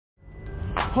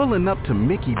Pulling up to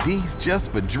Mickey D's just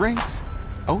for drinks?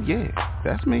 Oh yeah,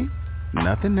 that's me.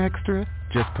 Nothing extra,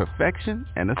 just perfection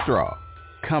and a straw.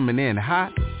 Coming in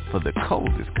hot for the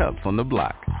coldest cups on the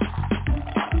block.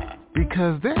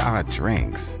 Because there are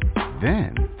drinks.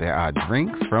 Then there are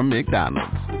drinks from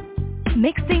McDonald's.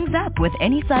 Mix things up with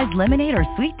any size lemonade or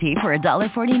sweet tea for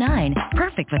 $1.49.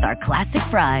 Perfect with our classic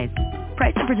fries.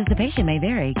 Price and participation may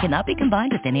vary. Cannot be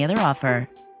combined with any other offer.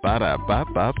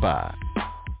 Ba-da-ba-ba-ba.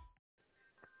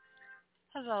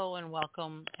 Hello and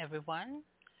welcome, everyone.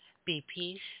 Be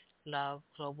peace, love,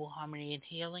 global harmony, and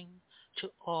healing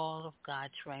to all of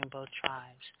God's rainbow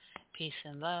tribes. Peace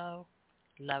and love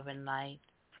and light.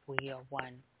 We are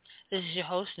one. This is your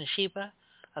host, Nashiba,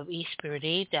 of eSpirit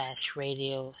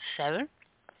E-Radio 7.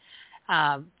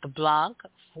 The blog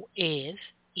is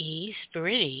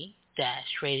eSpirit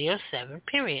E-Radio 7,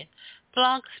 period,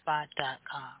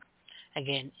 blogspot.com.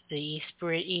 Again, the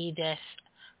eSpirit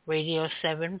E-Radio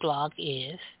 7 blog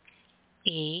is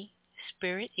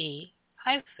eSpirit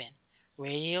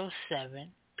E-Radio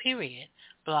 7, period,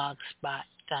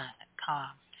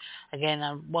 blogspot.com. Again,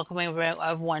 I'm welcoming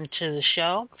everyone to the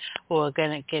show. We're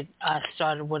going to get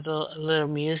started with a little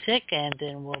music, and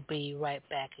then we'll be right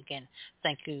back again.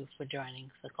 Thank you for joining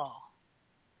the call.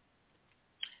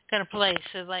 Going to play a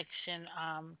selection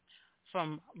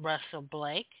from Russell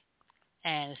Blake,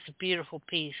 and it's a beautiful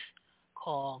piece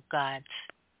called God's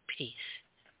Peace.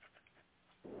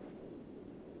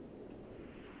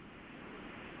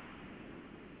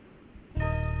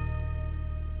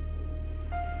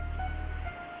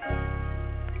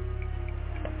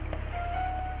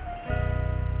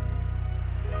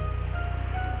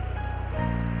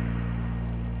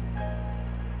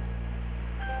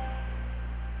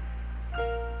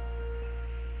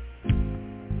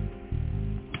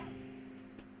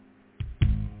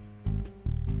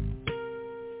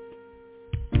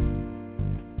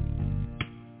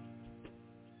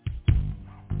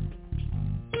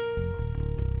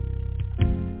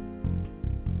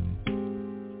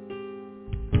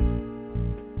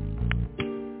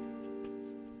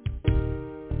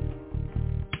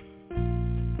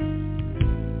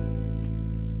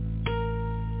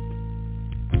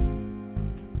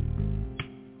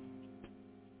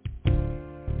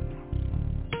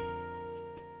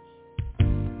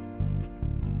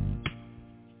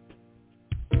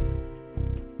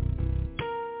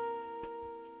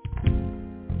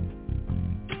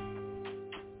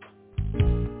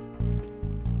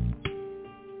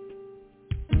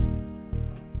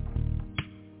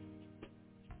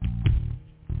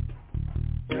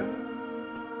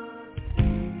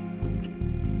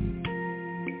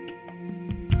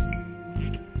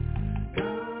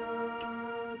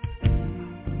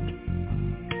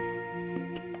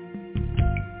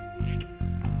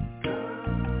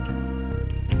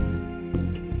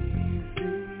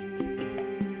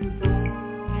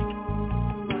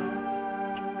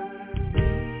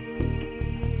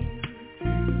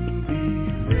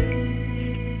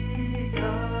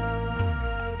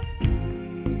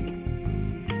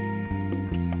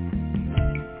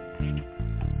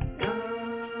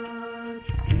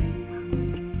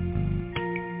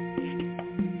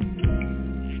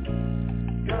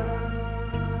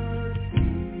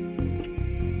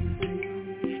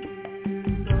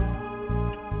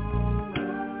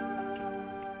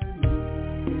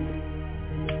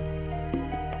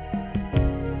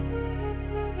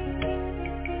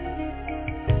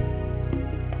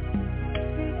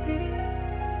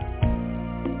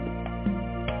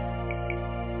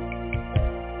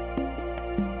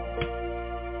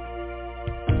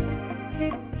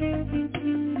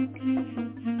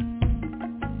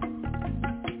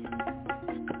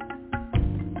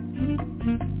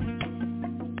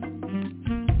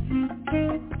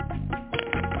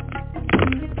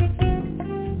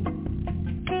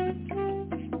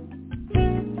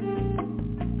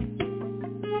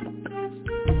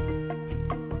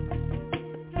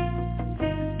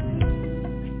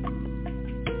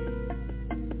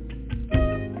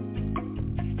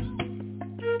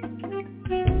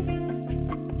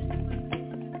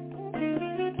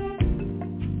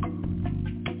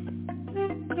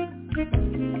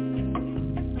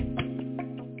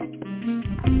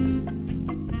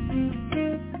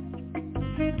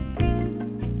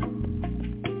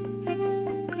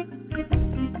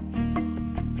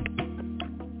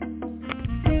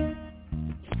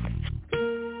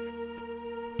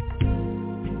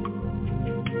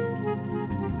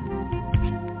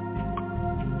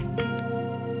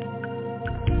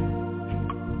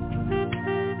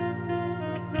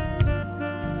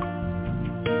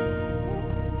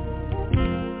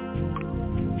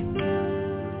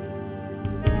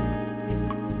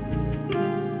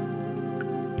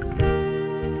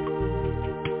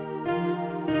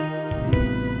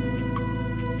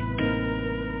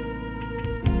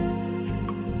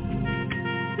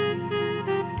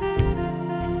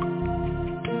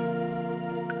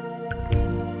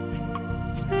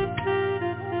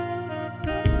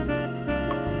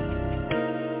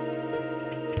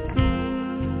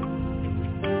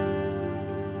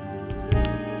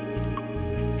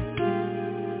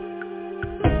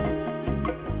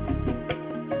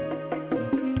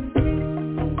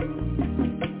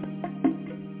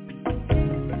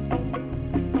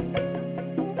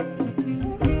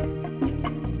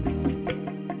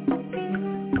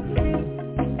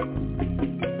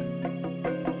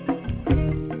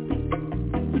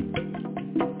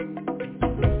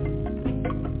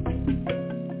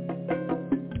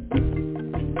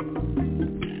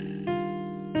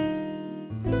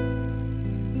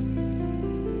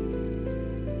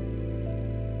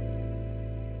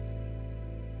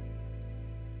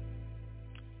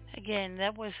 Again,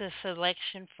 that was a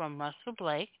selection from Russell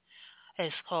Blake.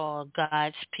 It's called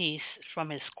God's Peace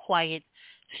from His Quiet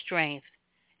Strength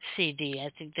CD. I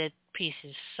think that piece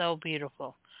is so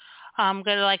beautiful. I'm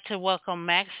going to like to welcome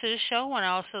Max to the show, and I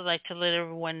also like to let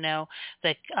everyone know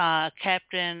that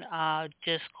Captain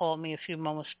just called me a few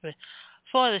moments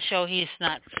before the show. He's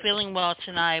not feeling well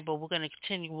tonight, but we're going to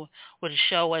continue with the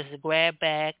show as the grab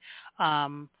bag.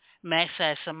 Um, Max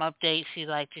has some updates he'd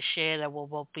like to share that we'll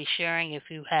both be sharing. If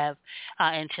you have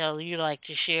intel you'd like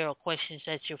to share or questions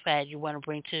that you've had you want to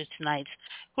bring to tonight's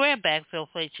grab bag, feel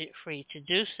free to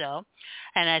do so.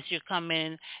 And as you come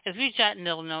in, if you jot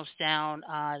little notes down,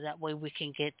 that way we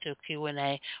can get to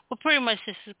Q&A. Well, pretty much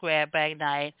this is grab bag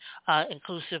night,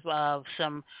 inclusive of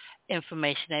some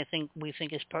information we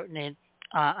think is pertinent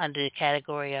under the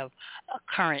category of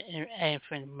current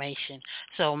information.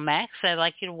 So, Max, I'd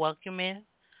like you to welcome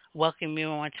you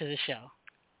onto the show.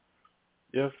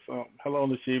 Yes. Hello,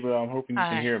 Nishiba. I'm hoping you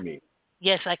can hear me.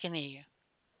 Yes, I can hear you.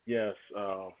 Yes.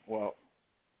 Well,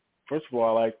 first of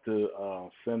all, I'd like to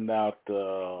send out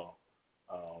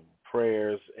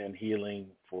prayers and healing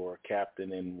for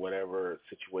Captain in whatever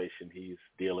situation he's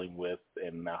dealing with,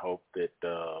 and I hope that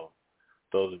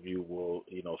those of you will,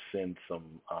 send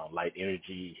some light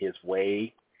energy his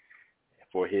way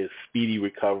for his speedy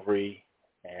recovery,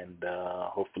 and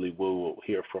hopefully we'll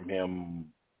hear from him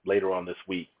later on this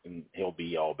week, and he'll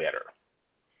be all better.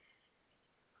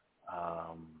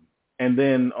 And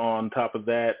then on top of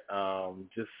that,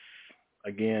 just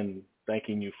again,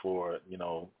 thanking you for,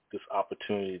 this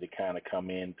opportunity to kind of come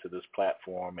into this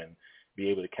platform and be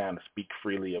able to kind of speak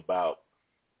freely about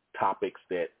topics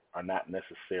that are not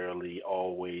necessarily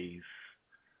always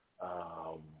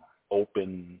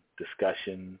open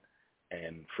discussion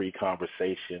and free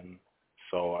conversation.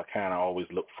 So I kind of always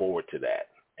look forward to that.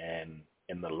 And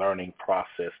in the learning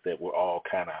process that we're all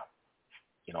kind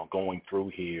of, going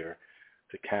through here,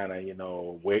 to kind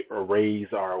of, raise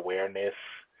our awareness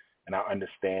and our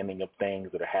understanding of things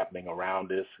that are happening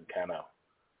around us, and kind of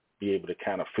be able to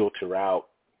kind of filter out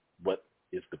what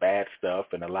is the bad stuff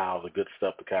and allow the good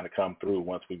stuff to kind of come through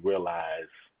once we realize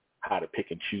how to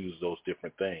pick and choose those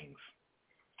different things.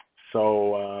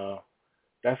 So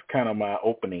that's kind of my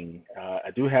opening.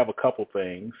 I do have a couple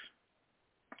things,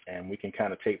 and we can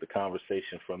kind of take the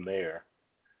conversation from there,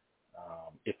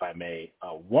 if I may.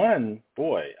 One,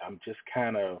 I'm just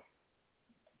kind of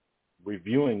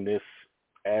reviewing this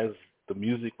as the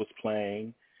music was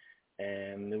playing,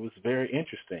 and it was very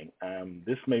interesting.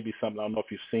 This may be something, I don't know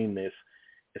if you've seen this.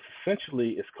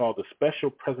 It's called the Special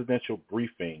Presidential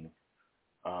Briefing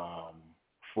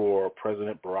for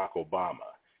President Barack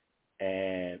Obama,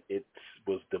 and it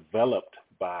was developed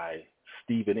by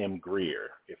Stephen M.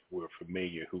 Greer, if we're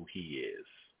familiar who he is.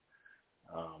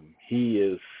 He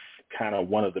is kind of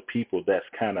one of the people that's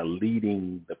kind of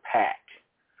leading the pack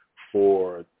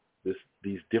for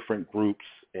these different groups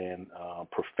and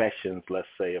professions, let's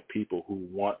say, of people who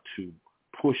want to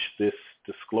push this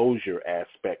disclosure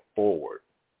aspect forward.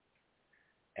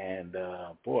 And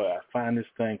I find this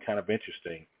thing kind of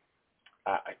interesting.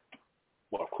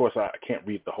 Of course, I can't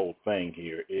read the whole thing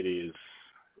here. It's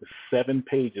 7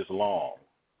 pages long,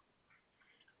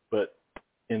 but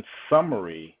in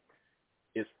summary,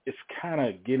 it's kind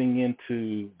of getting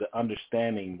into the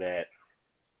understanding that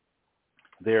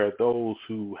there are those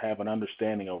who have an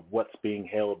understanding of what's being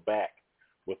held back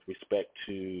with respect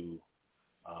to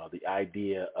the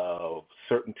idea of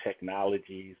certain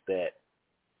technologies that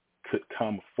could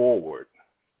come forward.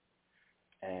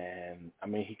 And,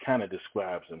 he kind of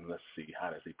describes them. Let's see,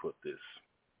 how does he put this?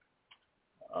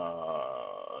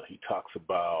 He talks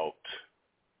about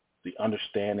the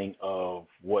understanding of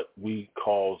what we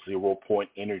call 0-point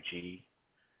energy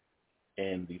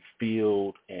and the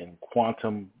field and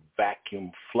quantum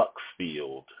vacuum flux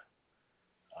field.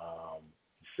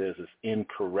 He says it's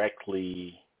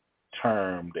incorrectly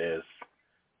termed as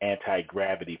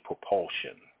anti-gravity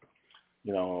propulsion.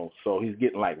 So he's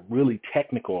getting like really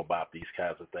technical about these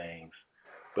kinds of things,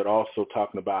 but also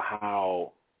talking about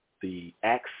how the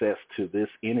access to this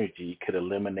energy could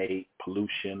eliminate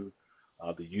pollution,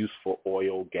 the use for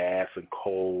oil, gas, and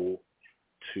coal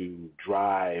to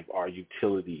drive our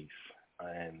utilities,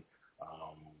 and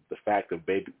the fact of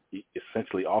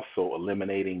essentially also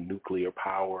eliminating nuclear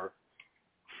power.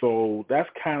 So that's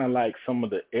kind of like some of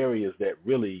the areas that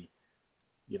really,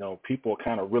 people are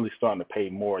kind of really starting to pay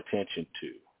more attention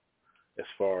to as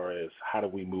far as how do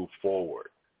we move forward.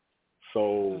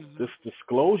 So this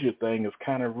disclosure thing is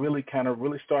kind of really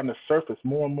starting to surface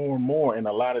more and more and more in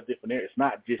a lot of different areas. It's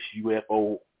not just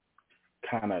UFO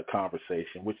kind of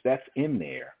conversation, which that's in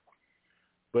there,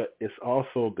 but it's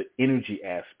also the energy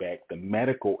aspect, the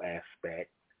medical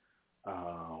aspect.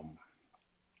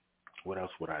 What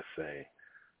else would I say?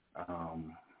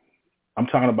 I'm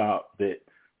talking about that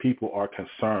people are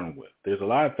concerned with. There's a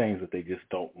lot of things that they just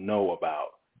don't know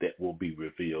about that will be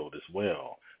revealed as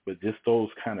well. But just those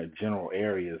kind of general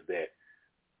areas that,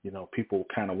 people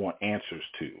kind of want answers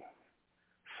to.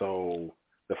 So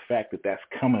the fact that that's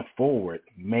coming forward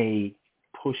may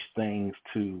push things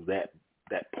to that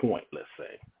point, let's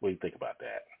say. What do you think about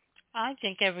that? I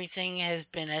think everything has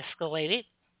been escalated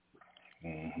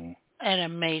Mm-hmm. in a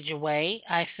major way.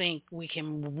 I think we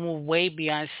can move way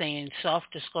beyond saying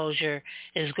self-disclosure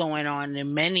is going on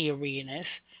in many arenas,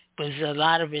 because a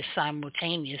lot of it is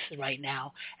simultaneous right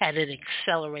now at an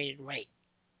accelerated rate.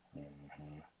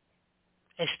 Mm-hmm.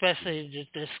 Especially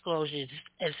the disclosure.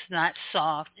 It's not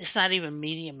soft. It's not even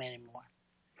medium anymore.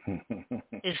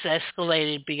 It's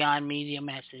escalated beyond medium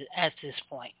at this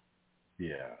point.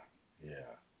 Yeah.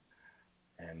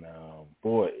 And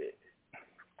boy,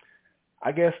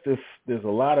 I guess there's a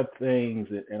lot of things,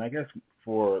 and I guess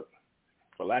for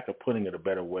lack of putting it a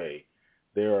better way,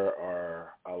 there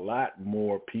are a lot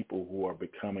more people who are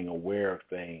becoming aware of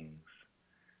things,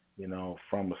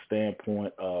 from a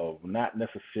standpoint of not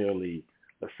necessarily,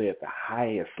 let's say, at the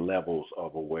highest levels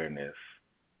of awareness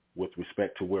with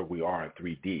respect to where we are in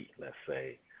 3D, let's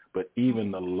say, but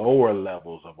even the lower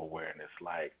levels of awareness,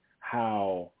 like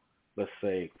how, let's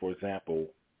say, for example,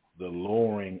 the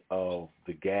lowering of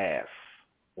the gas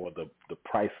or the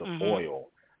price of oil,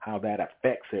 how that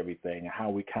affects everything, and how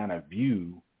we kind of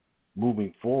view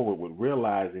moving forward with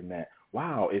realizing that,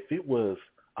 wow, if it was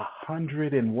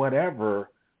 100 and whatever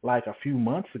like a few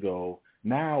months ago,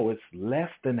 now it's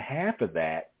less than half of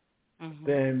that,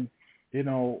 then,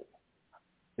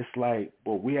 it's like,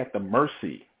 well, we at the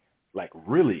mercy, like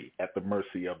really at the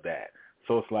mercy of that.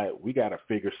 So it's like we got to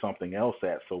figure something else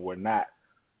out so we're not,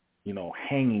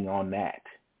 hanging on that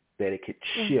it could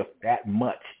shift that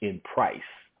much in price,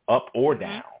 up or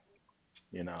down,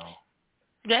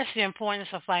 That's the importance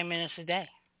of 5 minutes a day.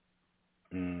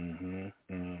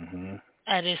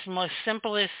 At its most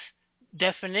simplest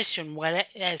definition,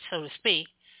 so to speak,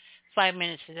 5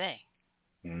 minutes a day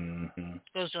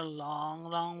goes a long,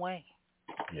 long way.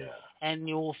 Yeah. And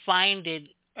you will find it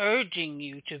urging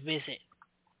you to visit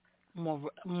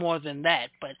more than that,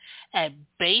 but at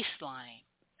baseline,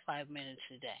 5 minutes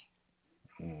a day.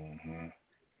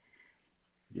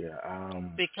 Yeah.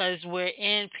 Because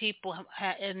people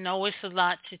know it's a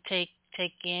lot to take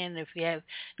in if you have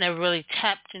never really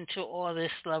tapped into all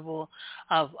this level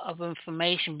of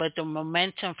information. But the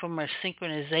momentum from a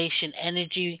synchronization,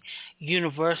 energy,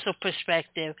 universal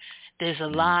perspective, there's a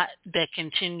lot that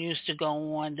continues to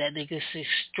go on that is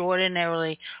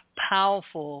extraordinarily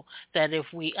powerful, that if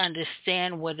we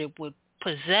understand what it would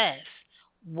possess,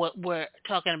 what we're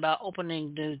talking about,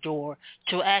 opening the door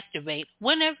to activate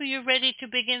whenever you're ready to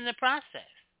begin the process.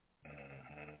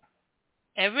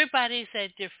 Everybody's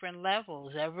at different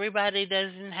levels. Everybody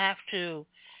doesn't have to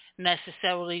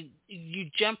necessarily, you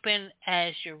jump in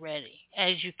as you're ready,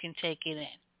 as you can take it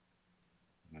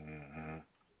in.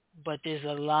 But there's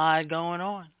a lot going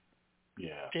on.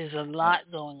 Yeah. There's a lot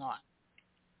going on.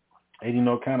 And,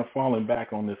 kind of falling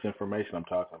back on this information I'm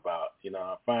talking about,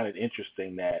 I find it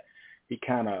interesting that he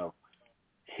kind of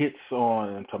hits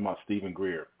on, I'm talking about Stephen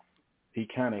Greer, he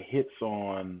kind of hits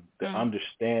on the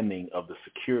understanding of the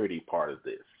security part of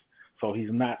this. So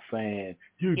he's not saying,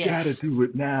 you got to do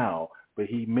it now, but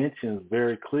he mentions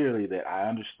very clearly that I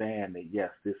understand that,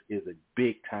 yes, this is a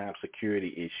big-time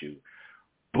security issue.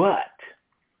 But,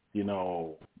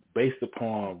 based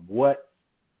upon what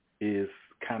is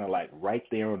kind of like right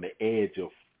there on the edge of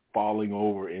falling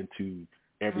over into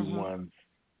everyone's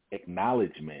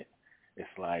acknowledgement, it's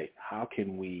like, how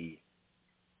can we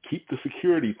keep the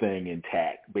security thing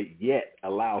intact, but yet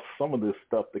allow some of this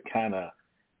stuff to kind of,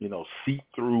 seep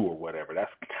through or whatever?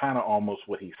 That's kind of almost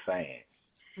what he's saying.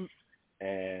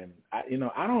 And I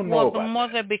don't know about the more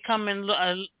that. they're becoming,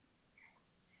 the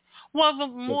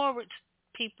more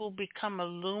people become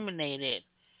illuminated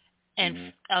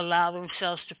and allow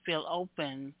themselves to feel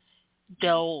open,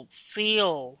 they'll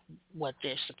feel what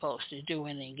they're supposed to do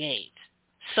and engage.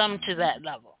 Some to that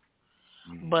level.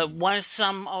 But once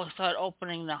some start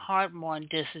opening the heart more and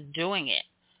just doing it,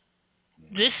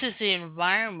 this is the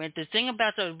environment. The thing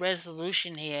about the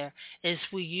resolution here is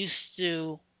we used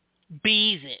to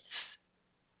be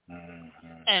this.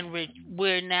 And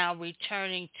we're now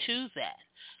returning to that.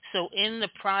 So in the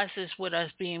process, with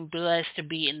us being blessed to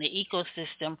be in the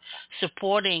ecosystem,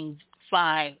 supporting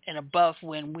 5 and above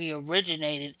when we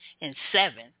originated in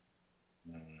 7,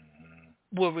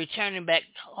 we're returning back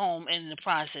home in the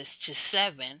process to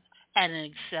 7 at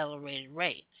an accelerated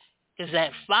rate. Because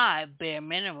at 5, bare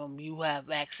minimum, you have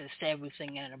access to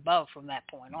everything and above from that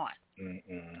point on.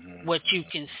 What you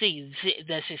can see,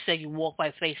 that's just say you walk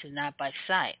by faith and not by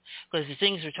sight. Because the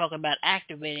things we're talking about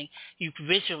activating, you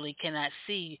visually cannot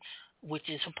see, which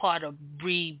is a part of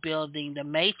rebuilding the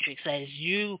matrix as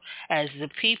you, as the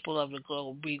people of the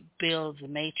globe, rebuild the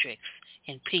matrix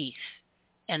in peace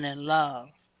and in love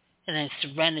and in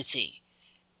serenity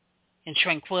and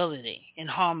tranquility and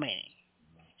harmony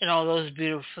and all those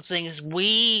beautiful things.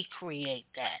 We create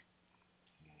that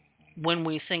when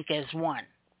we think as one,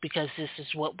 because this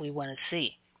is what we want to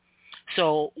see.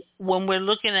 So when we're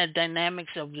looking at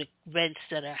dynamics of the events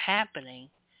that are happening,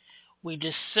 we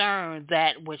discern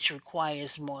that which requires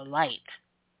more light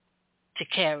to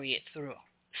carry it through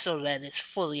so that it's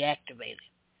fully activated.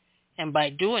 And by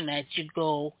doing that, you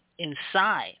go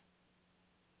inside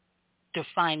to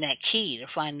find that key, to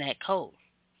find that code,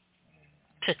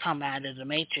 to come out of the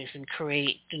matrix and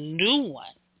create the new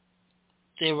one,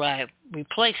 thereby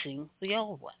replacing the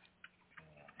old one.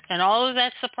 And all of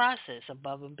that's the process,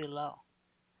 above and below.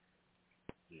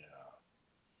 Yeah,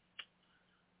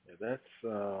 that's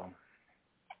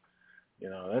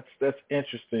that's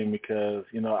interesting because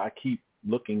I keep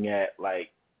looking at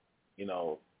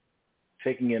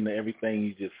taking into everything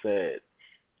you just said.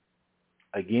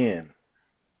 Again,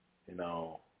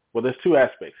 well, there's two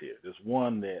aspects here. There's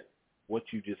one that what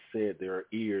you just said, there are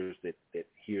ears that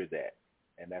hear that,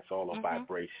 and that's all a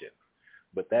vibration.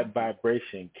 But that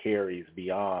vibration carries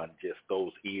beyond just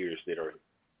those ears that are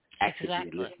actively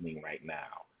listening right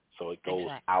now. So it goes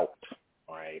out,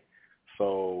 all right?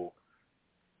 So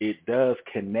it does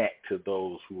connect to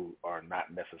those who are not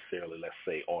necessarily, let's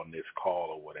say, on this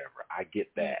call or whatever. I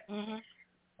get that,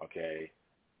 okay?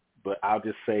 But I'll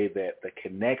just say that the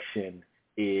connection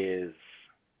is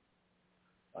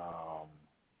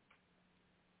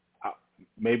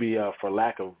maybe for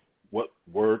lack of what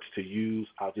words to use,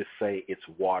 I'll just say it's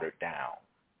watered down,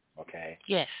 okay?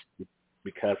 Yes.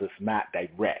 Because it's not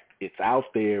direct. It's out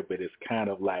there, but it's kind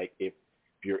of like if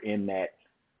you're in that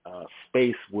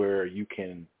space where you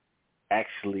can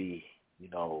actually,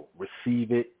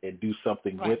 receive it and do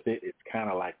something with it, it's kind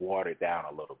of like watered down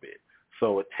a little bit.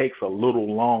 So it takes a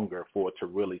little longer for it to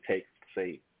really take,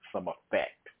 say, some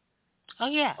effect. Oh,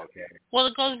 yeah. Okay. Well,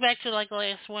 it goes back to like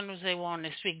last one was they wanted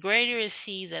to speak. Greater is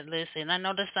he that lives in. I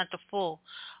know that's not the full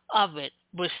of it,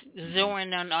 but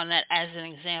zeroing on that as an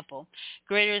example.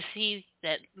 Greater is he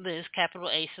that lives, capital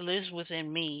H, lives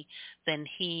within me than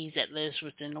he that lives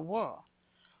within the world.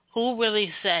 Who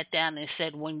really sat down and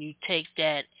said when you take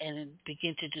that and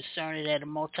begin to discern it at a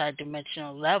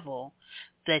multidimensional level,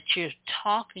 that you're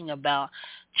talking about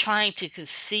trying to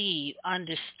conceive,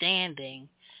 understanding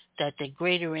that the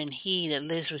greater in he that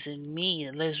lives within me,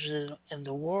 that lives in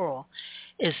the world,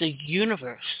 is the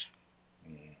universe.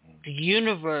 The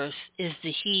universe is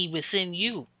the he within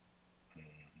you.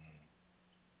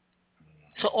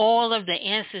 So all of the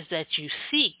answers that you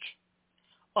seek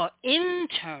are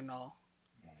internal,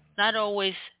 not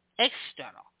always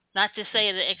external. Not to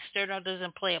say that external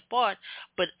doesn't play a part,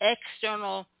 but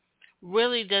external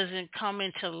really doesn't come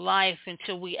into life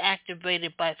until we activate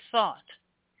it by thought,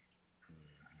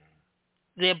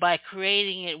 thereby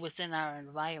creating it within our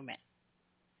environment.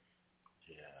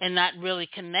 And not really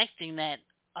connecting that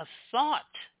a thought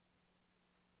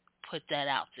put that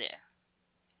out there.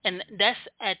 And that's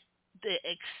at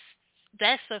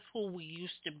that's of who we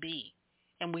used to be,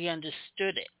 and we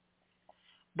understood it.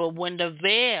 But when the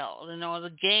veil and all the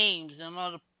games and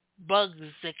all the bugs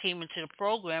that came into the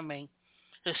programming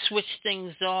to switch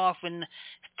things off and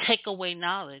take away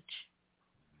knowledge,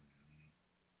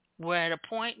 we're at a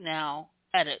point now,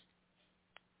 at a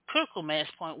critical mass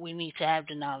point, we need to have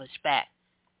the knowledge back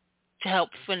to help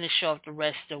finish off the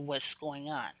rest of what's going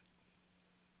on.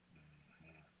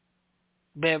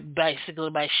 Basically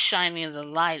by shining the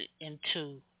light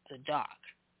into the dark.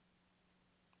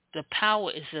 The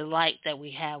power is the light that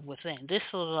we have within. This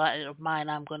little light of mine,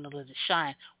 I'm going to let it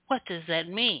shine. What does that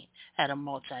mean at a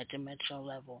multidimensional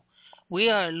level? We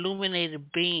are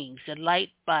illuminated beings. The light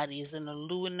body is an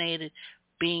illuminated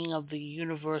being of the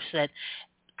universe that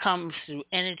comes through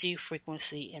energy,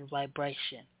 frequency, and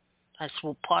vibration. That's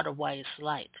part of why it's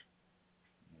light.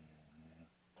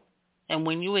 And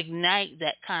when you ignite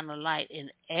that kind of light in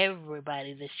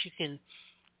everybody that you can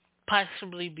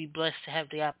possibly be blessed to have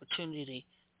the opportunity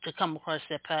to come across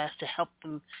that path to help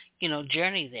them,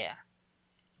 journey there.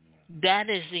 That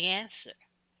is the answer.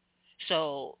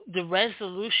 So the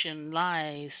resolution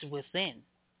lies within.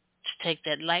 to take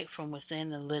that light from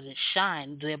within and let it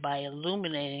shine, thereby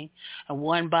illuminating, and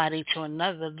one body to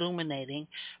another illuminating,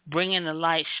 bringing the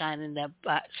light, shining that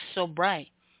so bright,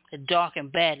 the dark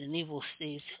and bad and evil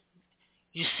seeds.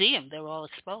 You see them; they're all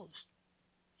exposed,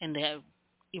 and they're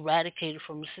eradicated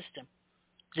from the system,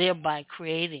 thereby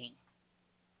creating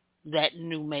that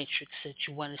new matrix that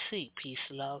you want to see: peace,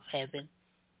 love, heaven,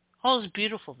 all those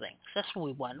beautiful things. That's what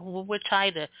we want. We're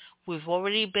tired of. We've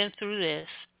already been through this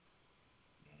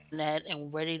that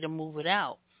and ready to move it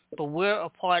out. But we're a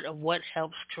part of what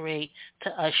helps create to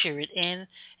usher it in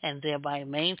and thereby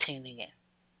maintaining it.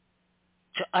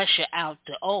 To usher out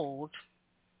the old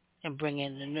and bring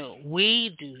in the new.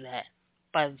 We do that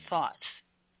by the thoughts.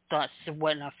 Thoughts of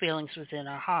what our feelings within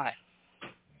our heart.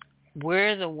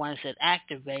 We're the ones that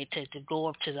activate to go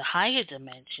up to the higher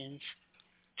dimensions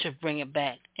to bring it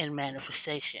back in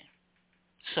manifestation.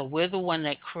 So we're the one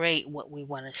that create what we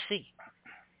want to see.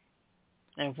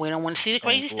 And if we don't want to see the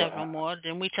crazy stuff no more,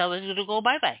 then we tell it to go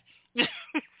bye-bye. It's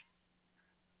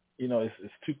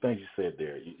two things you said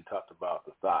there. You talked about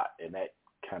the thought, and that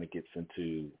kind of gets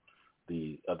into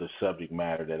the other subject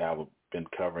matter that I've been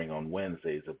covering on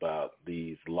Wednesdays about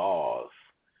these laws.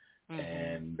 Mm-hmm.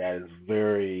 And that is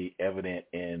very evident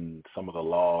in some of the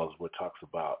laws where it talks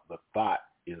about the thought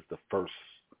is the first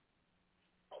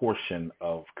portion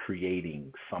of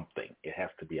creating something. It has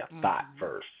to be a thought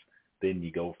first. Then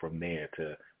you go from there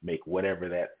to make whatever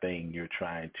that thing you're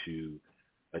trying to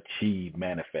achieve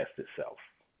manifest itself.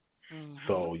 Mm-hmm.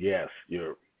 So yes,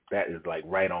 that is like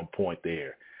right on point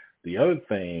there. The other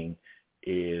thing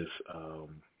is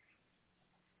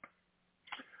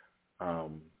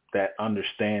that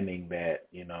understanding that,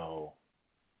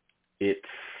 it's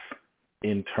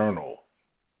internal.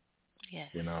 Yes.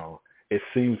 It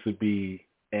seems to be,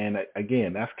 and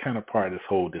again, that's kind of part of this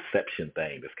whole deception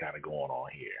thing that's kind of going on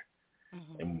here.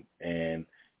 Mm-hmm. And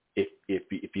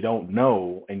if you don't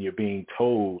know and you're being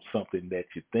told something that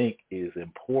you think is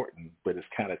important, but it's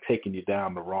kind of taking you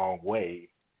down the wrong way,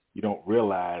 you don't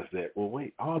realize that, well,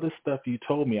 wait, all this stuff you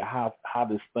told me how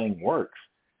this thing works,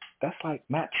 that's like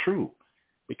not true,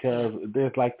 because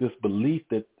there's like this belief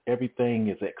that everything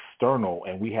is external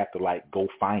and we have to like go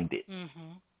find it. Mm-hmm.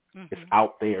 Mm-hmm. It's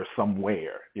out there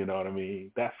somewhere. You know what I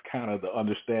mean? That's kind of the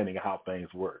understanding of how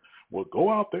things work. Well, go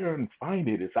out there and find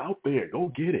it. It's out there.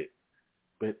 Go get it.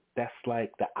 But that's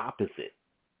like the opposite.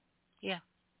 Yeah.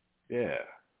 Yeah.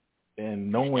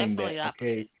 And knowing that,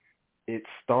 okay, it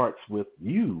starts with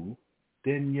you,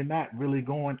 then you're not really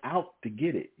going out to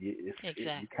get it. You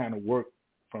kind of work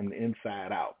from the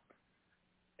inside out.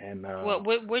 And well,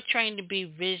 we're trained to be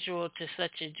visual to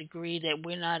such a degree that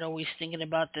we're not always thinking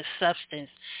about the substance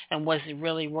and was it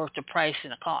really worth the price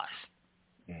and the cost.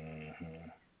 Mm-hmm.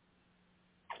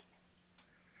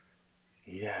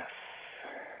 Yes.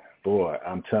 Boy,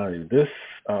 I'm telling you, there's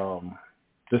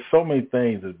so many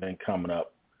things that have been coming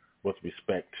up with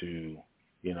respect to,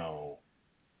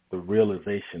 the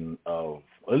realization of,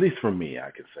 at least for me,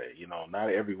 I could say, not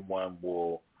everyone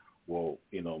will,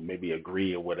 maybe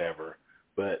agree or whatever,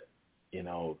 but,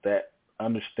 that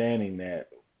understanding that,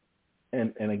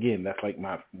 and again, that's like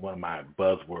one of my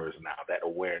buzzwords now, that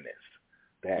awareness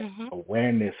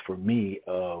for me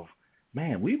of,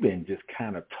 man, we've been just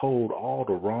kind of told all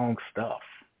the wrong stuff.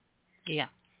 Yeah.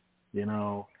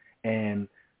 And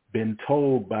been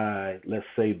told by, let's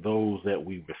say, those that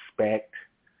we respect,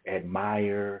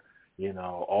 admire,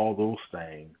 all those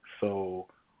things. So,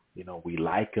 we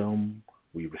like them,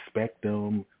 we respect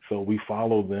them, so we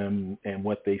follow them and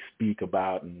what they speak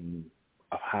about and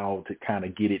of how to kind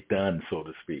of get it done, so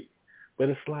to speak. But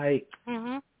it's like,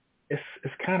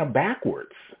 it's kind of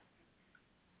backwards.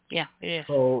 Yeah, it is.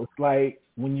 So it's like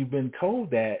when you've been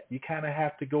told that, you kind of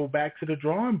have to go back to the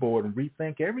drawing board and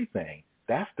rethink everything.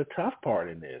 That's the tough part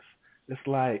in this. It's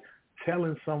like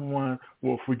telling someone,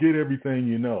 well, forget everything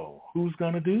you know. Who's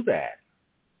going to do that?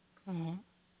 Mm-hmm.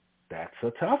 That's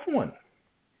a tough one.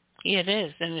 Yeah, it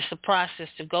is. And it's a process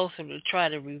to go through to try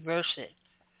to reverse it.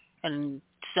 And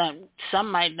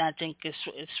some might not think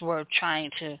it's worth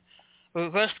trying to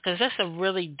reverse, because that's a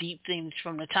really deep thing.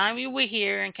 From the time you were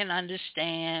here and can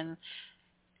understand,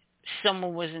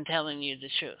 someone wasn't telling you the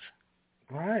truth.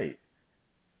 Right.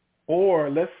 Or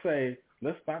let's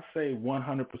not say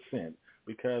 100%,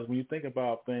 because when you think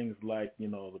about things like,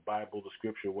 the Bible, the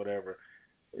scripture, whatever,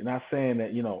 you're not saying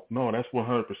that, no, that's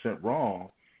 100% wrong,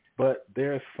 but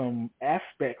there's some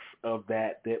aspects of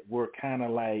that were kind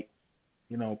of like,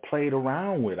 played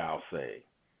around with, I'll say,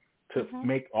 to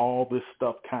make all this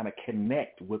stuff kind of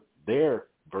connect with their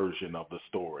version of the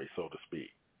story, so to speak.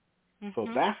 Mm-hmm. So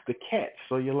that's the catch.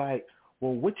 So you're like,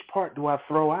 well, which part do I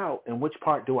throw out and which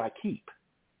part do I keep?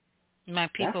 My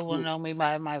That's people will what, know me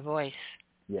by my voice.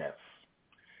 yes.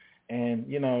 And,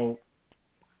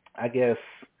 I guess,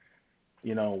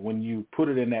 when you put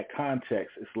it in that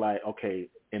context, it's like, okay,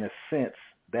 in a sense,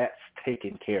 that's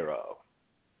taken care of.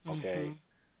 Okay.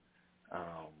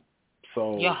 Um,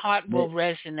 Your so, heart will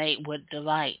resonate with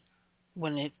delight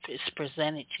when it is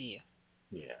presented to you.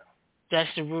 yeah. That's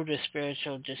the root of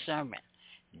spiritual discernment.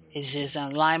 Mm-hmm. It's just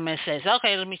alignment says,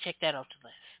 okay, let me check that off the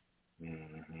list.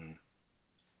 Mm-hmm.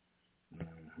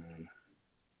 Mm-hmm.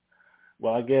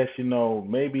 Well, I guess,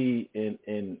 maybe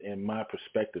in my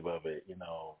perspective of it,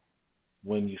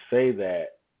 when you say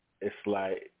that, it's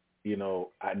like,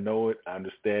 I know it, I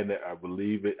understand it, I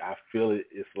believe it, I feel it.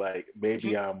 It's like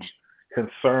maybe I'm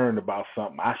concerned about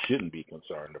something I shouldn't be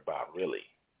concerned about, really.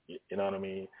 You know what I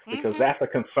mean? Because that's a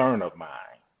concern of mine.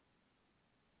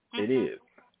 It is.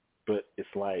 But it's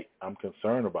like I'm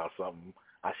concerned about something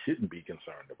I shouldn't be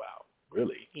concerned about,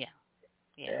 really. Yeah.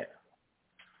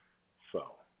 So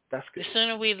that's good. The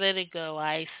sooner we let it go,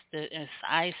 I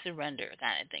surrender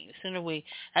kind of thing. The sooner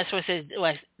that's what it says,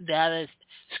 what the other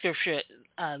scripture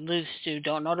alludes to.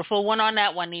 Don't know the full one on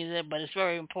that one either, but it's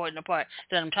very important. The part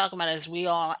that I'm talking about is we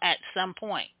all, at some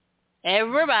point,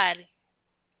 everybody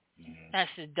has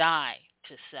to die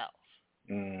to self.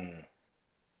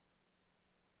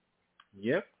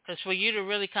 Yep. Because for you to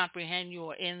really comprehend, you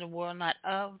are in the world, not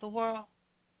of the world.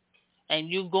 And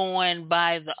you going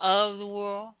by the of the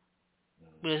world,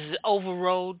 which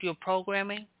overrode your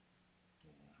programming.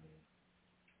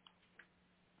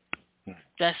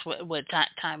 That's what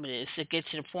time it is. To get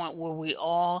to the point where we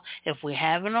all, if we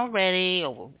haven't already,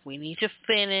 or if we need to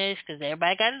finish, because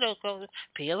everybody got to do,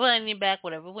 peel the onion back,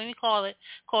 whatever we call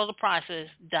the process,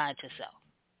 die to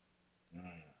self.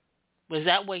 Was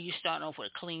that way you start off with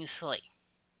a clean slate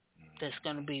that's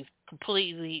going to be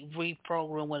completely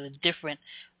reprogrammed with a different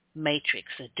matrix,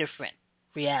 a different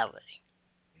reality.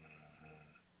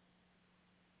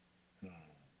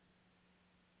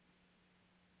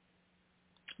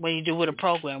 What you do with a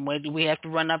program, where we have to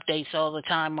run updates all the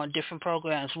time on different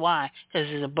programs. Why? Because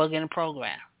there's a bug in the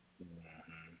program,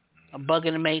 a bug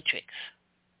in the matrix.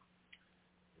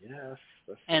 Yes.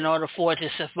 In order for it to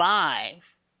survive,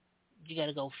 you got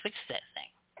to go fix that thing.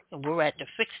 And we're at the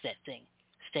fix that thing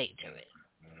stage of it.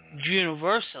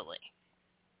 Universally,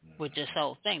 with this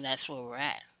whole thing, that's where we're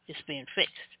at. It's being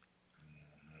fixed.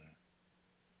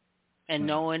 And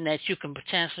knowing that you can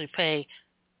potentially play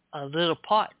a little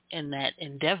part in that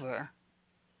endeavor,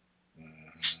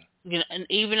 and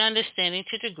even understanding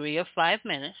to the degree of 5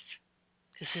 minutes,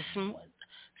 because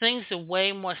things are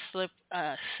way more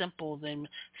simple than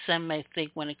some may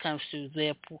think when it comes to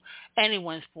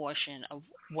anyone's portion of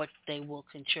what they will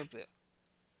contribute.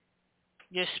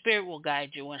 Your spirit will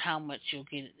guide you on how much you'll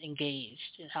get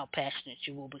engaged and how passionate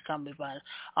you will become about it.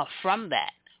 From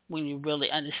that, when you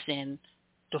really understand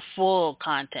the full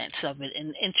contents of it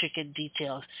and intricate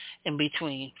details in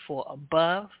between for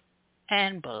above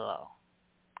and below.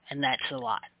 And that's a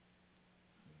lot.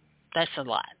 That's a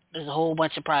lot. There's a whole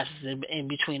bunch of processes in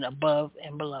between above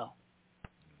and below.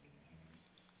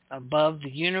 Above the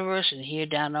universe and here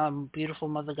down on beautiful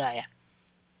Mother Gaia.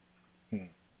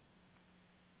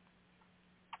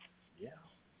 Yeah.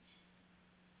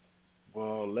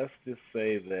 Well, let's just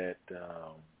say that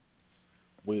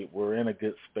we're in a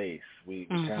good space. We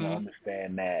kind of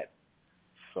understand that.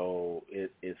 So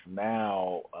it's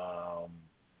now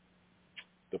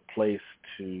the place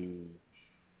to,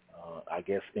 I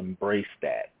guess, embrace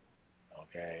that.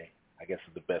 Okay, I guess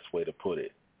is the best way to put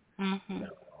it.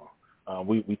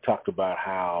 We talked about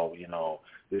how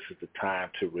this is the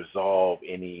time to resolve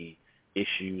any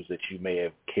issues that you may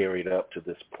have carried up to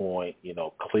this point.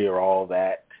 Clear all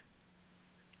that.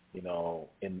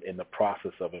 In the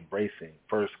process of embracing,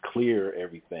 first clear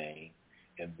everything,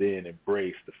 and then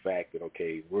embrace the fact that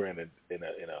we're in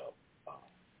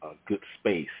a good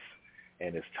space,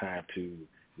 and it's time to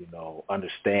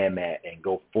understand that and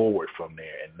go forward from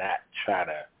there, and not try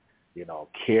to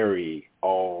carry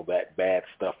all that bad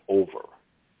stuff over.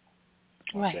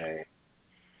 Right. Okay.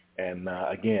 And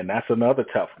again, that's another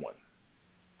tough one.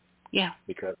 Yeah.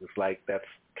 Because it's like that's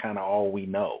kind of all we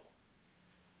know.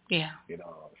 Yeah. It's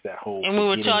that whole. And we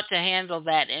were taught to handle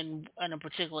that in a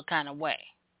particular kind of way.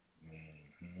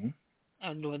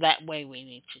 And that way we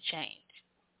need to change.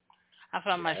 I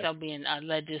found myself being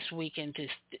led this week into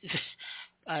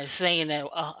saying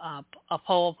a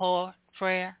poa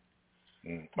prayer,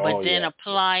 but then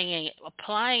applying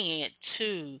it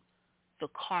to the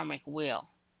karmic will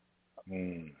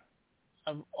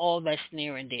of all that's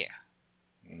near and dear.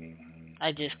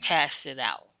 I just cast it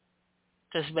out.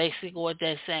 Because basically what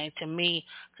they're saying to me,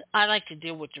 I like to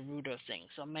deal with the root of things.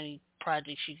 So many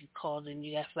projects you could call, then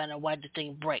you got to find out why the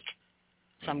thing break.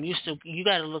 So you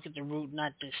got to look at the root,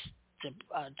 not the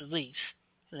leaves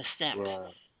and the stems.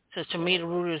 Right. So to me, the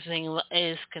root of the thing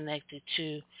is connected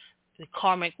to the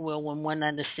karmic wheel. When one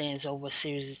understands over a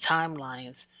series of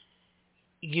timelines,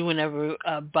 you and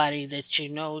everybody that you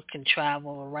know can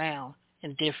travel around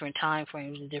in different time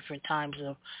frames and different times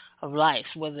of life,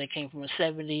 whether they came from the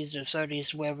 70s or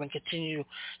 30s, wherever, and continue to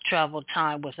travel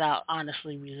time without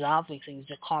honestly resolving things,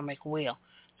 the karmic wheel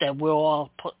that we're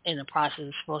all put in the process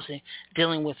of supposed to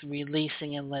dealing with,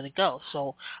 releasing and let it go.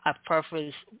 So I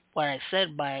preface what I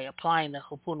said by applying the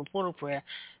Ho'oponopono prayer,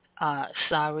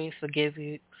 sorry, forgive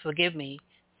me,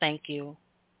 thank you,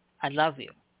 I love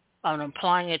you. I'm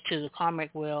applying it to the karmic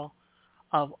wheel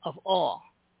of all.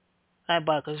 Right,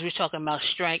 because we're talking about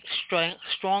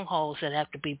strongholds that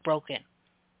have to be broken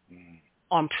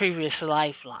on previous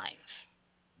lifelines.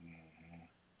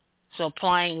 So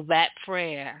applying that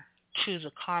prayer to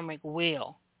the karmic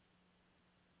wheel,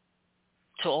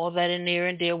 to all that in near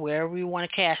and dear, wherever you want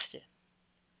to cast it,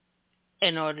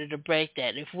 in order to break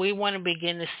that. If we want to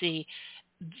begin to see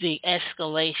the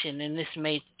escalation in this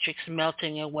matrix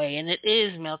melting away, and it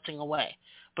is melting away,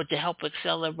 but to help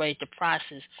accelerate the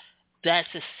process,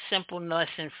 that's a simple, less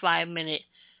than 5-minute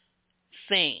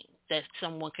thing that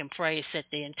someone can pray, set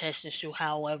their intentions to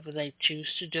however they choose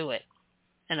to do it,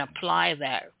 and apply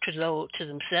that to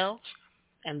themselves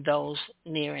and those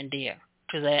near and dear,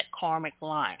 to that karmic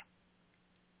line.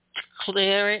 To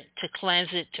clear it, to cleanse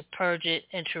it, to purge it,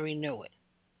 and to renew it.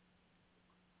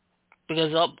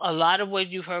 Because a lot of what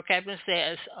you've heard Captain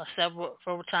say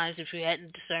several times, if you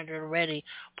hadn't discerned it already,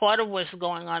 part of what's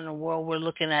going on in the world we're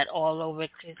looking at all over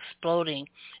exploding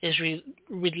is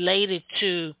related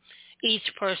to each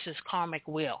person's karmic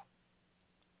wheel.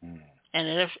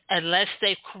 And unless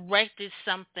they've corrected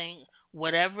something,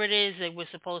 whatever it is they were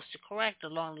supposed to correct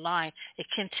along the line, it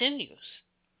continues.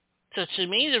 So to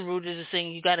me, the root is the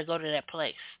thing, you got to go to that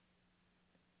place.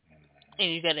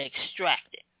 And you got to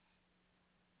extract it.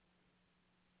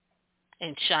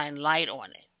 And shine light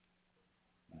on it,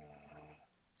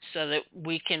 so that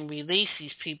we can release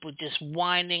these people just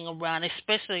winding around,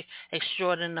 especially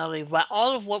extraordinarily,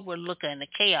 all of what we're looking at, the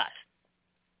chaos,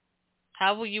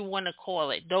 however you want to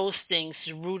call it, those things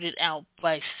rooted out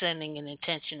by sending an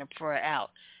intention of prayer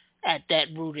out at that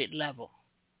rooted level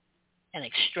and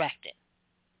extract it.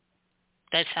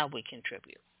 That's how we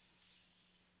contribute.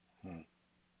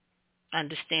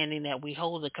 Understanding that we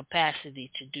hold the capacity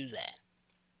to do that,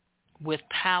 with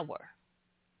power,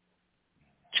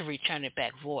 to return it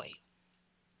back void,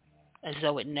 as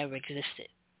though it never existed,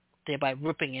 thereby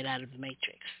ripping it out of the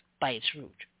matrix by its root.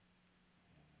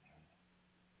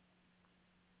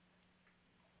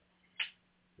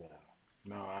 Yeah.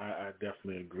 No, I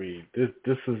definitely agree.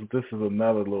 This is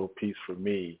another little piece for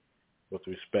me with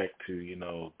respect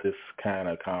to, this kind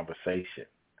of conversation.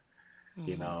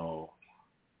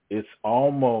 It's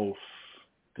almost,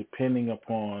 depending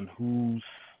upon who's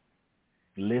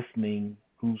listening,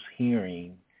 who's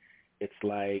hearing, it's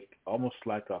almost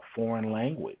like a foreign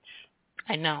language.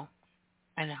 I know.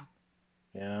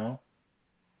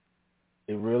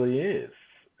 It really is.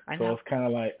 So it's kind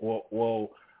of like, well,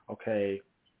 okay,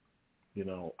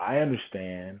 I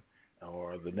understand,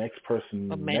 or the next person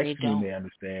next to me may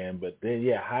understand, but then,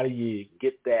 how do you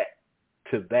get that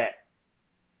to that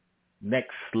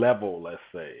next level, let's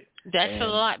say? That's a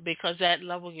lot, because that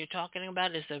level you're talking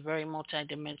about is a very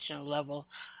multidimensional level.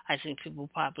 I think people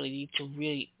probably need to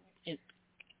really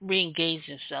re-engage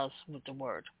themselves with the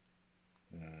word.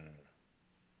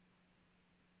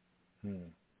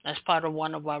 That's part of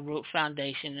one of our root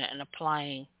foundation and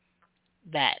applying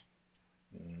that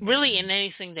really in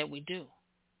anything that we do.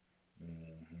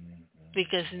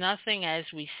 Because nothing as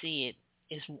we see it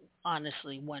is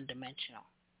honestly one-dimensional.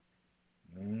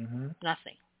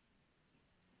 Nothing.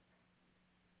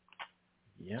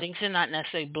 Yep. Things are not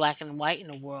necessarily black and white in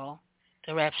the world.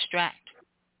 They're abstract.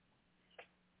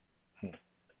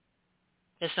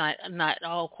 It's not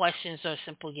all questions are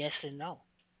simple yes and no.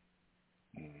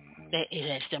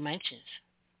 It has dimensions,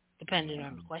 depending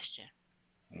on the question.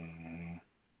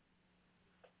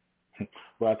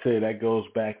 Well, I tell you, that goes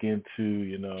back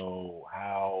into,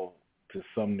 how to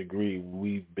some degree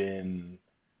we've been,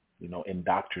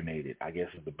 indoctrinated, I guess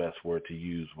is the best word to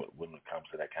use when it comes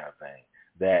to that kind of thing.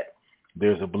 That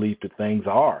there's a belief that things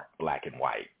are black and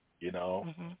white,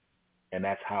 and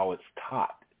that's how it's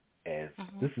taught, as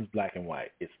this is black and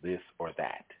white, it's this or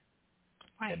that,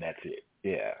 right. And that's it.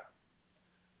 Yeah.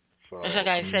 So, like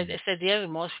I said the other,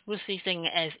 most people see things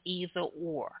as either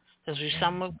or. Because there's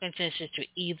some contention to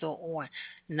either or,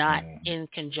 not in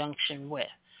conjunction with.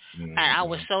 And I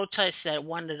was so touched that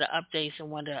one of the updates and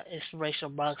one of the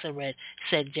inspirational blogs I read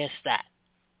said just that.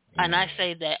 And I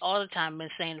say that all the time, I've been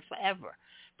saying it forever.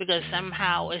 Because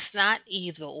somehow it's not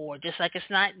either or, just like it's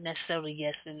not necessarily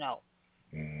yes and no.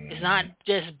 It's not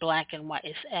just black and white,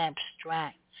 it's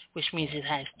abstract, which means it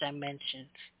has dimensions.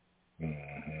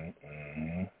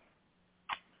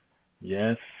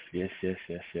 Yes.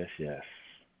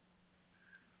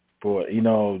 Boy, you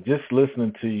know, just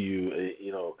listening to you,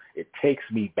 you know, it takes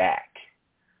me back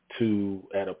to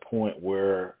at a point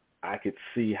where I could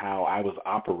see how I was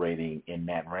operating in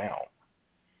that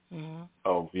realm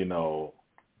of, you know,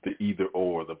 the either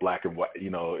or, the black and white. You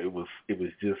know, it was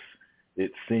just,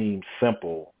 it seemed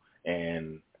simple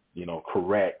and, you know,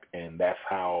 correct, and that's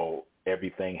how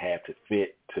everything had to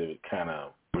fit to kind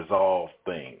of resolve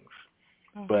things.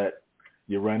 But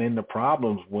you run into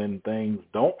problems when things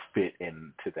don't fit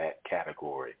into that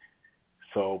category.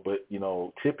 So, but, you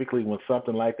know, typically when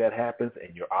something like that happens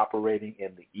and you're operating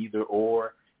in the either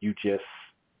or, you just,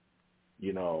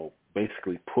 you know,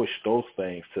 basically push those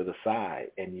things to the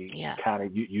side and you kind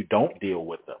of, you don't deal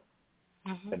with them.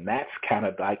 And that's kind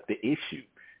of like the issue.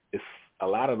 It's a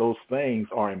lot of those things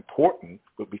are important,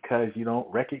 but because you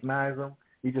don't recognize them,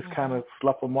 you just kind of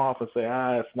slough them off and say,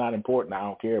 it's not important. I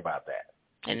don't care about that.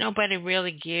 And nobody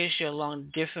really gears you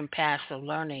along different paths of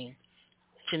learning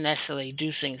to necessarily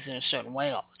do things in a certain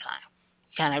way all the time.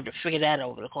 You kind of have to figure that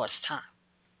over the course of time.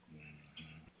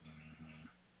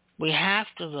 We have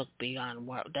to look beyond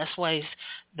what. That's why it's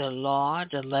the law,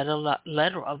 the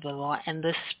letter of the law, and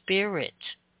the spirit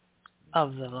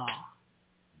of the law.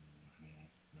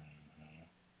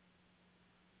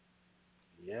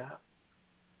 Yeah.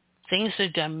 Things are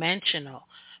dimensional,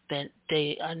 that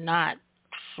they are not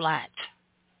flat.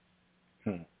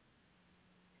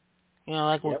 You know,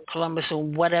 like with Columbus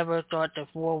and whatever thought the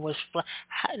world was flat.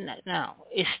 No,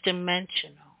 it's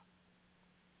dimensional.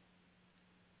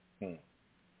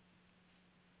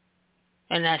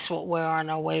 And that's what we're on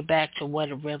our way back to what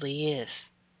it really is.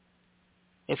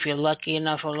 If you're lucky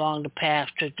enough along the path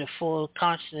to the full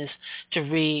consciousness to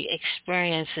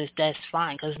re-experience it, that's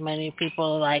fine. Because many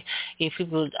people are like,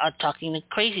 people are talking the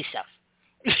crazy stuff.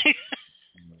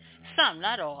 Some,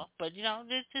 not all, but you know,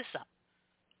 there's some.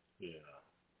 Yeah.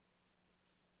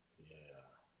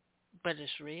 But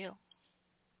it's real.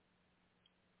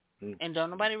 And don't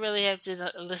nobody really have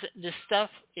to listen. The stuff,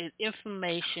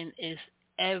 information is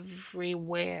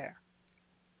everywhere.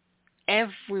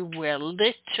 Everywhere,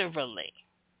 literally.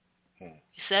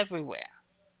 It's everywhere.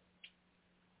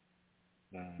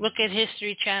 Look at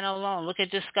History Channel alone. Look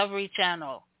at Discovery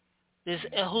Channel. There's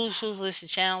a who's list of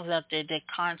channels out there that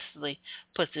constantly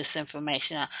put this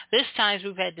information out. There's times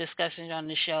we've had discussions on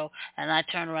the show, and I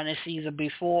turn around and see either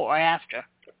before or after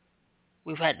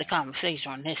we've had the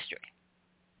conversation on history.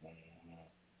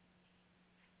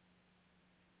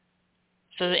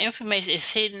 So the information is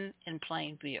hidden in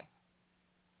plain view.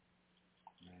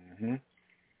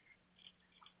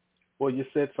 Well, you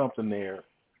said something there,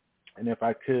 and if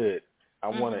I could, I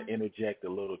want to interject a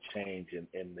little change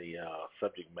in the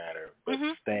subject matter, but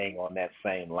staying on that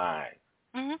same line.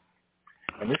 And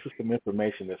this is some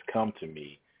information that's come to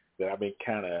me that I've been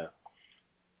kind of,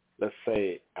 let's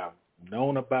say, I've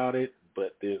known about it,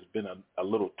 but there's been a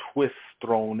little twist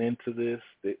thrown into this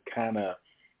that kind of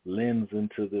lends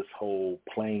into this whole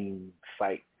plain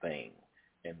sight thing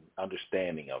and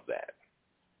understanding of that.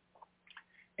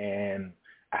 And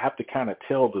I have to kind of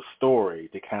tell the story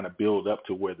to kind of build up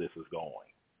to where this is going,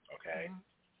 okay?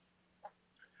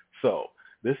 So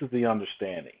this is the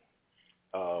understanding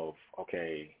of,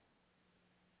 okay,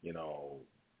 you know,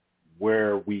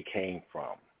 where we came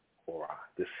from, or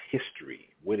this history,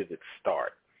 where did it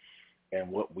start, and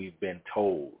what we've been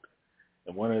told.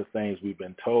 And one of the things we've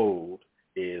been told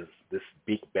is this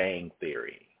Big Bang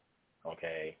theory,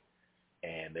 okay?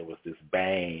 And there was this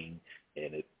bang,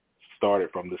 and it started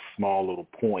from this small little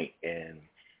point and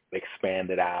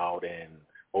expanded out, and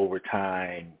over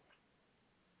time,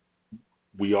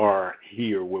 we are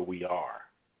here where we are.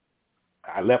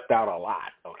 I left out a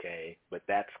lot, okay? But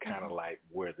that's kind of like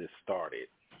where this started.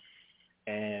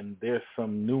 And there's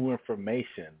some new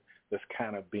information that's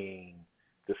kind of being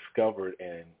discovered,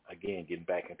 and again, getting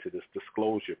back into this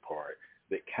disclosure part,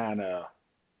 that kind of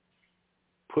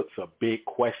puts a big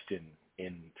question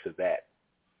into that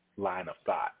line of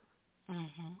thought,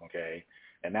 okay?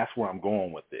 And that's where I'm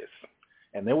going with this.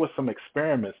 And there were some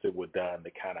experiments that were done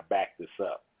to kind of back this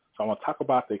up. So I'm going to talk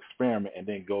about the experiment and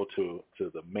then go to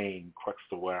the main crux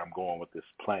to where I'm going with this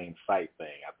plain sight thing.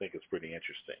 I think it's pretty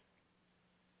interesting.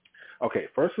 Okay,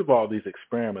 first of all, these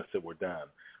experiments that were done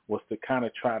was to kind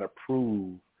of try to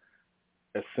prove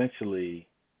essentially,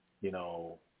 you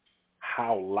know,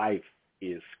 how life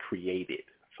is created,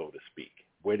 so to speak.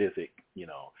 Where does it,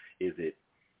 is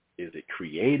it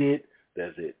created?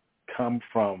 Does it come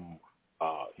from,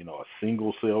 a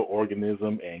single cell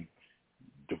organism and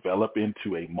develop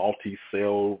into a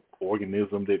multi-cell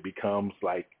organism that becomes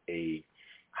like a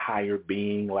higher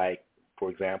being, like, for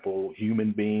example,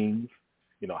 human beings?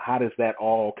 How does that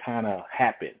all kind of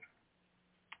happen?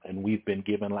 And we've been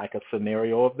given like a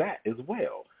scenario of that as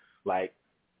well, like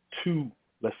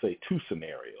let's say two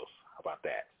scenarios. How about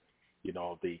that?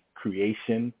 The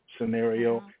creation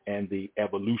scenario and the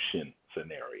evolution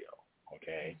scenario.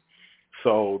 Okay.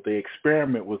 So the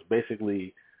experiment was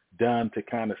basically done to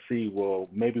kind of see, well,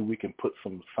 maybe we can put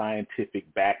some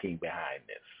scientific backing behind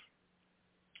this.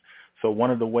 So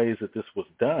one of the ways that this was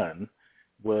done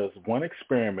was one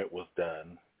experiment was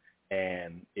done,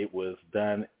 and it was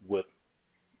done with,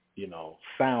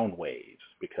 sound waves,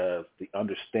 because the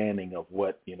understanding of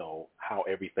what, how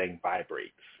everything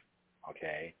vibrates.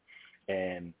 Okay.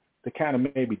 And to kind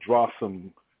of maybe draw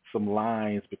some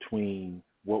lines between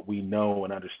what we know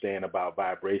and understand about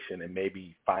vibration and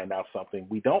maybe find out something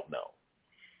we don't know.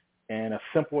 And a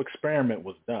simple experiment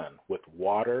was done with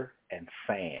water and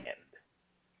sand.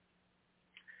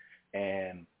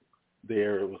 And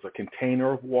there was a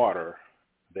container of water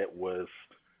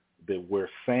where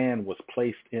sand was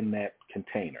placed in that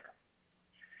container.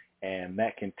 And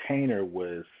that container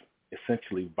was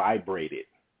essentially vibrated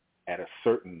at a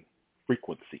certain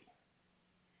frequency.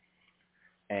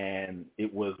 And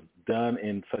it was done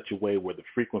in such a way where the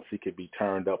frequency could be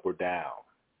turned up or down.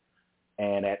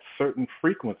 And at certain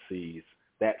frequencies,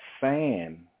 that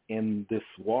sand in this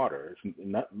water,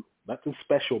 nothing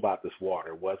special about this water.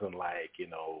 It wasn't like,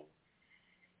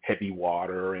 heavy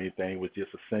water or anything. It was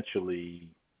just essentially,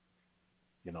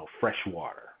 fresh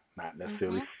water, not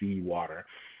necessarily seawater.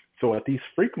 So at these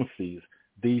frequencies,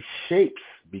 these shapes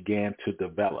began to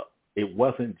develop. It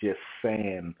wasn't just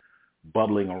sand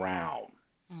bubbling around.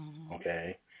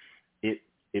 Okay,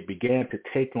 it began to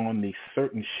take on these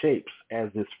certain shapes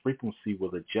as this frequency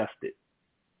was adjusted.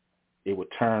 It would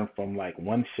turn from like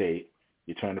one shape,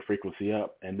 you turn the frequency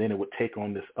up, and then it would take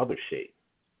on this other shape.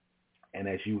 And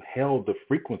as you held the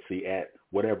frequency at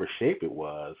whatever shape it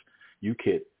was, you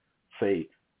could, say,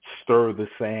 stir the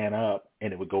sand up,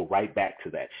 and it would go right back to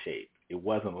that shape. It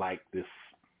wasn't like this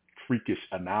freakish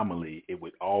anomaly. It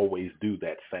would always do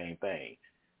that same thing.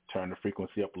 Turn the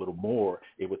frequency up a little more,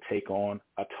 it would take on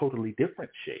a totally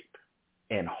different shape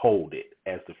and hold it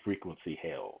as the frequency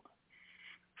held.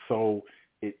 So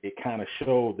it kind of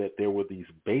showed that there were these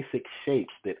basic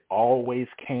shapes that always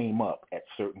came up at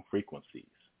certain frequencies.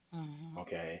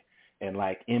 Okay. And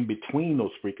like in between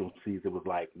those frequencies, it was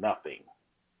like nothing,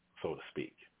 so to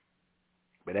speak.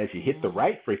 But as you hit the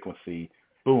right frequency,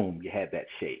 boom, you had that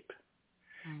shape.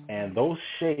 And those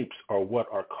shapes are what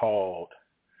are called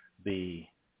the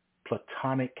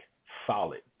platonic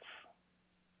solids.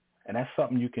 And that's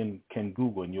something you can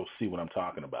Google, and you'll see what I'm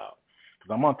talking about.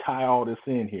 Because I'm going to tie all this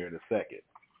in here in a second.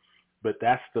 But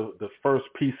that's the first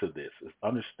piece of this, is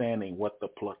understanding what the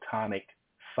platonic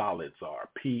solids are.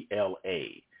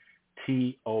 PLATONIC.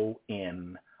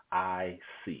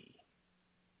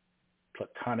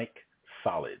 Platonic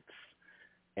solids.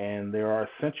 And there are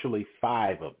essentially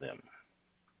 5 of them.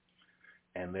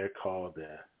 And they're called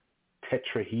the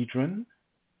tetrahedron,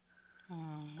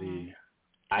 the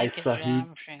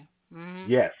isohedron.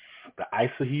 Yes, the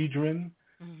isohedron,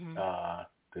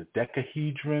 the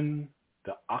decahedron,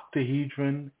 the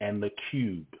octahedron, and the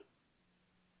cube.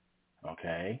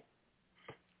 Okay.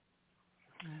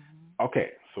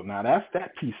 Okay, so now that's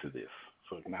that piece of this.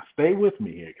 So now stay with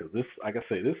me here, because this, like I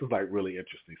say, this is like really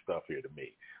interesting stuff here to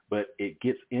me. But it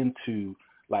gets into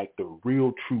like the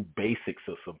real true basics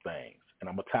of some things. And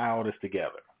I'm going to tie all this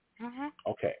together.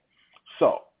 Okay,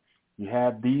 so you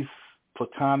have these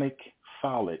platonic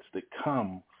solids that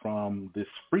come from this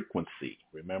frequency.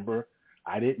 Remember,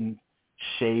 I didn't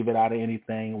shave it out of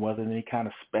anything. It wasn't any kind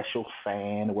of special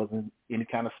sand. It wasn't any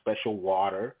kind of special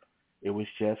water. It was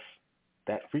just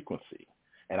that frequency.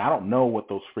 And I don't know what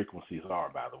those frequencies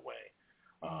are, by the way.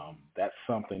 That's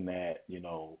something that,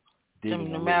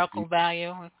 some numerical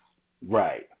value.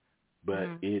 Right. But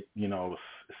it,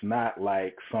 it's not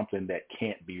like something that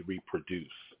can't be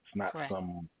reproduced. It's not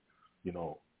some,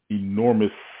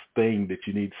 enormous thing that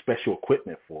you need special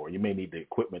equipment for. You may need the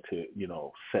equipment to,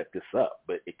 set this up,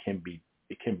 but it can be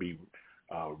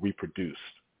reproduced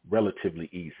relatively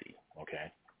easy.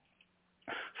 Okay.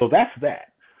 So that's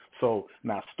that. So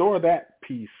now store that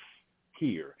piece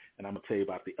here, and I'm going to tell you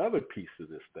about the other piece of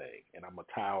this thing, and I'm going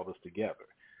to tie all this together.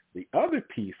 The other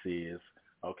piece is,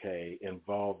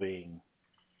 involving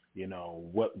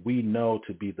what we know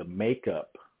to be the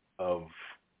makeup of,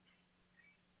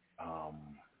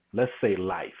 let's say,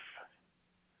 life.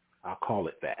 I'll call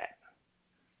it that.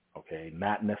 Okay,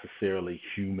 not necessarily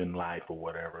human life or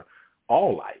whatever.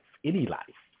 All life, any life,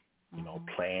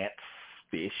 plants,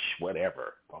 fish,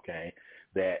 whatever. Okay,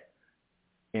 that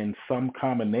in some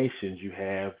combinations you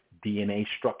have DNA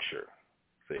structure.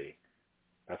 See,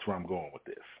 that's where I'm going with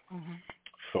this. Mm-hmm.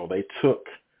 So they took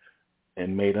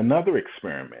and made another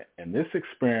experiment, and this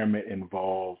experiment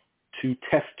involved 2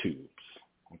 test tubes.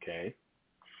 Okay.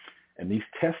 And these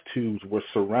test tubes were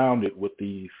surrounded with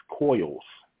these coils,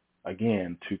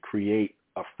 again, to create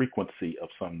a frequency of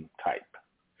some type.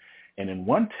 And in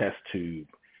one test tube,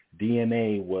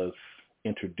 DNA was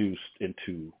introduced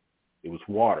into, it was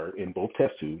water in both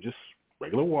test tubes, just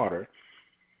regular water.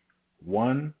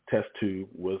 One test tube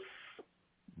was,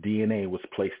 DNA was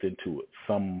placed into it,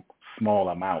 some small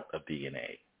amount of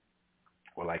DNA,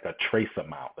 or like a trace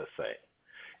amount, let's say.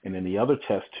 And then the other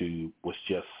test tube was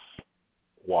just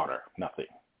water, nothing.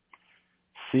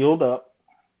 Sealed up,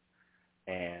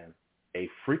 and a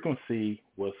frequency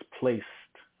was placed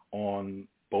on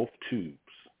both tubes.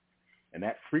 And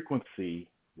that frequency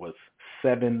was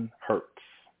 7 hertz.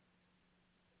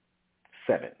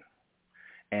 7.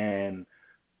 And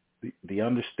the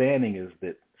understanding is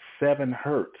that 7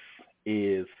 hertz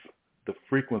is the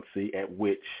frequency at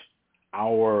which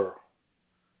our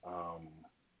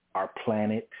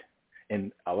planet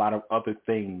and a lot of other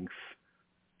things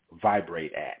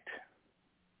vibrate at.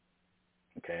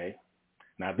 Okay.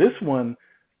 Now this one,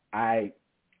 I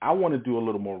want to do a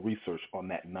little more research on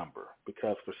that number,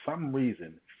 because for some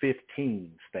reason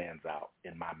 15 stands out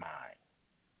in my mind,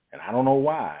 and I don't know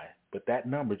why, but that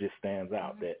number just stands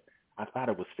out. That I thought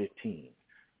it was 15,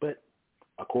 but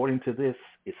according to this,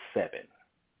 it's 7.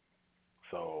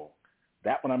 So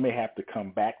that one I may have to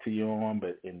come back to you on,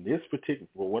 but in this particular,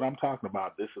 for what I'm talking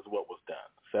about, this is what was done.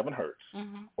 7 hertz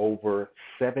over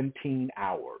 17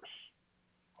 hours.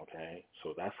 Okay,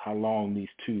 so that's how long these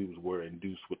tubes were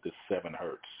induced with this 7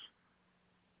 hertz.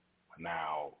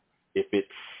 Now, if it's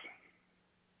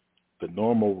the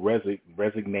normal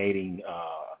resonating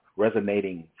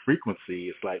frequency,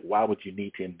 it's like, why would you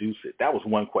need to induce it? That was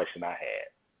one question I had,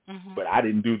 but I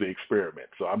didn't do the experiment,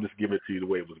 so I'm just giving it to you the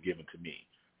way it was given to me.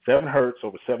 7 hertz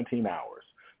over 17 hours.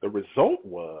 The result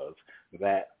was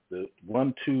that the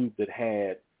one tube that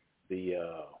had the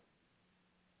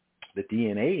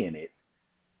DNA in it,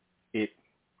 it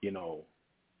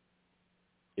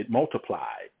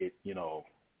multiplied. It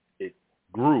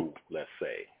grew, let's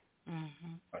say.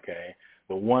 Okay.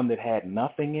 The one that had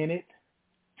nothing in it,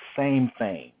 same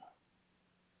thing.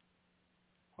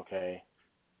 Okay.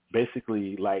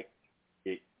 Basically, like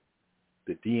the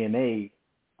DNA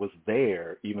was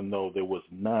there, even though there was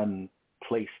none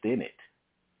placed in it.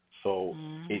 So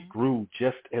it grew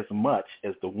just as much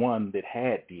as the one that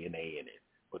had DNA in it,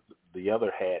 but the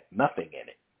other had nothing in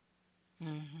it.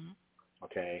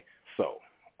 Okay, so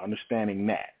understanding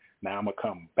that. Now I'm going to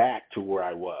come back to where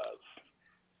I was.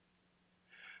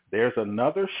 There's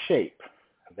another shape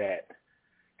that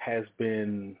has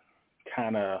been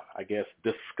kind of, I guess,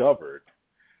 discovered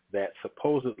that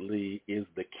supposedly is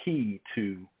the key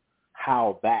to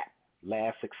how that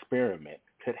last experiment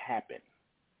could happen.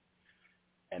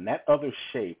 And that other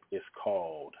shape is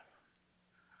called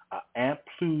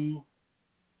amplitude,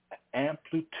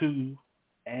 amplitu,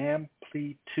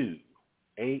 amplituhedron,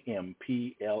 amplituhedron,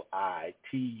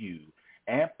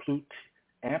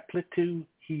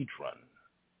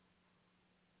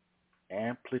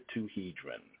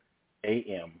 amplituhedron,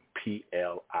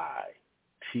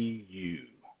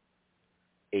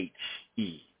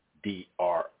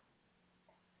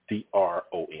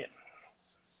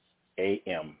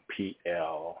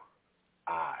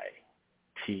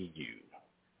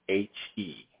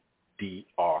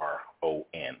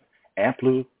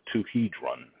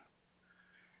 amplituhedron.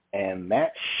 And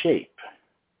that shape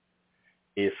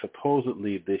is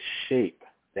supposedly this shape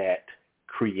that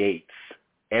creates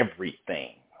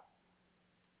everything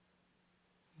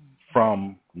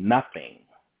from nothing.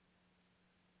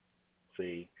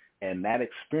 See? And that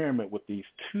experiment with these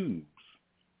tubes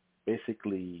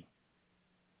basically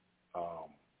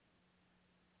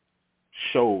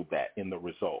showed that in the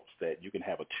results, that you can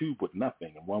have a tube with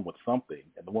nothing and one with something,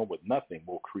 and the one with nothing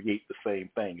will create the same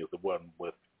thing as the one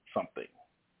with something.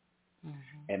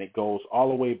 And it goes all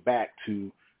the way back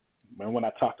to, remember when I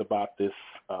talked about this,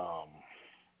 the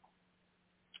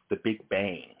Big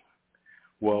Bang?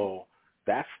 Well,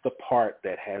 that's the part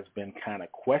that has been kind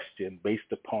of questioned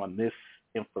based upon this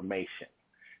information,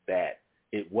 that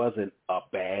it wasn't a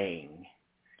bang.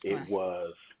 It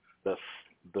was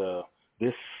the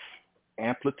this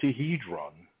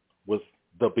amplituhedron was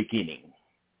the beginning,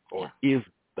 or is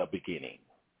the beginning,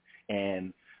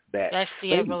 and that's the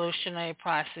space, evolutionary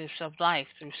process of life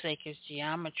through sacred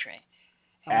geometry,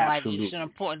 and why it's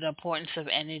absolutely, the importance of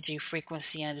energy,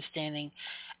 frequency, understanding,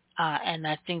 and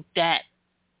I think that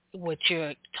what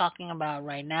you're talking about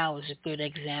right now is a good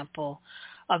example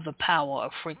of the power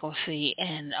of frequency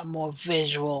and a more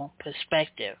visual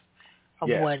perspective of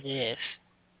yes. what it is.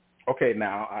 Okay,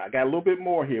 now I got a little bit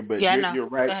more here, but Yeah, no. you're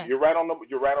right. You're right on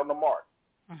the mark.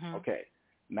 Mm-hmm. Okay,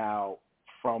 now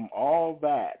from all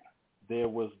that, there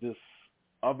was this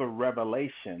other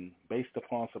revelation based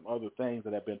upon some other things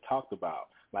that have been talked about,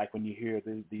 like when you hear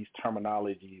these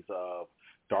terminologies of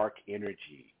dark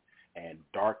energy and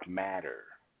dark matter.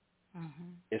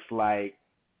 Mm-hmm. It's like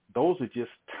those are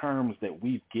just terms that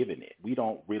we've given it. We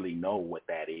don't really know what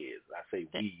that is. I say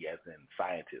we as in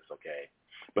scientists, okay?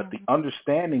 But the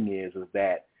understanding is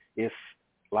that it's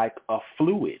like a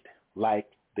fluid, like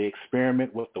the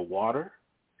experiment with the water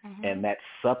and that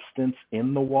substance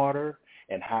in the water,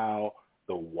 and how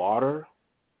the water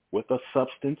with a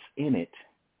substance in it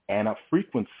and a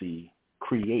frequency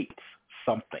creates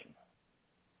something.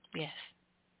 Yes.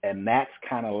 And that's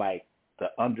kind of like the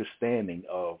understanding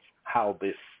of how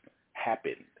this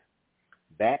happened.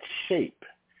 That shape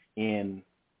in,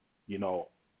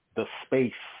 the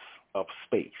space of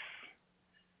space.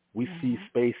 We see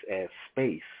space as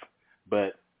space,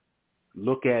 but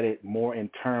look at it more in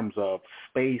terms of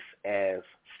space as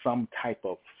some type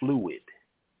of fluid.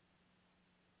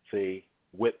 See,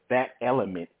 with that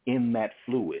element in that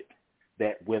fluid,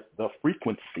 that with the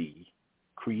frequency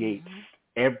creates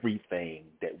everything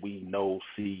that we know,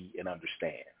 see, and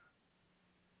understand.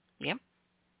 Yep.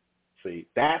 See,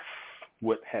 that's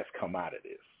what has come out of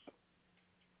this.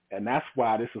 And that's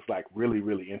why this is like really,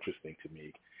 really interesting to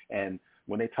me. And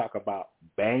when they talk about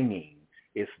banging,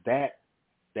 it's that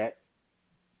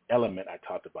element I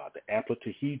talked about, the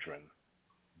amplituhedron,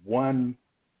 one,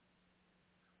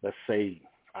 let's say,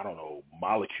 I don't know,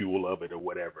 molecule of it or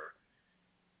whatever,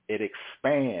 it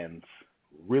expands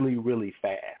really, really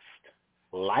fast,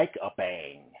 like a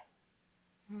bang,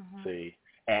 see,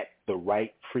 at the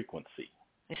right frequency.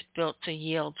 It's built to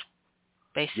yield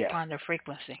based upon the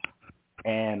frequency.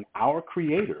 And our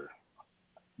Creator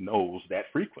knows that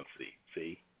frequency,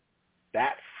 see.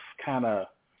 That's kind of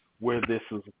where this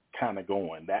is kind of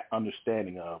going, that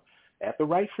understanding of at the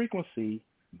right frequency,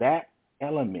 that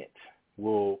element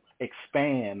will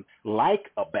expand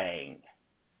like a bang,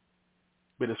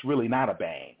 but it's really not a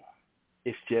bang.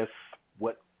 It's just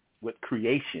what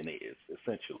creation is,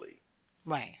 essentially.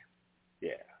 Right.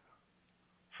 Yeah.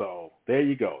 So there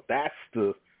you go. That's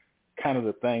the kind of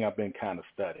the thing I've been kind of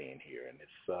studying here, and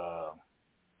it's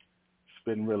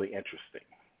been really interesting.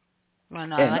 Well,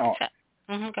 no, and, like I said,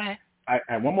 go ahead. I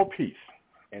have one more piece,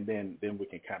 and then we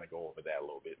can kind of go over that a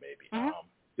little bit maybe.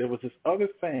 There was this other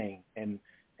thing, and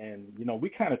we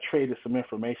kind of traded some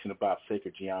information about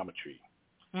sacred geometry.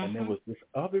 And there was this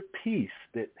other piece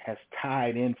that has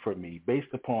tied in for me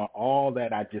based upon all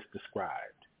that I just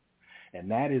described.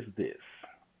 And that is this.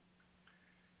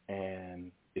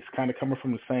 And it's kind of coming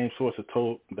from the same source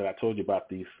that I told you about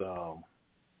these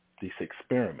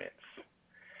experiments.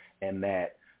 And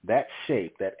that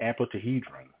shape, that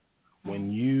amplituhedron,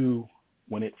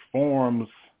 when it forms,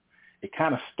 it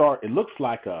kind of it looks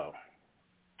like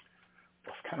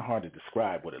it's kind of hard to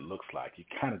describe what it looks like. You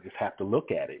kind of just have to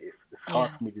look at it. It's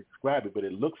hard for me to describe it, but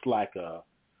it looks like a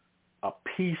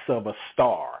piece of a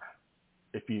star.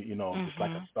 If just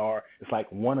like a star, it's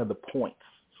like one of the points,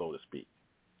 so to speak.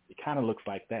 It kind of looks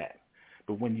like that.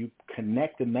 But when you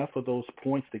connect enough of those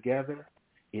points together,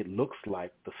 it looks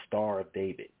like the Star of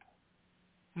David.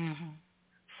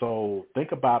 So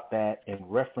think about that in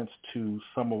reference to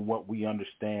some of what we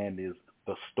understand is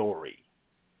the story.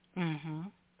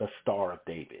 The Star of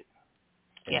David.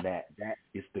 And that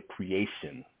is the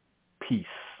creation piece.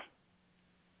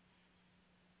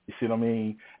 You see what I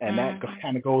mean? And that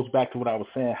kind of goes back to what I was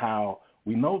saying, how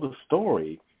we know the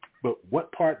story, but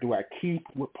what part do I keep?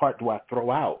 What part do I throw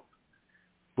out?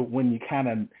 But when you kind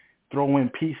of throw in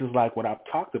pieces like what I've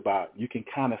talked about, you can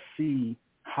kind of see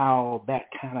how that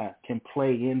kind of can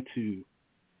play into,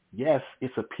 yes,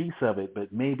 it's a piece of it,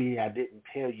 but maybe I didn't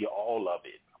tell you all of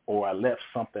it, or I left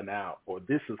something out, or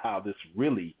this is how this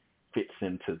really fits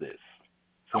into this.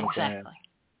 See what I'm saying?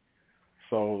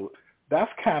 So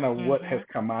that's kind of what has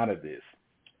come out of this.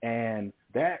 And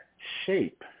that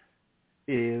shape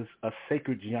is a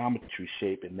sacred geometry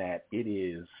shape in that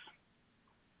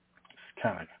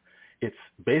it's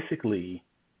basically,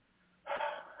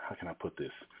 how can I put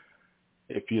this?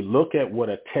 If you look at what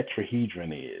a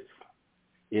tetrahedron is,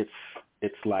 it's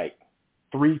it's like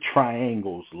three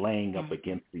triangles laying up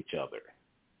against each other.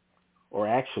 Or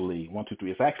actually, 1, 2,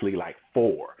 3, it's actually like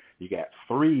four. You got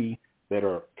three that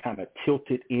are kind of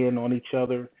tilted in on each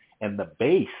other, and the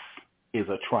base is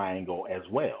a triangle as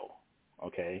well,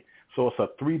 okay? So it's a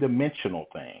three-dimensional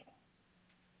thing,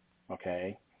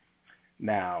 okay?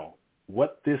 Now,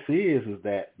 what this is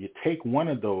that you take one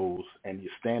of those and you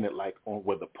stand it like on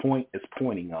where the point is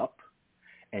pointing up,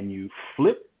 and you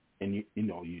flip, and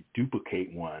you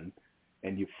duplicate one,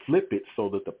 and you flip it so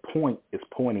that the point is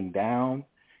pointing down,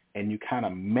 and you kind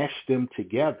of mesh them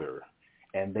together,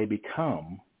 and they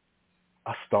become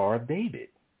a Star of David,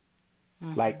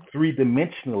 like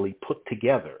three-dimensionally put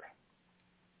together.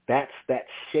 That's that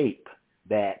shape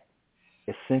that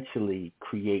essentially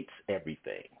creates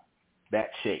everything, that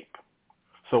shape.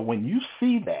 So when you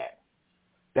see that,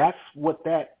 that's what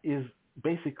that is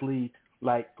basically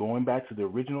like, going back to the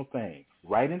original thing,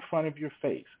 right in front of your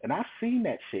face. And I've seen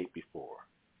that shape before.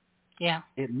 Yeah.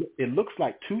 It looks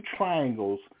like two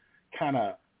triangles kind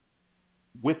of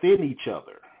within each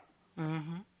other,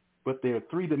 but they're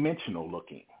three-dimensional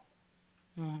looking.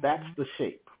 That's the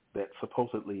shape that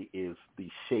supposedly is the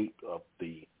shape of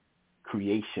the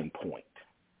creation point.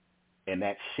 And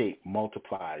that shape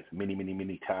multiplies many, many,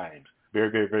 many times,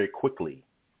 very, very, very quickly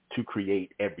to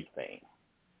create everything.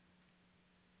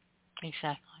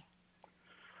 Exactly.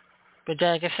 But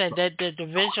like I said, that the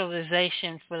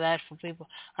visualization for that, for people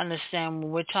understand,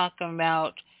 when we're talking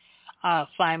about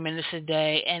 5 minutes a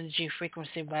day, energy,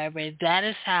 frequency, vibration, that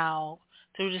is how,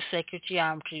 through the sacred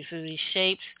geometry, through these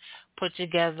shapes put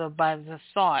together by the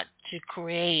thought to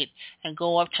create and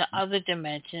go up to other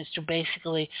dimensions to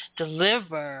basically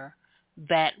deliver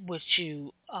that which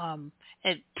you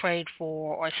had prayed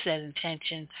for or set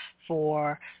intention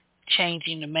for,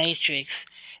 changing the matrix.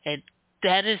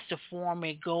 That is the form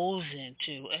it goes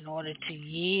into in order to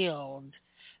yield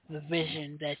the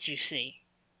vision that you see.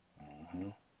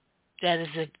 That is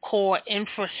the core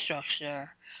infrastructure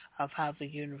of how the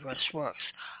universe works,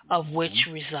 of which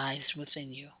resides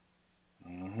within you.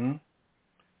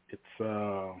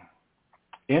 It's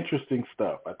interesting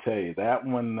stuff. I tell you, that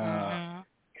one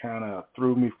kind of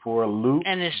threw me for a loop.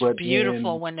 And it's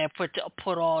beautiful when they're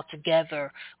put all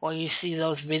together, or you see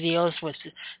those videos with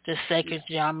the sacred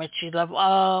geometry level.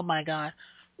 Oh my God.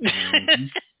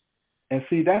 And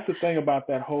see, that's the thing about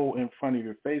that whole in front of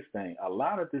your face thing. A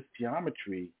lot of this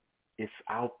geometry is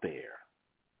out there.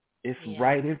 It's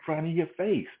right in front of your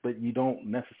face, but you don't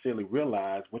necessarily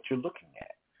realize what you're looking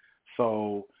at.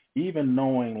 So even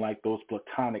knowing like those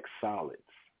platonic solids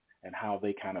and how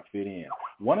they kind of fit in.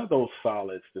 One of those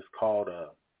solids is called a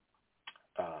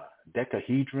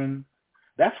decahedron.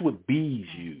 That's what bees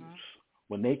use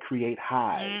when they create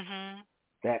hives.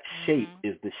 That shape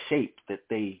is the shape that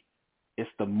it's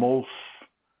the most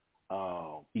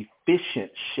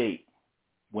efficient shape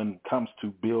when it comes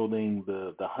to building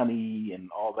the honey and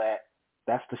all that.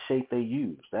 That's the shape they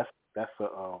use. That's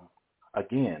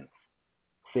again,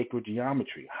 sacred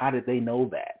geometry. How did they know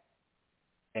that?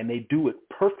 And they do it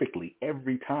perfectly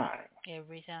every time.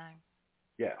 Every time.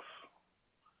 Yes.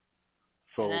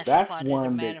 So that's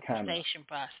one that kind of manifestation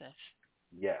process.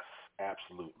 Yes,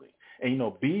 absolutely. And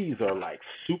bees are like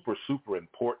super, super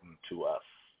important to us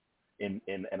in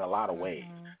a lot of ways.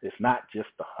 It's not just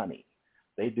the honey.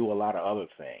 They do a lot of other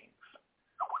things.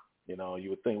 You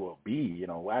would think, well, bee,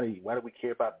 why do we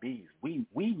care about bees? We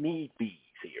need bees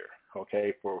here,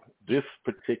 okay, for this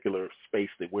particular space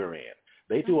that we're in.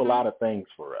 They do a lot of things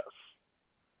for us,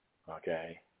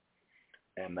 okay?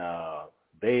 And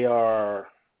they are,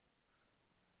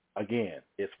 again,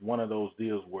 it's one of those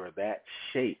deals where that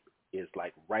shape is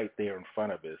like right there in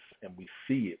front of us, and we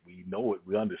see it, we know it,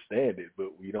 we understand it,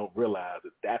 but we don't realize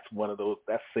that that's one of those,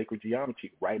 that's sacred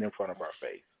geometry right in front of our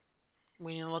face.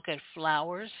 When you look at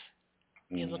flowers,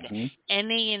 you look at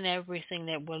any and everything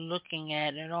that we're looking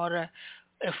at, in order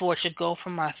for it to go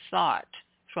from our thought,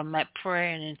 from that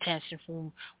prayer and intention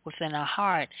from within our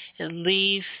heart, it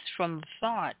leaves from the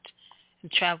thought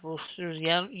and travels through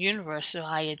the universe to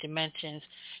higher dimensions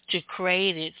to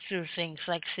create it through things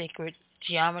like sacred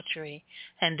geometry,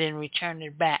 and then return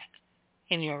it back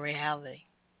in your reality.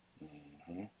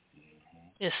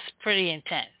 It's pretty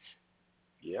intense.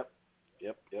 Yep.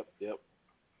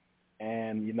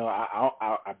 And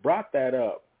I brought that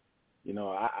up.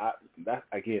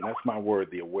 That's my word,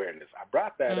 the awareness. I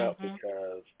brought that up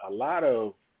because a lot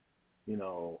of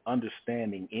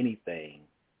understanding anything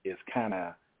is kind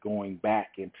of going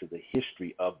back into the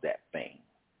history of that thing.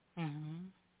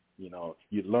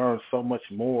 You learn so much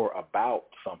more about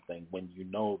something when you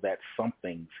know that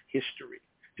something's history.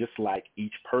 Just like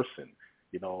each person,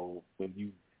 when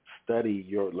you study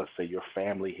let's say your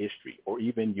family history or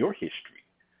even your history,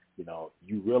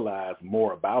 you realize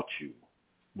more about you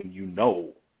when you know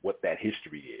what that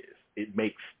history is. It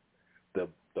makes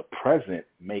the present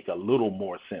make a little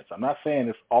more sense. I'm not saying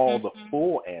it's all the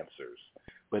full answers,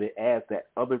 but it adds that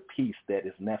other piece that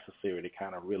is necessary to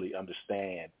kind of really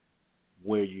understand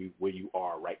where you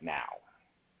are right now.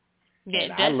 Yeah,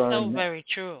 and that's so very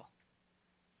true.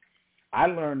 I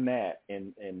learned that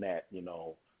in that,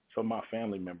 some of my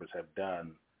family members have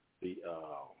done the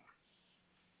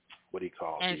what do you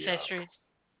call it? Ancestry.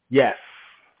 Yes.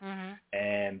 Mm-hmm.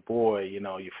 And boy,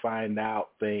 you find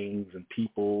out things and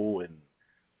people and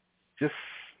just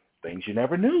things you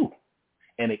never knew.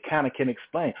 And it kind of can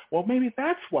explain, well, maybe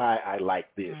that's why I like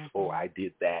this or I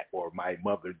did that or my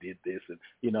mother did this. And,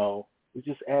 it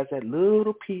just adds that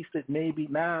little piece that maybe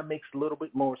now makes a little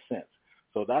bit more sense.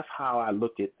 So that's how I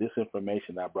look at this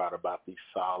information I brought about these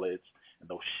solids and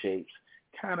those shapes.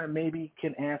 Kind of maybe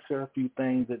can answer a few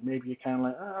things that maybe you're kind of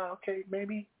like, oh, okay,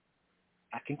 maybe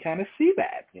I can kind of see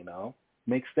that,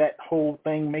 makes that whole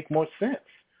thing make more sense.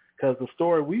 Because the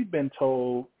story we've been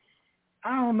told,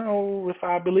 I don't know if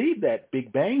I believe that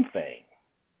Big Bang thing.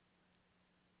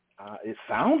 It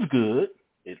sounds good.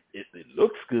 It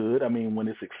looks good. I mean, when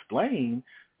it's explained,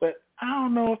 but I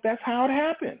don't know if that's how it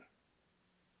happened.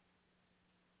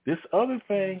 This other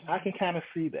thing, I can kind of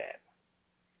see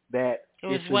that it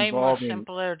was way more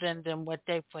simpler than what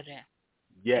they put in.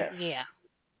 Yes. Yeah.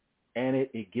 And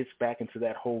it gets back into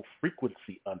that whole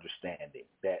frequency understanding.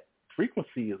 That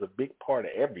frequency is a big part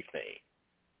of everything.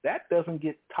 That doesn't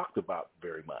get talked about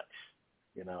very much,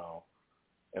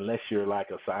 unless you're like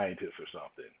a scientist or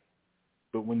something.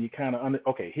 But when you kind of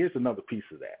okay, here's another piece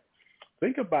of that.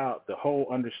 Think about the whole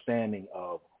understanding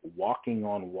of walking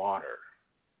on water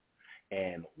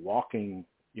and walking,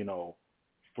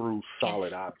 through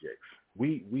solid objects.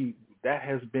 We that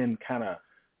has been kind of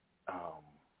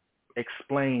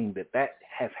explained that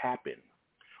has happened.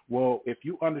 Well, if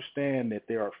you understand that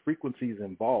there are frequencies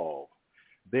involved,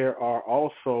 there are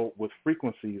also with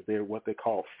frequencies, there are what they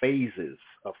call phases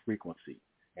of frequency,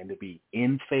 and to be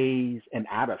in phase and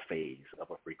out of phase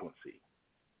of a frequency.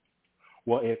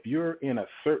 Well, if you're in a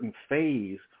certain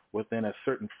phase within a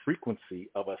certain frequency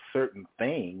of a certain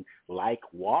thing like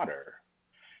water,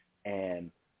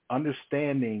 and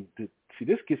understanding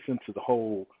this gets into the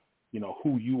whole,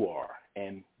 who you are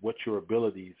and what your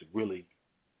abilities really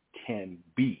can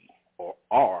be or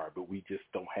are, but we just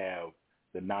don't have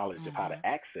the knowledge of how to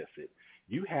access it.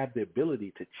 You have the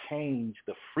ability to change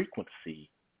the frequency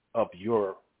of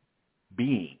your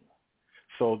being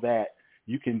so that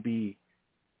you can be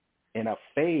in a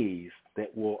phase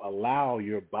that will allow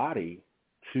your body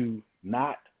to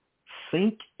not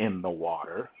sink in the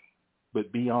water,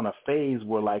 but be on a phase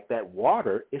where like that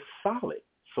water is solid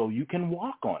so you can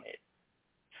walk on it.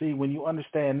 See, when you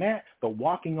understand that, the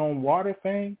walking on water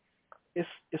thing, it's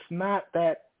not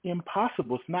that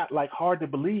impossible. It's not like hard to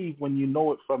believe when you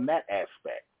know it from that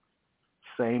aspect.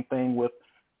 Same thing with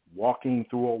walking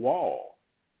through a wall.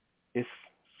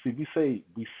 We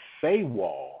say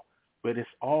wall, but it's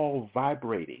all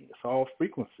vibrating. It's all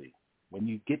frequency. When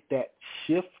you get that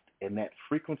shift and that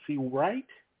frequency right,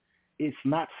 it's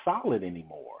not solid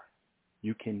anymore.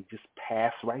 You can just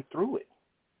pass right through it.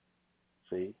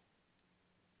 See?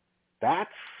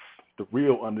 That's the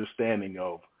real understanding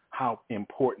of how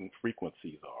important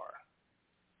frequencies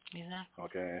are. Yeah.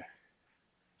 Okay?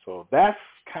 So that's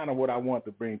kind of what I want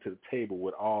to bring to the table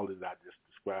with all that I just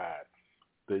described.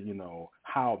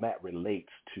 How that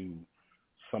relates to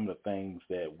some of the things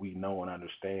that we know and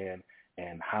understand,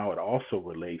 and how it also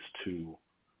relates to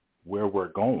where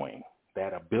we're going,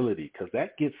 that ability, because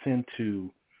that gets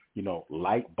into,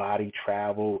 light body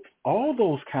travel, all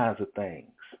those kinds of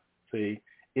things. See,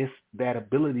 it's that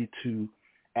ability to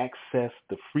access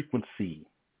the frequency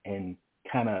and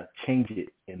kind of change it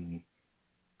and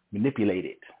manipulate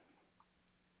it.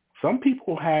 Some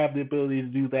people have the ability to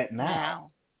do that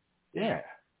now. Yeah.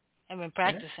 I've been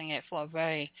practicing it for a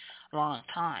very long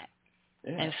time.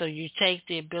 Yeah. And so you take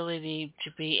the ability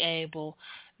to be able,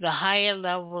 the higher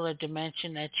level of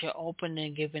dimension that you're open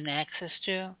and given access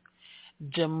to,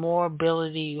 the more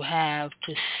ability you have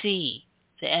to see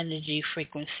the energy,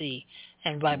 frequency,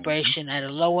 and vibration. At a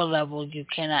lower level, you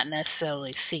cannot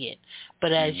necessarily see it.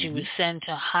 But as you ascend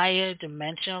to higher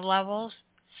dimensional levels,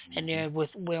 and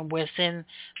we're within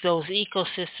those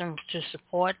ecosystems to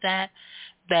support that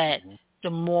the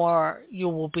more you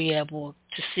will be able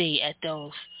to see at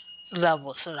those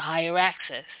levels. So the higher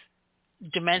access,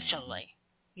 dimensionally,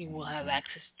 you will have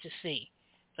access to see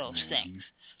those things.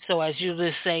 So as you,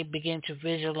 let's say, begin to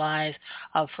visualize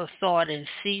for thought and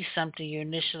see something, you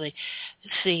initially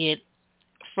see it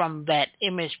from that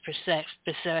image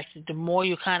perspective, the more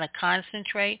you kind of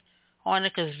concentrate on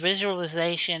it, because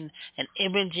visualization and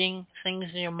imaging things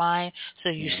in your mind, so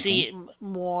you see it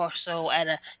more so at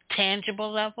a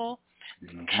tangible level,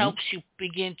 helps you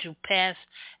begin to pass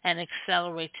and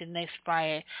accelerate to next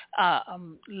prior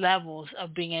levels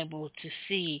of being able to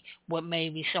see what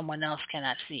maybe someone else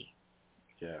cannot see.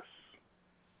 Yes,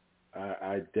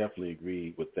 I definitely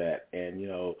agree with that.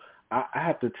 And, I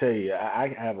have to tell you,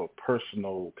 I have a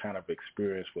personal kind of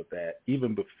experience with that,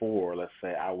 even before, let's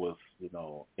say, I was,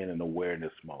 in an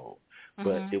awareness mode.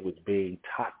 But it was being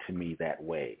taught to me that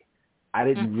way. I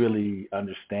didn't really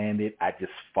understand it. I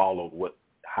just followed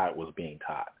how it was being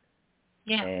taught.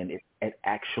 Yeah. And it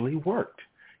actually worked.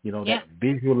 That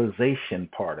visualization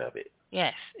part of it.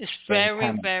 Yes, it's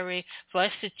very, very, for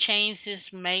us to change this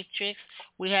matrix,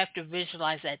 we have to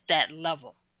visualize at that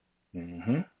level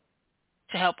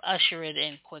to help usher it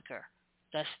in quicker.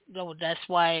 That's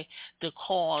why the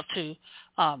call to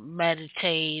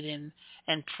meditate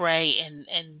and pray and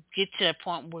get to the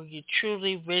point where you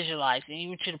truly visualize, and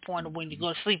even to the point of when you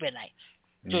go to sleep at night.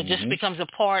 So it just becomes a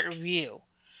part of you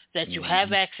that you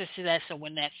have access to that. So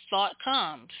when that thought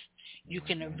comes, you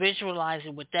can visualize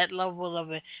it with that level of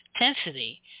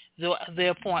intensity.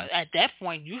 At that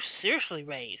point, you seriously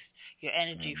raise your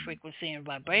energy, frequency, and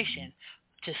vibration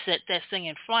to set that thing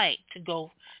in flight to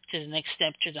go to the next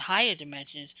step, to the higher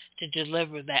dimensions, to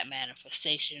deliver that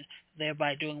manifestation,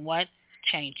 thereby doing what?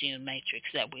 Changing the matrix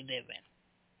that we live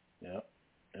in.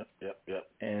 Yep.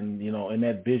 And, in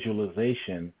that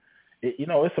visualization,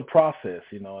 it's a process,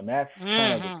 and that's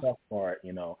kind of the tough part,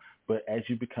 but as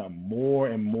you become more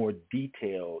and more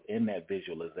detailed in that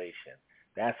visualization,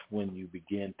 that's when you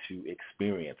begin to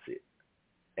experience it,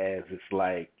 as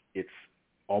it's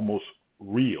almost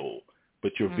real,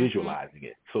 but you're visualizing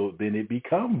it. So then it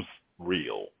becomes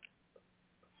real.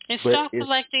 And start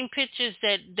collecting pictures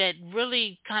that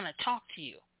really kind of talk to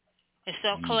you. And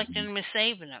start collecting them and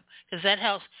saving them, because that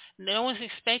helps. No one's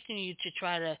expecting you to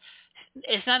try to.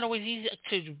 It's not always easy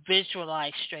to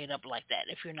visualize straight up like that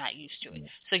if you're not used to it.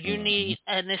 So you need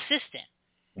an assistant.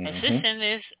 Assistant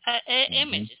is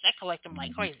images. I collect them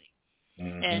like crazy.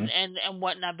 And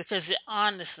whatnot, because it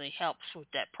honestly helps with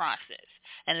that process.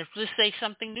 And if, let's say,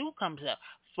 something new comes up,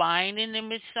 find an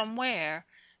image somewhere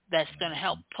that's going to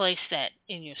help place that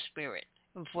in your spirit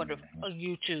for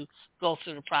you to go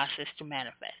through the process to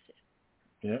manifest it.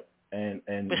 Yep. And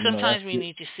but sometimes we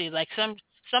need to see, like some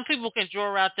people can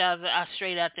draw out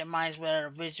straight out their minds without a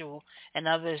visual, and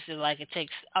others it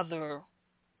takes other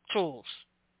tools.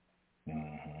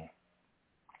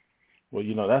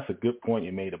 Well, that's a good point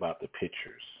you made about the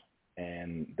pictures.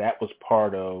 And that was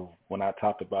part of when I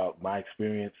talked about my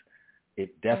experience.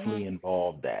 It definitely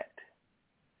involved that.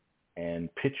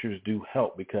 And pictures do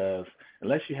help, because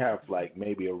unless you have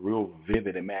maybe a real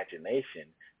vivid imagination,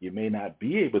 you may not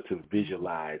be able to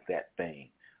visualize that thing.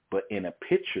 But in a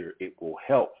picture, it will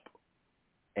help.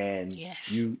 And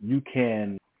you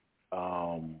can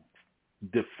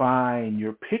define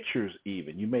your pictures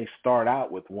even. You may start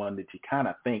out with one that you kind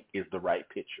of think is the right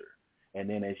picture. And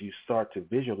then as you start to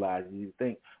visualize, you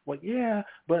think, well, yeah,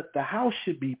 but the house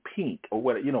should be pink, or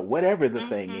whatever the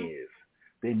thing is.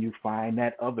 Then you find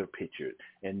that other picture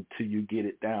until you get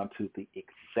it down to the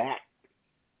exact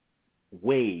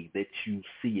way that you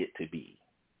see it to be.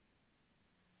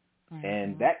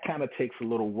 And that kind of takes a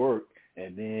little work.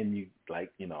 And then you,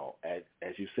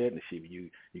 as you said, Nishiba, you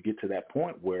get to that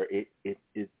point where it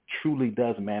truly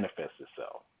does manifest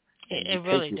itself. And it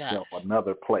really take yourself does.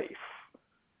 Another place.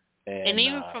 And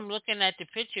even from looking at the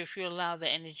picture, if you allow the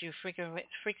energy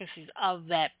frequencies of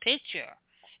that picture,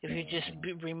 if you just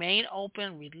remain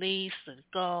open, release, let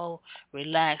go,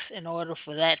 relax, in order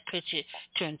for that picture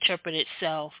to interpret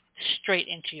itself straight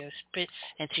into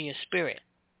your spirit,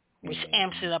 which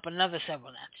amps it up another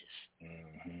several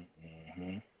notches.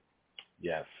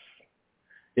 Yes.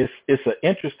 It's an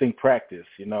interesting practice.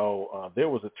 There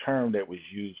was a term that was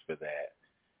used for that.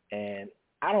 And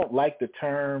I don't like the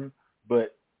term,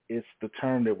 but it's the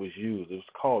term that was used. It was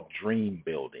called dream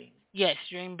building. Yes,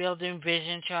 dream building,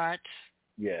 vision charts.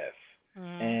 Yes.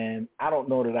 And I don't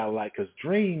know that I like, because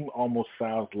dream almost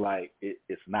sounds like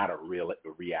it's not a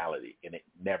reality, and it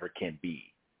never can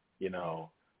be, So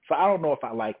I don't know if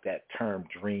I like that term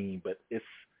dream, but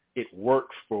it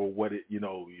works for what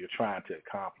you're trying to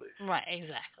accomplish. Right,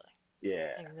 exactly.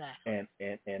 Yeah. Exactly.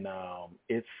 And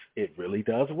it really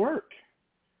does work,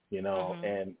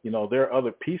 and there are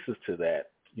other pieces to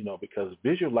that, because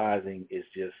visualizing is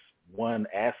just one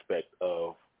aspect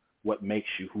of what makes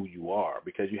you who you are,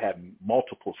 because you have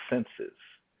multiple senses.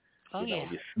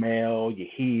 You smell, you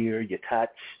hear, you touch.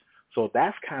 So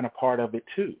that's kind of part of it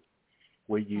too,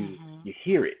 where you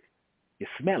hear it, you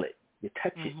smell it, you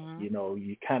touch it. You know,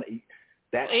 you kind of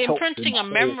that helps imprinting a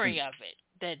memory of it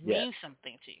that means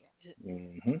something to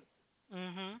you.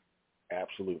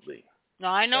 Absolutely. No,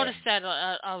 I noticed that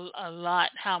a lot.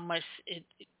 How much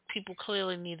people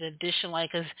clearly need addition.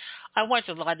 Like, cause I watch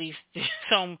a lot of these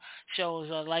some shows,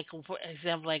 like for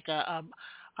example, like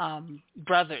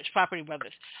Property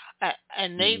Brothers,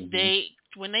 and they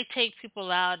when they take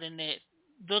people out and they're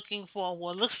looking for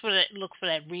look for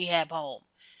that rehab home.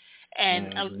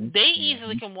 And they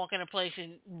easily can walk in a place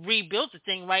and rebuild the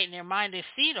thing right in their mind and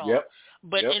see it all.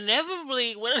 But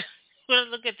inevitably, when I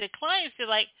look at the clients, they're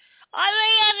like, are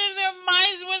they out of their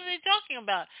minds? What are they talking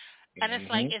about? And it's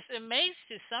like, it's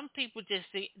amazing. Some people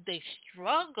just, they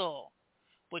struggle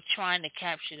with trying to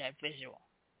capture that visual.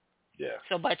 Yeah.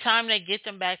 So by the time they get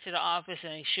them back to the office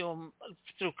and they show them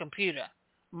through computer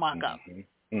mock-up,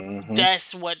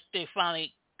 that's what they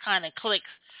finally kind of clicks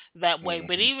that way.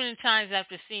 But even in times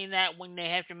after seeing that, when they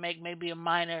have to make maybe a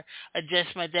minor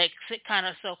adjustment, that kind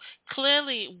of, so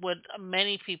clearly with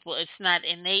many people, it's not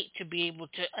innate to be able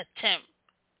to attempt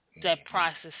that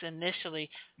process initially.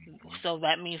 So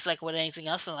that means, like with anything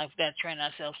else in life, we got to train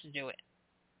ourselves to do it.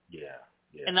 Yeah.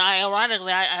 Yeah. And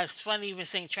ironically, it's funny even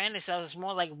saying train ourselves. It's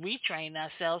more like retrain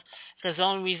ourselves, because the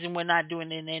only reason we're not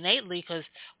doing it innately because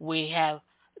we have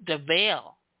the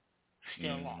veil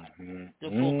still on. The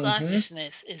full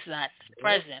consciousness is not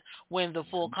present. When the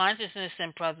full consciousness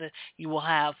is present, you will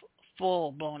have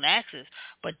full-blown access.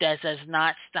 But that does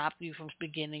not stop you from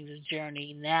beginning the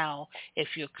journey now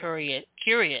if you're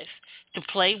curious to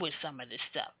play with some of this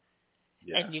stuff.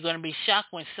 Yeah. And you're going to be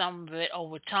shocked when some of it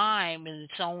over time in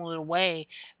its own little way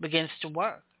begins to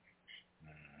work.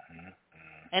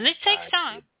 And it takes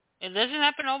time. It doesn't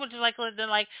happen overnight, it's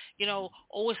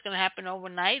going to happen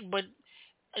overnight, but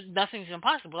nothing's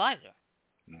impossible either.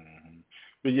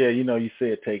 But yeah, you say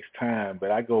it takes time,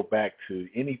 but I go back to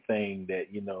anything that,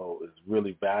 is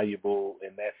really valuable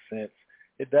in that sense.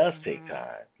 It does take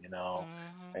time,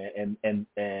 and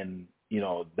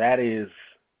that is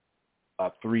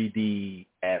a 3D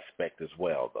aspect as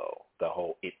well, though. The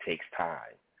whole it takes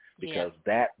time, because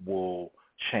that will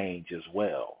change as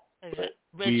well. But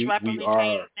we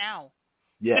are now.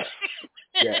 Yes,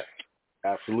 yes,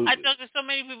 absolutely. I talked to so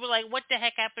many people like, what the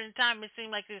heck happened in time? It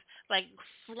seemed like it's like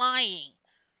flying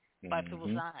by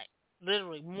people's eyes,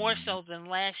 literally more so than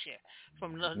last year.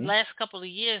 From the last couple of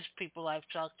years, people I've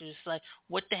talked to, it's like,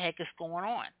 what the heck is going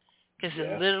on? Because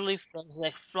it literally feels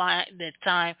like flying. That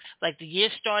time, like the year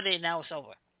started and now it's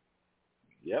over.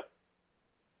 Yep.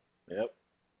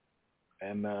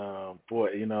 And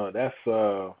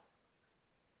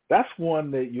that's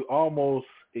one that you almost,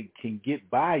 it can get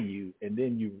by you, and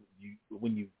then you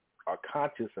when you are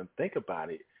conscious and think about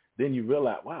it, then you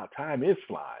realize, wow, time is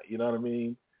flying. You know what I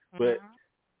mean? But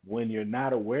when you're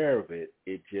not aware of it,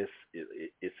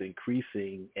 it's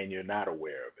increasing, and you're not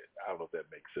aware of it. I don't know if that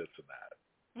makes sense or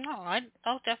not.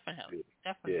 No, definitely.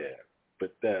 Yeah,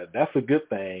 but that's a good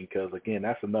thing, because again,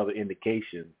 that's another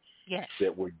indication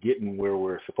that we're getting where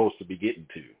we're supposed to be getting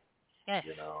to. Yes.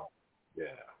 Yeah.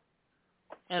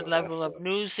 A level of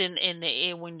news in the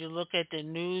air, when you look at the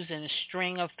news and the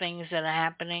string of things that are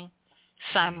happening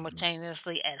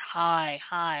simultaneously at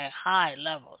high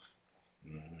levels.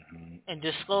 And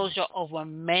disclosure over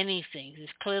many things.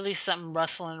 There's clearly something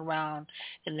rustling around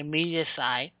in the media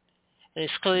side.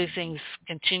 There's clearly things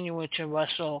continuing to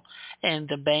rustle in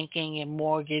the banking and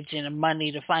mortgage and the money,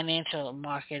 the financial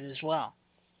market as well.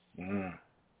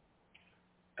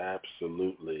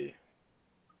 Absolutely.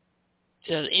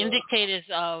 So the indicators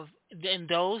of, and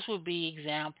those would be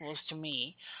examples to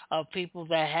me of people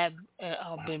that have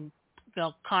been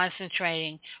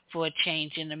concentrating for a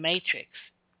change in the matrix.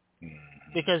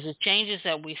 Because the changes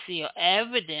that we see are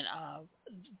evident of,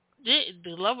 the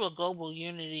level of global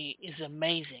unity is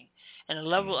amazing. And the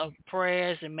level of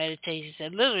prayers and meditations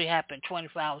that literally happen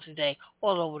 24 hours a day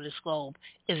all over this globe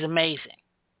is amazing.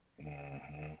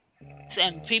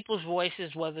 And people's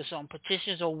voices, whether it's on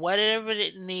petitions or whatever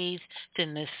it needs to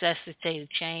necessitate a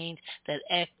change,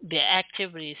 that the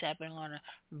activity is happening on a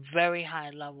very high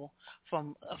level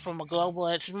from a global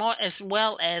as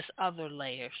well as other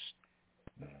layers.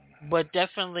 But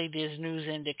definitely there's news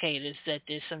indicators that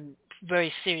there's some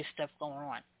very serious stuff going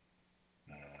on.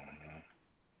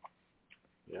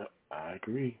 Yep, I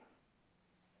agree.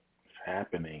 It's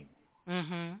happening.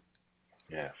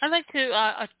 Yes. I'd like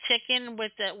to check in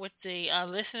with the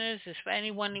listeners. If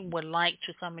anyone would like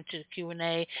to come into the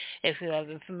Q&A, if you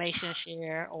have information to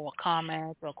share or a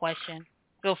comment or a question,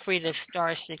 feel free to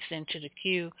 *6 into the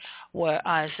queue.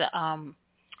 Whereas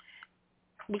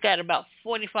we got about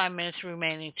 45 minutes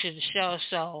remaining to the show,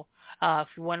 so if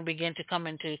you want to begin to come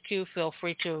into the queue, feel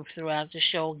free to throughout the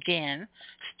show again,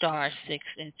 *6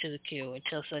 into the queue.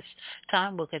 Until such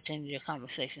time, we'll continue the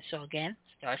conversation. So again,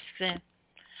 *6 in.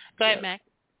 Go ahead, Yes. Mac.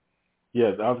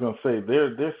 Yeah, I was going to say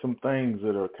there's some things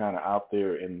that are kind of out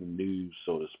there in the news,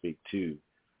 so to speak, too.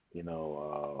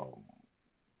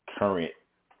 Current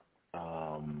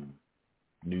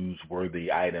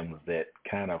newsworthy items that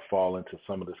kind of fall into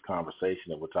some of this conversation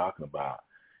that we're talking about.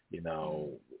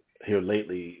 Here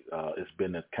lately, it's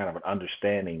been a kind of an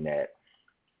understanding that,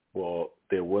 well,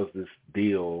 there was this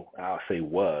deal, I'll say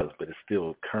was, but it's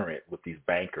still current with these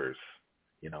bankers,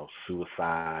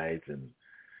 suicides and,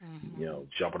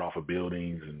 jumping off of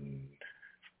buildings and,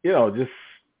 just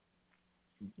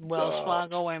Wells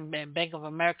Fargo and Bank of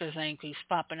America's name keeps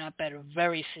popping up at a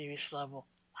very serious level.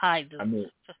 High.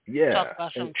 Talk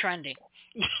about some trending.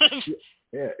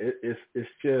 Yeah, it's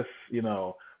just,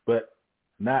 but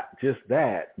not just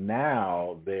that.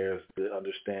 Now there's the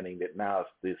understanding that now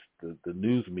it's the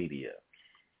news media.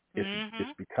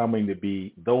 It's becoming to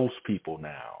be those people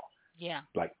now. Yeah.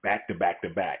 Like back to back to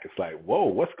back. It's like, whoa,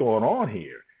 what's going on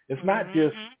here? It's not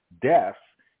just deaths.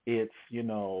 It's,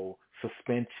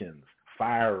 suspensions,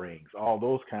 firings, all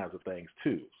those kinds of things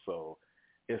too. So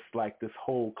it's like this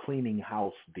whole cleaning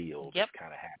house deal that's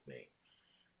kind of happening.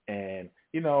 And,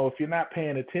 if you're not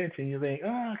paying attention, you think,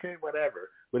 oh, okay, whatever.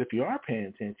 But if you are paying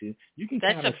attention, you can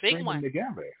kind of string them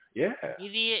together. Yeah.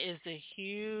 Media is a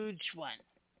huge one.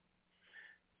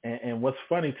 And what's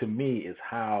funny to me is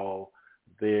how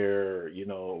they're,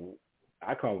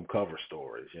 I call them cover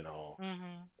stories,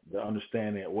 the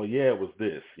understanding, well, yeah, it was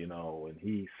this, and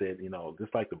he said,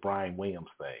 just like the Brian Williams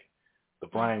thing. The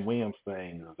Brian Williams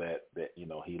thing is that,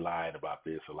 he lied about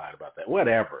this or lied about that,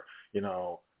 whatever,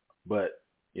 but,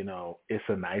 it's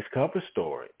a nice cover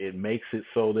story. It makes it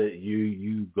so that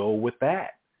you go with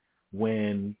that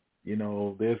when,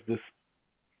 there's this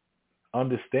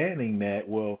understanding that,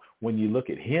 well, when you look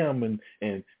at him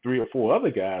and 3 or 4 other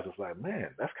guys, it's like, man,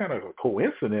 that's kind of a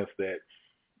coincidence that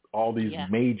all these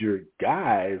major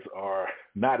guys are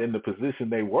not in the position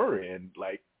they were in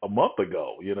like a month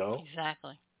ago,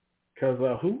 Exactly. Because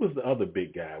who was the other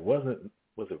big guy? Was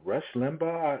it Rush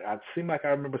Limbaugh? I seem like I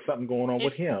remember something going on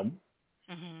with him.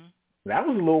 That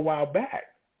was a little while back.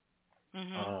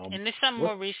 And there's some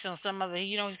more recent, some other,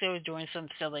 they were doing some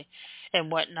silly and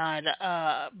whatnot.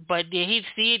 But yeah,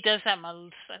 he does have I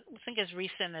think as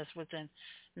recent as within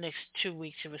next 2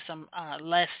 weeks. It was some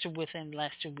within the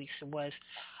last 2 weeks. It was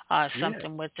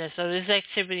something with this. So there's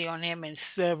activity on him and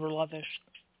several others.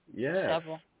 Yeah.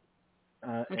 Several.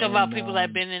 I'm talking about people that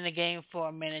have been in the game for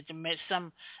a minute.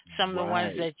 Some of the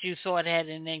ones that you thought had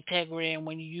an integrity, and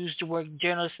when you used the word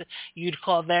journalist, you'd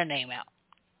call their name out.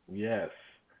 Yes.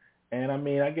 And I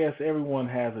mean, I guess everyone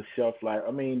has a shelf life.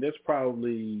 I mean, there's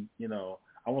probably,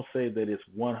 I won't say that it's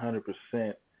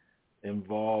 100%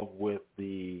 involved with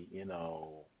the,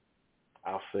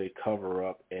 I'll say cover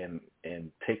up and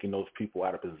taking those people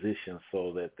out of position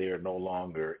so that they're no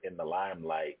longer in the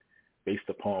limelight based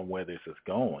upon where this is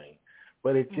going.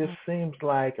 But it just seems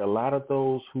like a lot of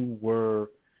those who were,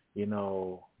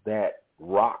 that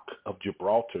rock of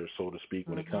Gibraltar, so to speak,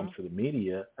 when it comes to the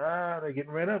media, they're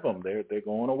getting rid of them. They're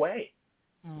going away,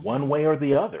 one way or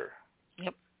the other.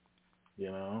 Yep.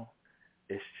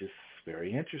 It's just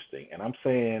very interesting. And I'm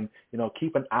saying,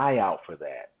 keep an eye out for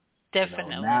that.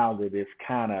 Definitely. Now that it's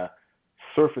kind of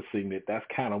surfacing that's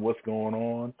kind of what's going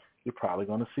on, you're probably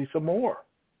going to see some more.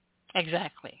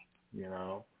 Exactly.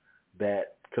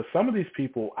 Because some of these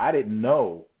people I didn't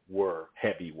know were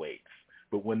heavyweights.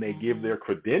 But when they give their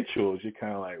credentials, you're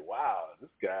kind of like, wow, this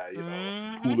guy,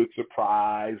 Pulitzer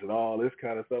Prize and all this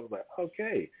kind of stuff. It's like,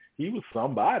 okay, he was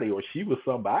somebody or she was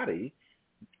somebody.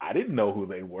 I didn't know who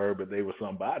they were, but they were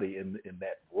somebody in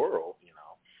that world,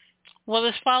 Well,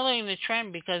 it's following the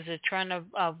trend because the trend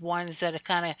of ones that are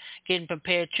kind of getting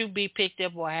prepared to be picked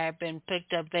up or have been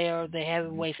picked up, they are the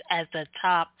heavyweights at the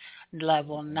top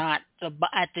level, not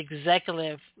at the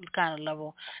executive kind of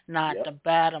level, not the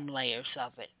bottom layers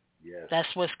of it. Yes. That's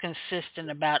what's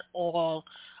consistent about all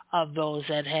of those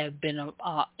that have been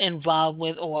involved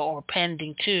with or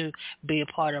pending to be a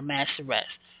part of mass arrest.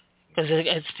 Because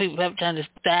as people have done this,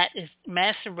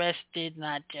 mass arrest did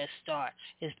not just start.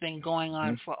 It's been going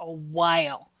on for a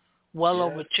while,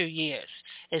 over 2 years.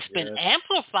 It's been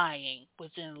amplifying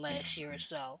within the last year or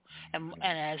so, and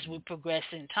as we progress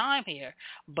in time here.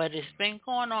 But it's been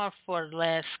going on for the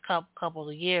last couple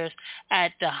of years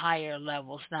at the higher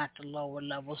levels, not the lower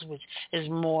levels, which is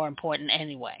more important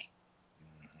anyway.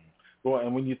 Well,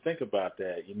 and when you think about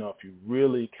that, if you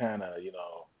really kind of,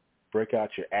 break out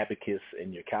your abacus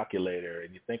and your calculator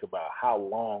and you think about how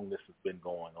long this has been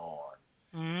going on,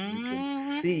 you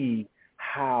can see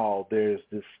how there's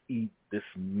this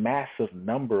massive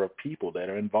number of people that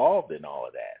are involved in all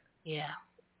of that. Yeah.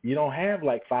 You don't have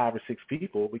like 5 or 6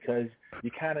 people because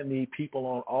you kind of need people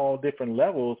on all different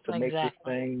levels to make this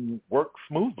thing work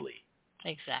smoothly.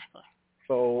 Exactly.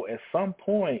 So at some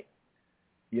point,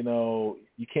 you know,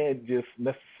 you can't just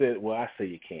necessarily, well, I say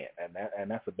you can't, and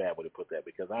that's a bad way to put that,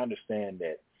 because I understand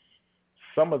that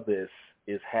some of this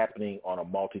is happening on a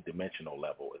multidimensional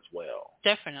level as well.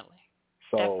 Definitely.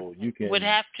 So you can... would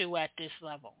have to at this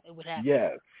level. It would have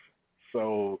Yes.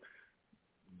 So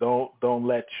don't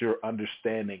let your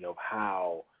understanding of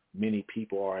how many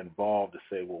people are involved to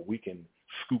say, well, we can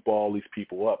scoop all these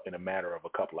people up in a matter of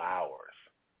a couple of hours.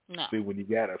 No. See, when you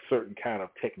got a certain kind of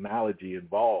technology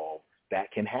involved,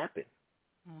 that can happen.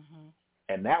 Mm-hmm.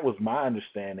 And that was my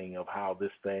understanding of how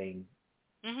this thing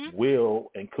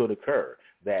will and could occur,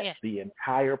 that the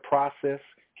entire process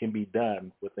can be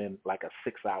done within like a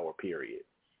 6-hour period.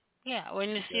 Yeah, when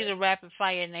you see the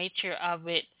rapid-fire nature of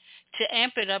it, to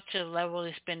amp it up to the level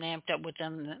it's been amped up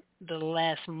within the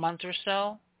last month or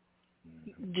so,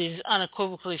 there's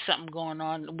unequivocally something going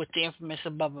on with the infamous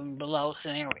above and below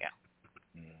scenario.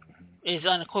 It's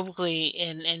unequivocally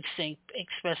in sync,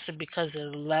 especially because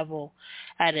of the level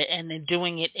at it, and they're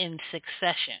doing it in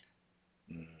succession.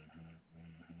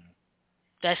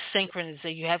 That's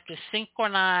synchronization. You have to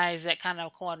synchronize that kind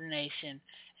of coordination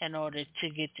in order to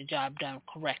get the job done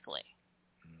correctly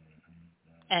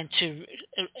and to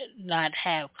not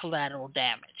have collateral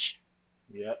damage.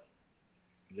 Yep.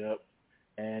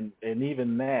 And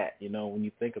even that, you know, when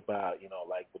you think about, you know,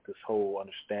 like with this whole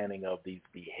understanding of these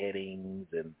beheadings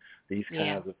and these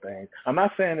kinds of things, I'm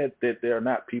not saying that there are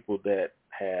not people that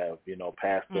have, you know,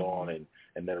 passed on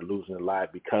and that are losing their life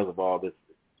because of all this,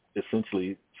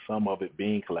 essentially some of it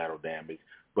being collateral damage,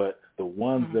 but the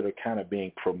ones that are kind of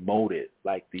being promoted,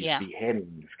 like these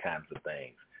beheadings kinds of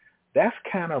things, that's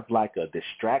kind of like a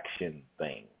distraction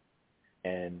thing.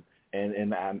 And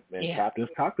Captain's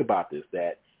talked about this,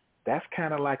 that's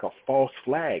kind of like a false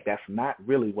flag. That's not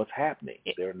really what's happening.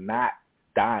 They're not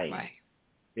dying. Right.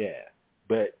 Yeah.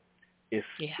 But it's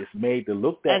made to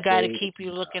look that way. I got to keep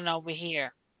you looking over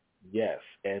here. Yes.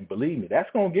 And believe me, that's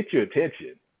going to get your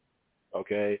attention.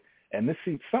 Okay? And this,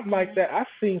 see, something like that, I've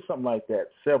seen something like that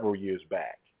several years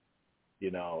back,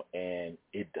 you know, and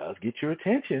it does get your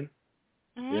attention.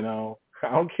 You know,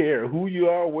 I don't care who you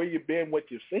are, where you've been, what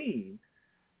you've seen.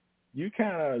 You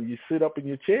sit up in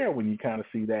your chair when you kind of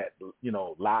see that, you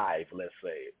know, live, let's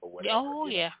say, or whatever. Oh,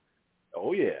 yeah.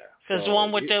 Oh, yeah. Because the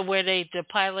one with the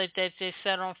pilot that they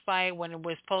set on fire when it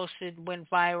was posted went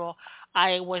viral,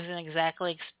 I wasn't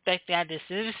exactly expecting. I just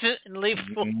sit and leave.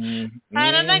 And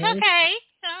I'm like, okay.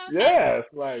 Yeah,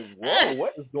 it's like, whoa,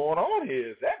 what is going on here?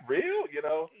 Is that real? You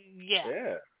know?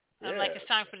 Yeah. I'm like, it's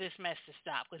time for this mess to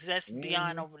stop because that's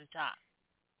beyond over the top.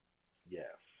 Yes.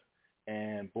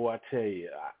 And boy, I tell you,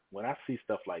 when I see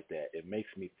stuff like that, it makes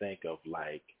me think of,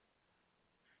 like,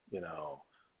 you know,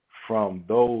 from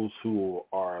those who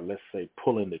are, let's say,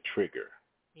 pulling the trigger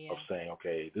of saying,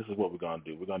 okay, this is what we're going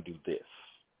to do. We're going to do this.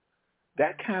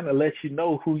 That kind of lets you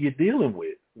know who you're dealing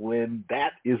with when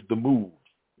that is the move,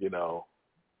 you know.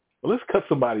 Well, let's cut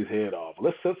somebody's head off.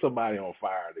 Let's set somebody on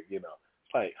fire. You know,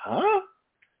 it's like, huh?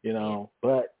 You know,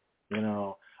 but, you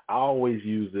know, I always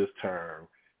use this term,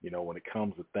 you know, when it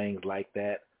comes to things like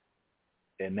that,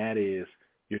 and that is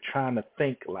you're trying to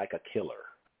think like a killer.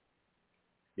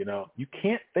 You know, you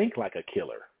can't think like a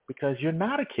killer because you're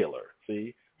not a killer,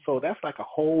 see? So that's like a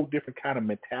whole different kind of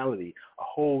mentality, a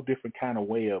whole different kind of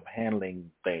way of handling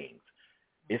things.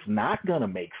 It's not going to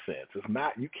make sense. It's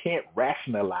not, you can't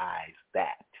rationalize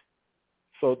that.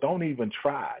 So don't even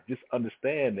try. Just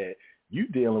understand that you're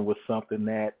dealing with something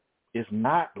that is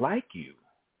not like you.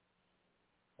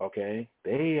 Okay?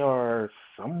 They are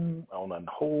on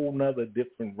a whole nother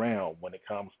different realm when it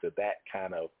comes to that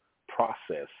kind of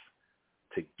process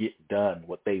to get done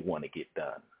what they want to get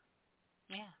done.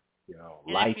 Yeah. You know,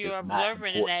 and life if you're is not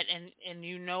observant important. in that, and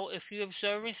you know, if you're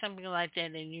observing something like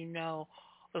that, and you know,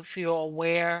 if you're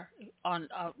aware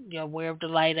you're aware of the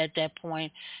light at that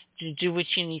point, to do what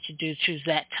you need to do, choose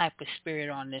that type of spirit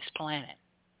on this planet.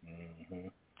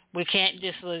 We can't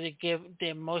just let it give the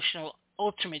emotional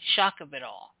ultimate shock of it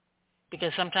all,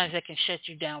 because sometimes that can shut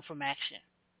you down from action.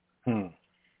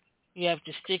 You have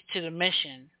to stick to the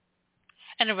mission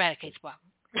and eradicate the problem.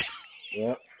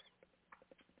 Yep.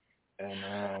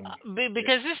 And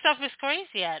because this stuff is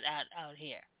crazy out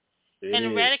here. And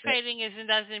eradicating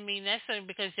doesn't mean necessarily,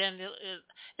 because then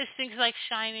it's things like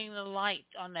shining the light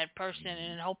on that person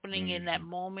and opening in that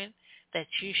moment that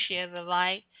you share the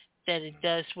light, that it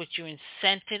does what you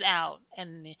sent it out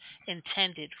and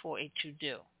intended for it to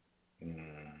do.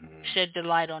 Mm-hmm. Shed the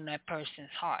light on that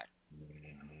person's heart.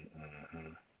 Mm-hmm.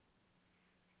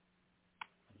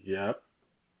 Yep.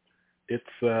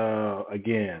 It's,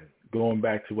 again, going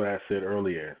back to what I said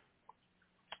earlier,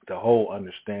 the whole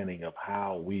understanding of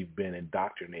how we've been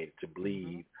indoctrinated to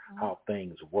believe how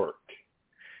things work.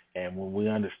 And when we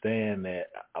understand that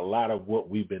a lot of what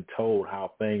we've been told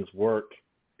how things work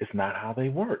is not how they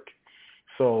work.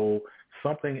 So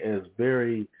something as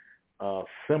very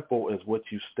simple as what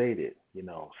you stated,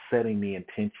 setting the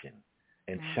intention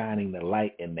and shining the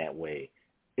light in that way,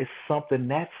 it's something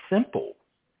that's simple.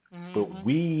 But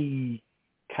we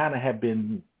kind of have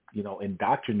been,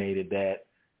 indoctrinated that,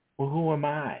 well, who am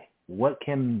I? What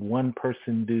can one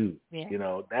person do?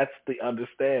 Yeah. That's the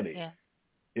understanding,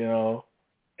 Yeah.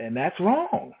 And that's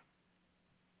wrong.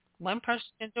 One person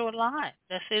can do a lot.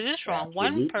 It is wrong.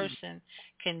 Absolutely. One person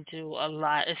can do a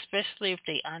lot, especially if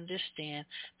they understand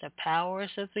the powers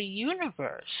of the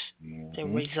universe that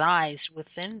resides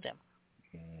within them.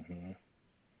 Mm-hmm.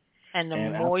 And the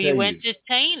And more you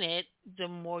entertain it, the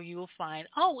more you'll find,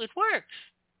 it works.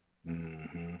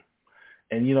 Mm-hmm.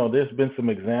 And, there's been some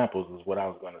examples is what I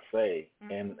was going to say.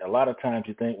 And a lot of times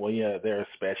you think, well, yeah, they're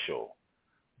special.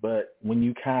 But when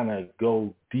you kind of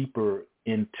go deeper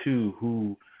into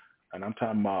who, and I'm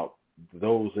talking about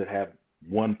those that have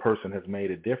one person has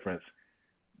made a difference,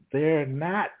 they're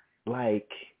not like,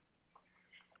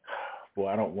 well,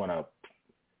 I don't want to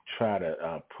try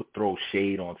to throw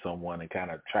shade on someone and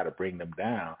kind of try to bring them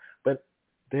down, but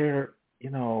they're,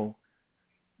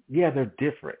 they're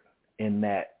different in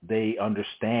that they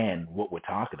understand what we're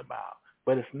talking about.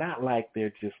 But it's not like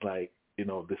they're just like,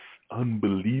 this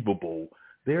unbelievable.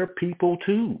 They're people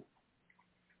too.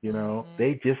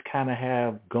 They just kind of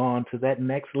have gone to that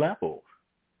next level.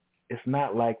 It's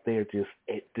not like they're just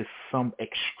some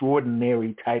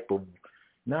extraordinary type of,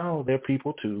 no, they're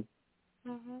people too.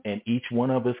 And each one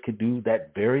of us could do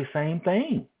that very same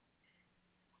thing.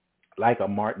 Like a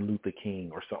Martin Luther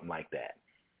King or something like that.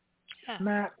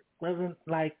 Yeah. Wasn't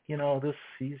like,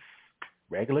 he's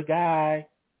regular guy.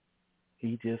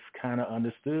 He just kind of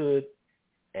understood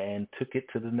and took it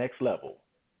to the next level.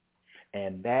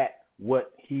 And that was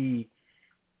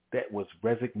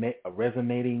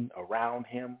resonating around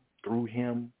him, through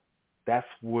him, that's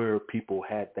where people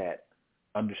had that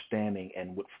understanding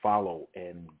and would follow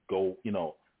and go,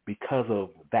 because of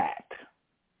that.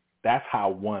 That's how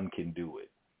one can do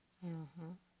it.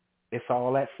 It's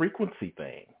all that frequency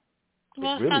thing.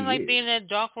 Well, it's kind of like being in a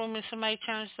dark room and somebody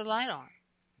turns the light on.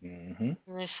 And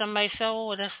then somebody says,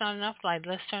 oh, that's not enough light.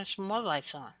 Let's turn some more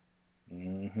lights on.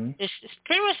 It's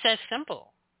pretty much that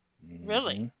simple,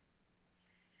 really.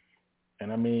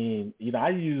 And I mean, I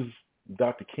use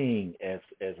Dr. King as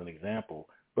an example,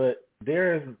 but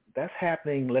that's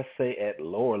happening, let's say, at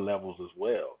lower levels as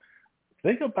well.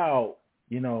 Think about,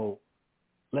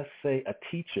 let's say a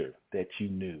teacher that you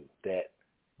knew that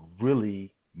really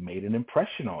made an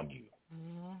impression on you.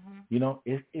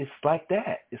 It's like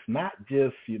that. It's not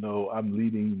just, I'm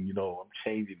leading, I'm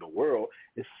changing the world.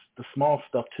 It's the small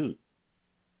stuff too.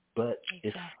 But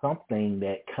it's something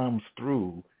that comes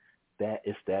through that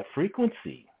is that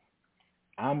frequency.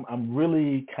 I'm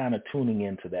really kind of tuning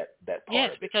into that part.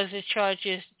 Yes, because it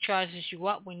charges you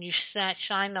up when you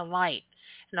shine the light,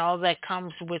 and all that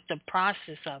comes with the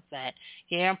process of that.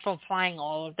 You're amplifying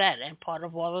all of that, and part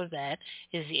of all of that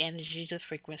is the energy, the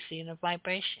frequency, and the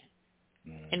vibration.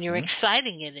 And you're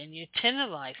exciting it, and you're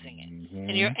tantalizing it,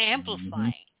 and you're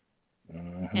amplifying.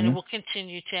 And it will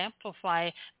continue to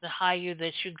amplify the higher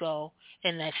that you go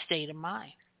in that state of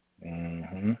mind.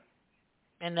 And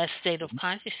that state of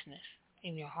consciousness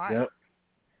in your heart. Yep.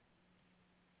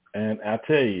 And I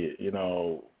tell you,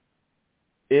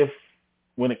 if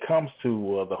when it comes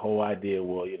to the whole idea,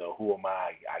 well, who am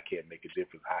I? I can't make a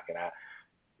difference. How can I?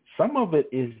 Some of it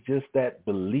is just that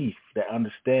belief, that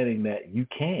understanding that you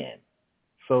can.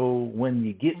 So when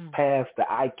you get past the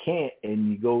I can't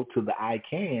and you go to the I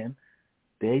can,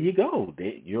 there you go.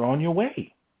 You're on your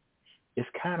way. It's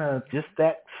kind of just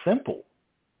that simple.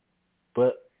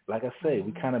 But like I say,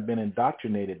 we kind of been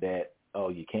indoctrinated that, oh,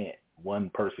 you can't. One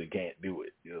person can't do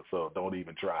it, so don't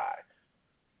even try.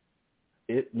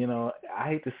 I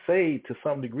hate to say, to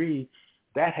some degree,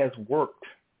 that has worked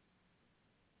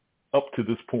up to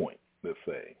this point, let's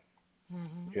say.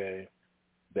 Okay?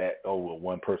 That,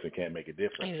 one person can't make a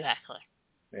difference. Exactly.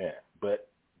 Yeah, but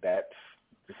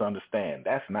just understand,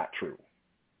 that's not true.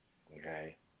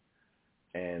 Okay?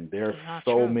 And there's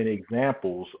so many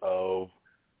examples of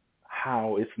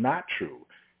how it's not true.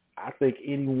 I think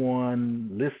anyone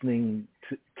listening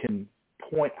can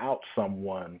point out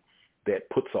someone that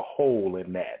puts a hole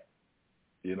in that.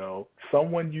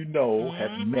 Someone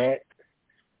have met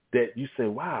that you say,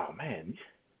 wow, man,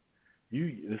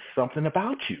 there's something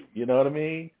about you. You know what I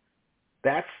mean?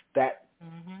 That's that.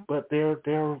 Mm-hmm. But they're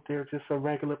just a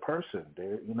regular person.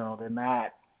 They're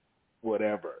not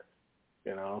whatever.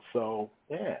 So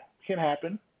yeah, it can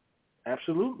happen.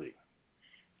 Absolutely.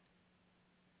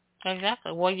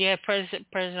 Exactly. Well, yeah, President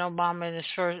Obama in his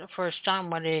first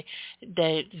time when the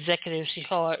executives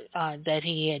that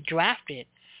he had drafted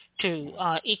to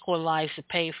equalize the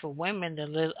pay for women, the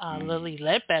Lilly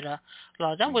Ledbetter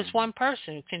law, that was one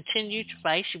person who continued to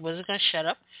fight. She wasn't going to shut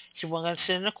up. She wasn't going to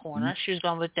sit in the corner. She was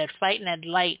going to let that fight and that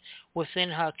light within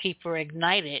her keep her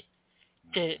ignited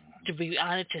to be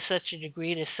honored to such a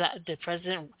degree that the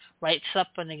president writes up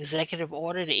an executive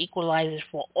order to equalize it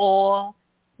for all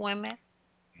women.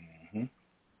 Mm-hmm.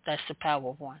 That's the power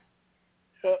of one.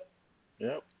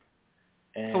 Yep.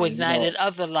 And, who ignited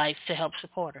other lights to help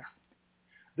support her.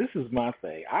 This is my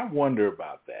thing. I wonder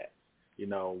about that.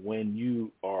 When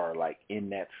you are like in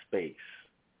that space,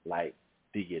 like,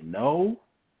 do you know,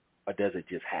 or does it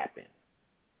just happen?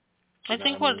 I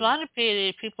think what a lot of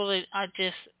people it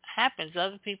just happens.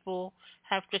 Other people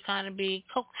have to kind of be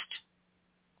coached.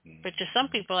 Mm-hmm. But to some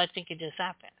people, I think it just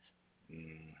happens.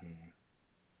 Mm-hmm.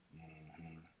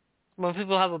 Mm-hmm. When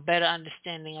people have a better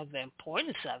understanding of the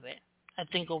importance of it, I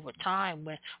think over time,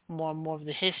 when more and more of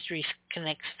the history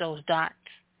connects those dots.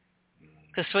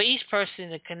 Because for each person,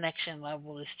 the connection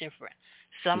level is different.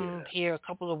 Some hear a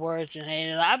couple of words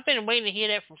and I've been waiting to hear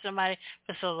that from somebody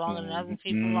for so long, and other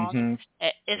people longer.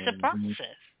 It's a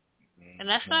process, and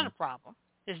that's not a problem.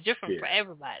 It's different for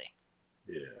everybody.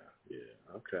 Yeah.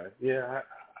 Okay. Yeah.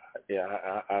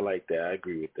 I like that. I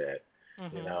agree with that.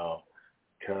 Mm-hmm.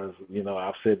 Because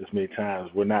I've said this many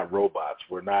times. We're not robots.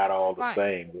 We're not all the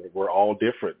same. We're all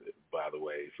different, by the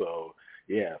way. So.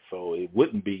 Yeah, so it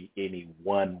wouldn't be any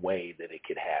one way that it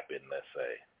could happen, let's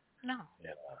say. No.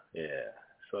 Yeah.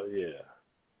 So, yeah.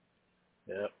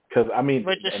 Because,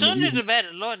 But the sooner the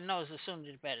better. Lord knows the sooner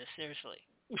the better, seriously.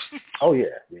 Oh,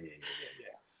 yeah.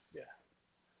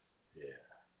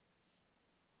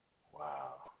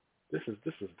 Wow. This is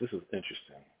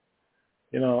interesting.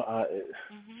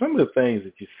 Some of the things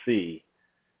that you see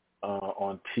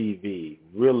on TV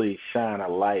really shine a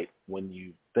light when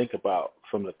you think about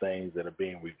some of the things that are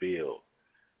being revealed.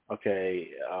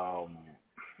 Okay,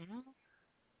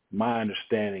 my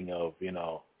understanding of,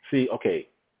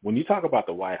 when you talk about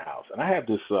the White House, and I have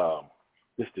this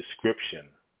description,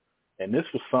 and this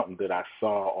was something that I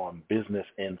saw on Business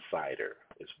Insider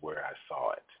is where I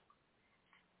saw it.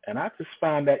 And I just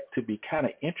found that to be kind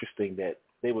of interesting that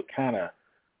they would kind of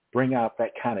bring out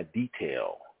that kind of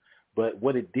detail. But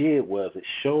what it did was it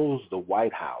shows the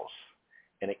White House,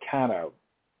 and it kind of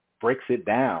breaks it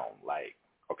down like,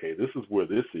 okay, this is where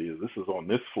this is. This is on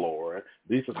this floor.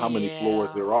 These are how many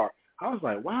floors there are. I was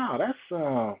like, wow, that's...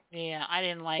 Yeah, I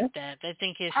didn't like that. I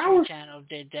think History Channel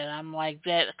did that. I'm like,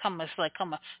 that. Come on.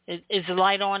 Is the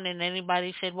light on? And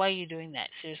anybody said, why are you doing that?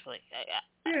 Seriously.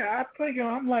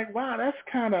 I'm like, wow, that's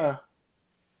kind of...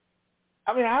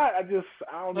 I don't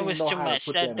even know how to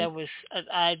put that in.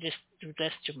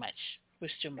 That's too much. It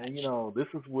was too much. And, this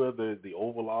is where the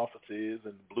Oval Office is,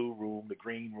 and the blue room, the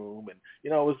green room, and,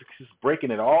 it was just breaking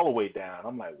it all the way down.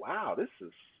 I'm like, wow, this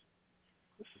is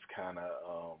kind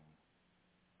of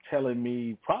telling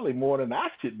me probably more than I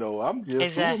should know. I'm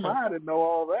just, who am I to know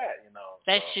all that,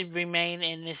 That should remain,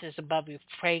 and this is above your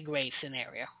pay grade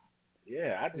scenario.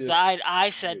 Yeah,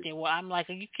 I sat there, well, I'm like,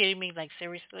 are you kidding me? Like,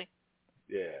 seriously?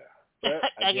 Yeah. But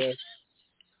I guess,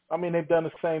 they've done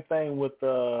the same thing with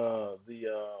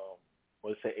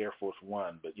let's say Air Force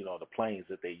One, but the planes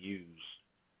that they use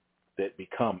that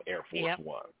become Air Force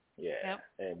One. Yeah. Yep.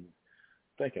 And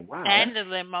thinking, wow. And the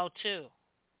limo too.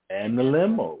 And the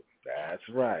limo. That's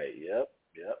right. Yep.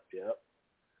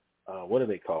 What do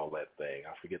they call that thing?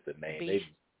 I forget the name. Beast.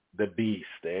 The Beast.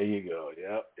 There you go.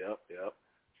 Yep.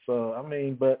 So,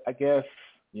 but I guess,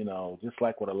 just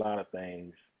like with a lot of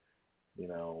things,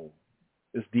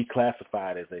 it's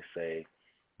declassified, as they say,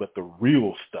 but the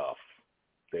real stuff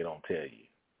they don't tell you.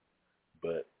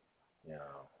 But,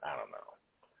 I don't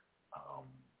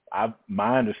know.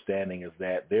 My understanding is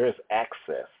that there is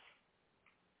access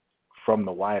from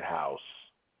the White House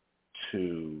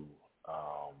to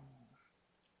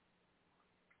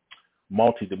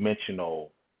multidimensional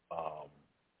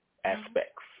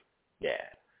aspects. Yeah.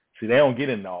 See, they don't get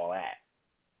into all that.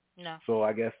 No. So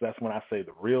I guess that's when I say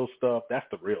the real stuff. That's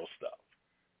the real stuff.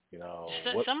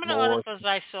 Some of the articles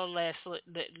I saw last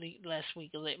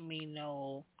week let me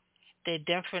know they're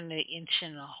definitely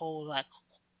inching a whole lot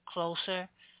closer,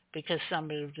 because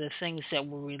some of the things that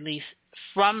were released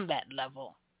from that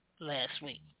level last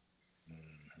week.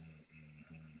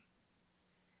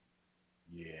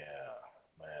 Yeah,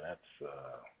 man, that's.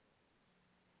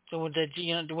 So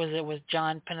was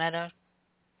John Panetta?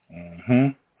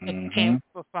 It Mm-hmm. came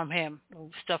from him,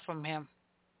 stuff from him.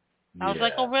 I was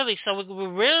like, oh, really? So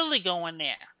we're really going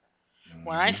there.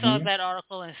 When I saw that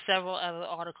article and several other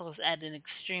articles at an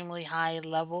extremely high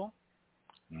level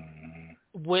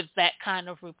with that kind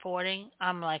of reporting,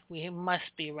 I'm like, we must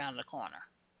be around the corner.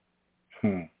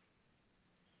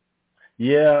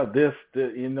 Yeah,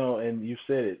 and you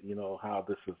said it, how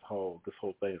this whole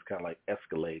thing is kind of like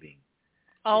escalating.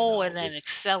 Oh, at an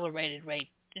accelerated rate,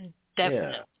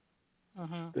 definitely.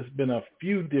 Yeah. There's been a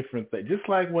few different things, just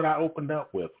like what I opened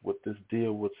up with this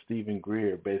deal with Stephen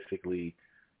Greer, basically,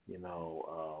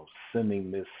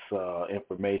 sending this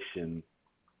information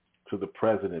to the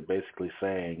president, basically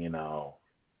saying,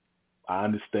 I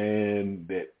understand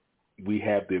that we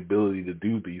have the ability to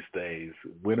do these things.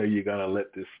 When are you going to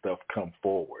let this stuff come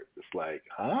forward? It's like,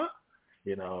 huh?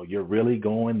 You're really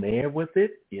going there with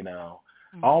it?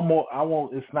 Almost,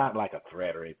 it's not like a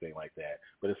threat or anything like that,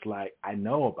 but it's like, I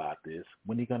know about this.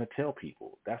 When are you going to tell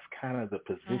people? That's kind of the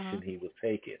position he was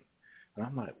taking. And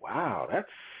I'm like, wow,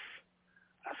 that's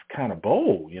kind of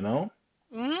bold,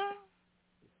 Because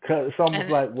it's almost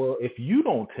like, well, if you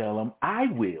don't tell them, I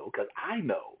will, because I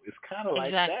know. It's kind of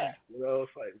like that.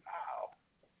 It's like, wow.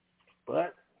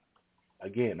 But,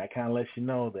 again, that kind of lets you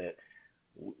know that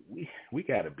we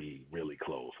got to be really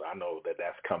close. I know that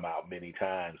that's come out many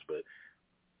times, but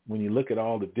when you look at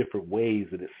all the different ways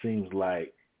that it seems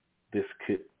like this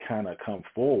could kind of come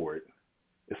forward,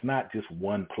 it's not just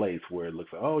one place where it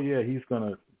looks like, oh, yeah, he's going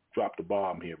to drop the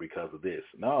bomb here because of this.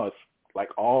 No, it's like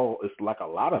a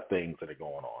lot of things that are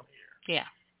going on here. Yeah.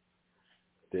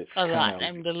 That's a lot.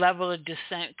 And the level of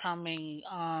dissent coming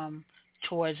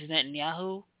towards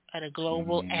Netanyahu at a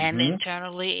global and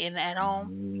internally at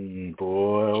home.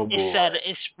 Boy.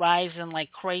 It's rising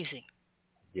like crazy.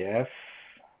 Yes.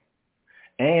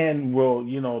 And, well,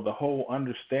 the whole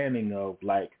understanding of,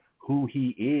 like, who he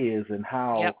is and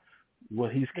how,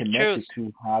 what he's connected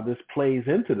to, how this plays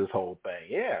into this whole thing.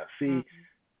 Yeah, see,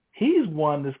 he's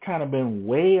one that's kind of been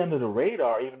way under the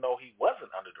radar, even though he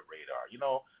wasn't under the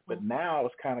radar, But now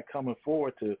it's kind of coming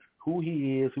forward to who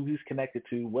he is, who he's connected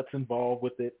to, what's involved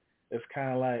with it. It's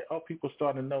kind of like, oh, people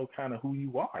starting to know kind of who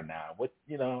you are now.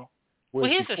 Well,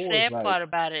 here's the sad part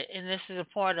about it, and this is a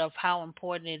part of how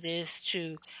important it is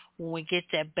to, when we get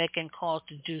that beck and call,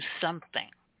 to do something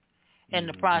in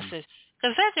the process.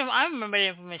 Because I remember the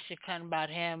information coming about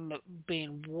him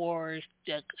being wars,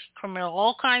 criminal,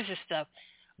 all kinds of stuff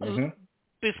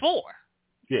before.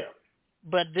 Yeah.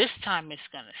 But this time it's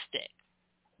going to stick.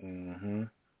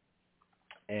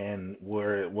 And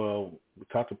we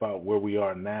talked about where we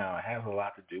are now. It has a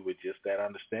lot to do with just that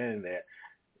understanding that,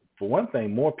 for one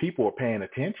thing, more people are paying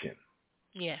attention.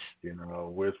 Yes.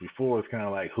 Whereas before it's kind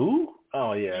of like, who?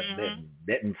 Oh, yeah,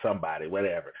 netting somebody,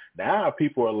 whatever. Now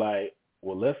people are like,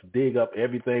 well, let's dig up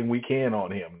everything we can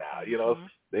on him now.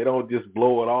 They don't just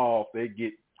blow it off. They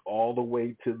get all the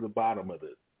way to the bottom of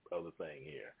the thing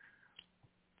here.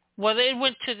 Well, it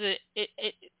went to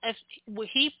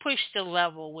he pushed the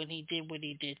level when he did what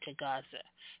he did to Gaza,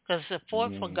 because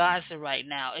support for Gaza right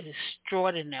now is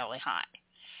extraordinarily high.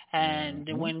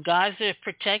 And when Gaza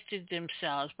protected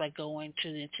themselves by going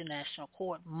to the International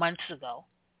Court months ago,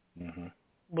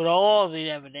 with all the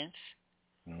evidence,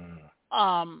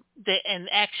 and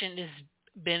action has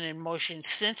been in motion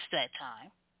since that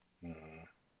time.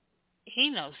 He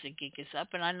knows the gig is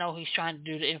up, and I know he's trying to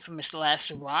do the infamous last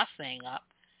hurrah thing up.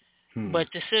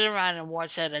 But to sit around and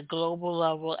watch at a global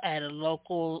level, at a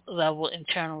local level,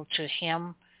 internal to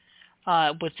him,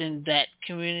 within that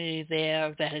community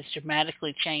there, that has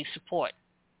dramatically changed support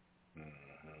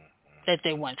that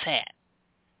they once had.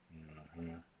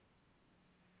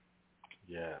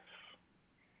 Yes.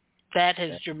 That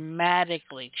has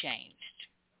dramatically changed.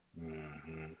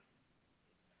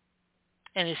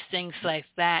 And it's things like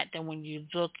that when you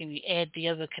look and you add the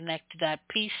other connected out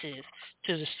pieces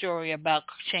to the story about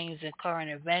changes in current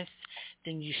events,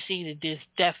 then you see that there's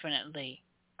definitely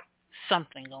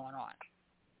something going on.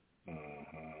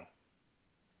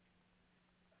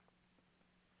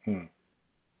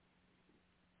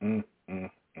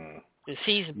 Because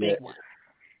he's a big one.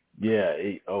 Yeah,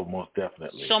 most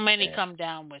definitely. So many come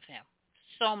down with him.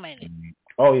 So many.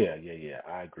 Oh, yeah.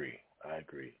 I agree.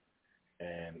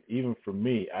 And even for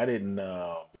me, I didn't,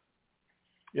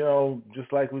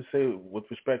 just like we say with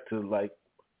respect to like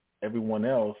everyone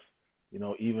else,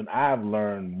 even I've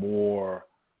learned more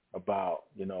about,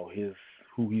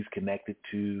 who he's connected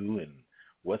to and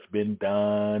what's been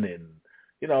done, and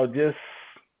just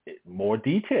more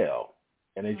detail.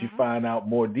 And as you Mhm. find out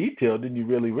more detail, then you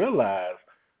really realize,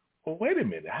 well, wait a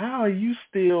minute, how are you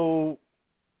still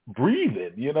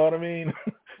breathing? You know what I mean?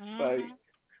 Like, Mhm.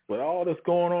 with all that's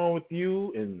going on with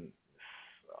you, and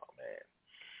oh man,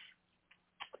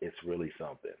 it's really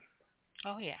something.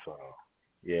 Oh yeah. So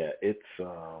yeah, it's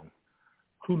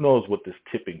who knows what this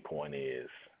tipping point is,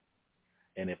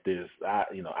 and if there's, I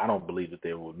don't believe that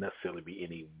there will necessarily be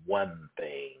any one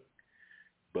thing,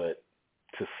 but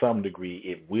to some degree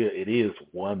it is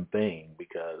one thing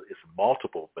because it's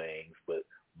multiple things, but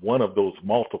one of those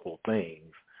multiple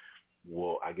things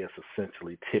will, I guess,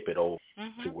 essentially tip it over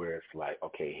to Mhm. where it's like,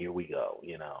 okay, here we go,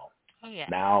 Oh yeah.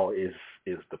 now is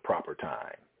the proper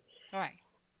time. Right.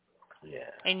 Yeah.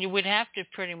 And you would have to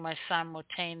pretty much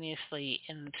simultaneously,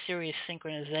 in serious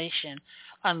synchronization,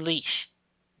 unleash.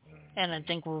 And I Mm-hmm.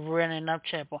 think we're running up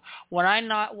to it. When I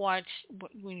not watch,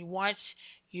 when you watch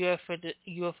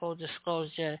UFO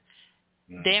disclosure,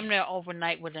 damn near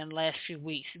overnight within the last few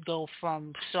weeks, go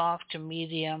from soft to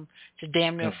medium to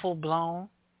damn near full blown.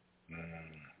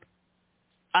 Mm-hmm.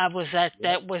 I was at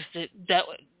Yep. that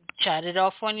chat it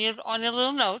off on your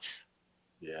little notes,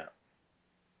 Yeah.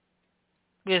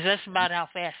 because that's about how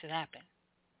fast it happened.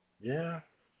 Yeah.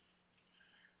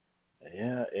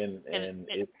 Yeah. And And and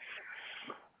it, it's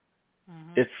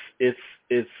mhm. it's it's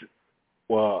it's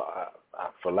well,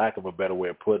 for lack of a better way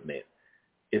of putting it,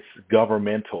 it's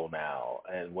governmental now.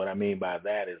 And what I mean by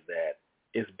that is that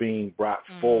it's being brought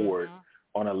forward Mhm.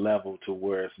 on a level to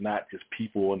where it's not just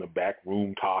people in the back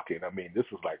room talking. I mean, this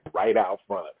is like right out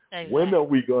front. When are Exactly.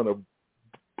 we going to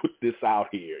put this out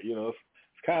here? It's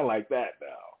kind of like that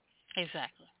now.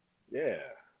 Exactly. Yeah.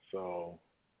 So,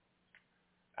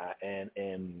 and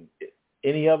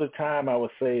any other time, I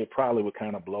would say it probably would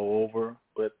kind of blow over.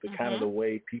 But the kind of Mhm. the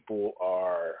way people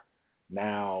are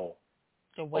now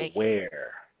Awaken.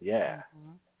 aware, yeah,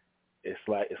 Mhm. it's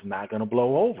like it's not going to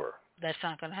blow over. That's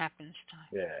not going to happen this time.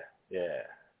 Yeah, yeah.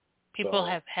 People So,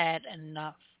 have had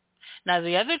enough. Now,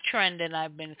 the other trend that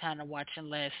I've been kind of watching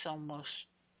last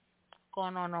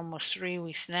going on almost 3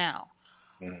 weeks now,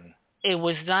 mm, it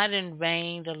was not in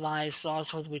vain the lies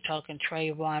lost, whether we're talking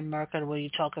Trayvon, Merkel, whether you're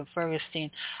talking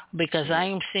Ferguson, because I yeah,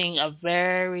 am seeing a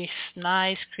very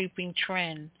nice creeping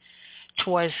trend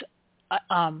towards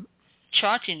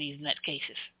charging these net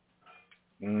cases.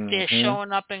 They're mm-hmm,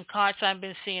 showing up in courts. I've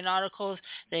been seeing articles.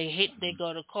 They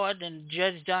go to court, and the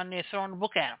judge down there throwing the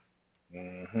book at them.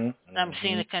 mm-hmm, I'm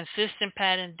seeing mm-hmm. a consistent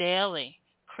pattern daily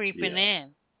creeping Yeah,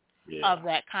 in yeah, of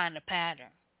that kind of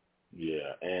pattern.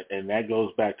 yeah. And that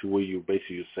goes back to where you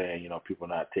basically were saying, people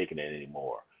are not taking it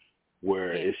anymore.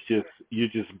 Where Yeah, it's just you're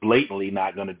just blatantly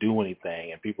not going to do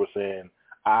anything, and people are saying,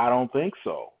 I don't think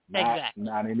so, exactly,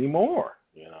 not anymore.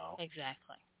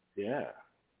 exactly. Yeah,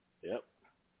 yep.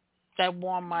 That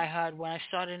warmed my heart when I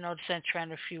started noticing that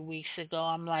trend a few weeks ago.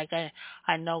 I'm like,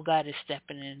 I know God is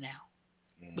stepping in now,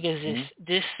 because Mm-hmm,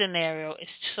 this scenario is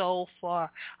so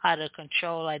far out of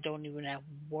control. I don't even have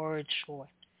words for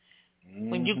it.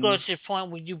 When you mm-hmm, go to the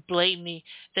point where you blatantly,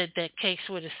 that case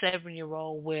with a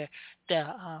 7-year-old where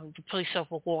the police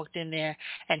officer walked in there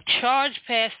and charged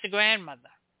past the grandmother,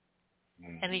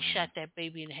 and he mm-hmm, shot that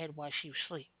baby in the head while she was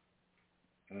asleep.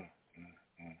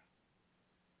 mm-hmm.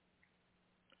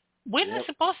 We're not Yep.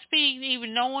 supposed to be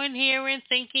even knowing, hearing,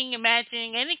 thinking,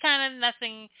 imagining any kind of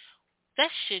nothing.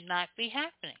 That should not be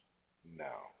happening.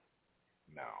 No,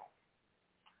 no.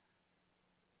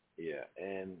 Yeah,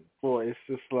 and boy, it's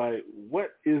just like,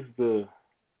 what's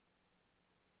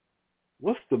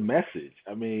the message?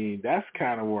 I mean, that's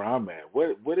kind of where I'm at.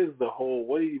 What is the whole?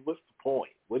 What's the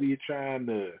point? What are you trying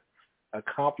to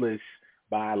accomplish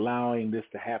by allowing this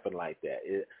to happen like that?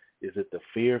 Is it the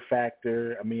fear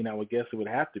factor? I mean, I would guess it would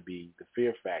have to be the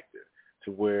fear factor,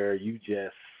 to where you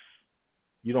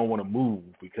don't want to move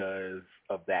because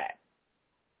of that.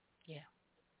 Yeah.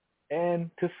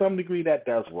 And to some degree, that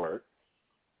does work,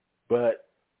 but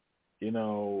you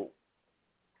know,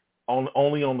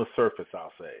 only on the surface,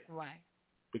 I'll say, Right.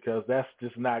 because that's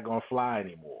just not going to fly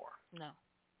anymore. No.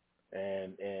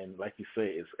 And like you say,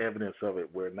 it's evidence of it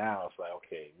where now it's like,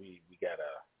 okay, we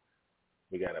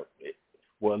gotta.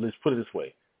 Well, let's put it this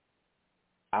way.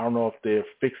 I don't know if they're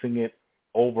fixing it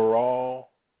overall,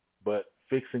 but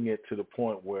fixing it to the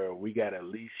point where we got to at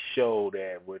least show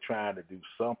that we're trying to do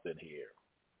something here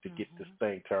to get this Mhm.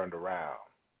 thing turned around.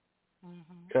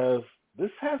 Mhm. Because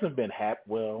this hasn't been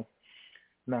well,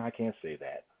 no, I can't say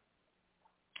that.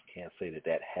 Can't say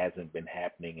that hasn't been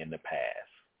happening in the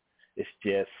past. It's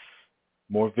just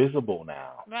more visible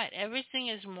now. Right. Everything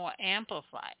is more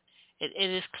amplified.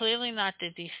 It is clearly not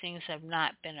that these things have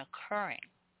not been occurring.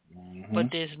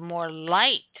 but there's more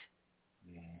light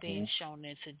being Mhm. shown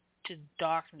into to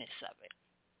darkness of it.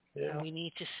 And Yeah. we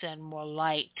need to send more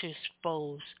light to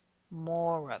expose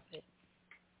more of it,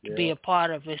 to be Yeah. a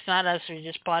part of it. It's not us, we're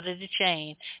just part of the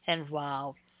chain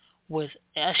involved with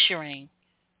ushering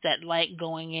that light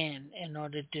going in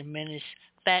order to diminish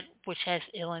that which has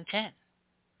ill intent.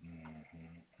 Mhm.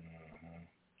 Mhm.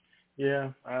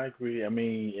 Yeah, I agree. I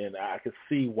mean, and I could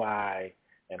see why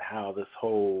and how this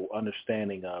whole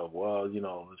understanding of, well,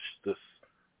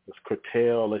 let's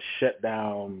curtail, let's shut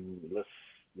down, let's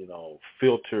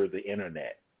filter the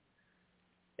internet,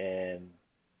 and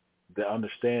the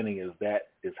understanding is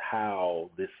that is how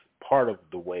this part of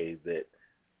the way that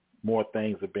more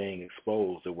things are being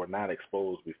exposed that were not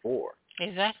exposed before.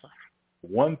 Exactly.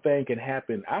 One thing can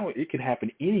happen. It can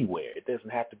happen anywhere. It doesn't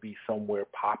have to be somewhere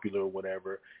popular or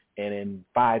whatever. And in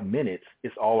 5 minutes,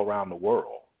 it's all around the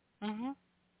world.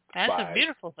 That's a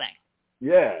beautiful thing.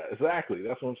 Yeah, exactly.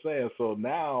 That's what I'm saying. So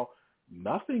now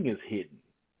nothing is hidden.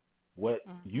 What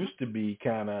used to be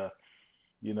kind of,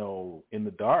 in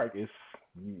the dark is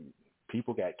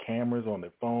people got cameras on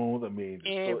their phones. I mean,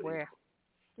 Everywhere.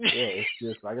 it's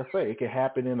just like I say, it can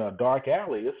happen in a dark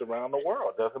alley. It's around the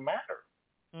world. It doesn't matter.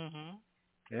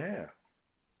 Yeah.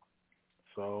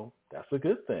 So that's a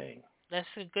good thing. That's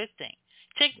a good thing.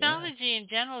 Technology in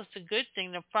general is a good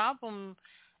thing. The problem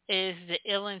is the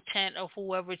ill intent of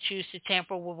whoever chooses to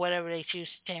tamper with whatever they choose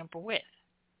to tamper with.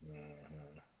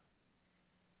 Mm-hmm.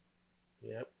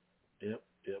 Yep.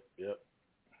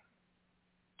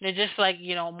 They're just like,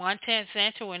 Montana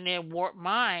Santo in their warped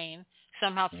mind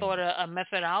somehow thought a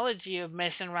methodology of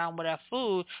messing around with our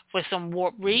food for some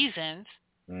warped reasons.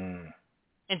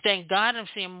 And thank God I'm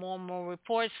seeing more and more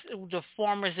reports. The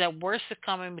farmers that were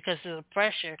succumbing because of the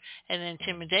pressure and the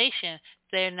intimidation,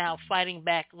 they're now fighting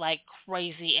back like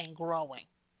crazy and growing.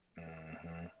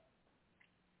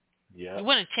 Yeah. You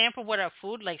want to tamper with our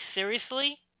food? Like,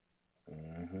 seriously?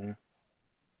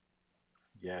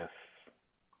 Yes.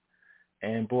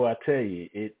 And boy, I tell you,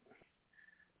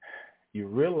 you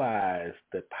realize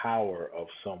the power of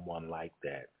someone like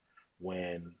that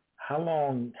when, how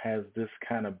long has this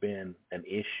kind of been an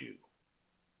issue?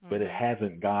 But it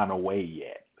hasn't gone away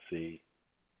yet. See,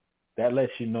 that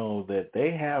lets you know that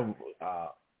they have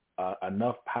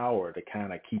enough power to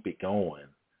kind of keep it going.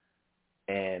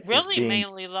 And really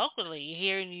mainly locally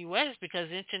here in the U.S. because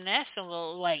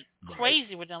international, like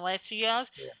crazy within the last 2 years,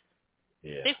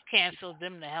 they've canceled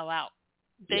them the hell out.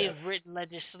 They've written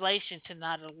legislation to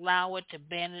not allow it, to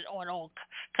ban it on all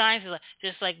kinds of,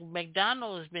 just like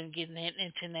McDonald's has been getting it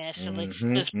internationally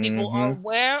because people are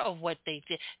aware of what they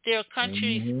did. There are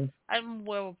countries, I'm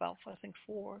aware of about, I think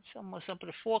almost up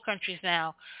to 4 countries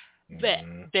now that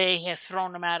they have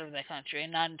thrown them out of the country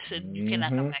and not said you cannot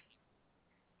come back.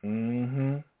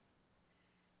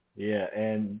 Yeah,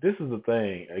 and this is the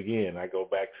thing. Again, I go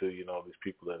back to, these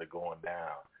people that are going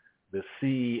down. The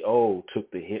CEO took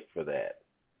the hit for that.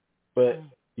 But,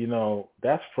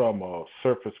 that's from a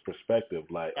surface perspective,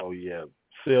 like, oh, yeah,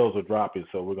 sales are dropping,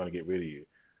 so we're going to get rid of you.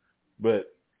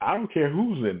 But I don't care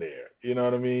who's in there. You know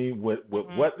what I mean? With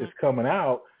what is coming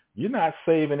out, you're not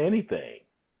saving anything.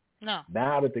 No.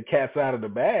 Now that the cat's out of the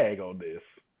bag on this,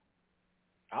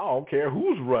 I don't care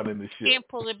who's running the ship. You can't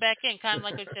pull it back in, kind of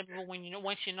like I said before.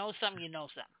 Once you know something, you know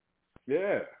something.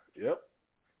 Yeah. Yep.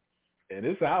 And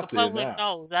it's out the there public now.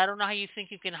 knows. I don't know how you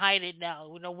think you can hide it now.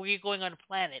 Where you're going on the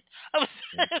planet.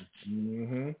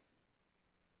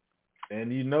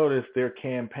 And you notice their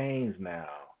campaigns now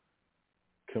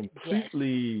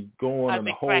completely going in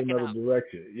a whole other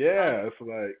direction. Yeah, it's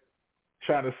like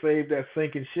trying to save that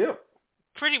sinking ship.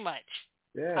 Pretty much.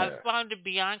 Yeah. I've found it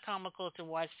beyond comical to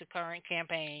watch the current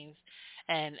campaigns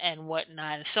and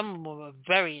whatnot. Some of them are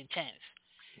very intense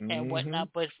and whatnot,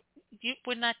 but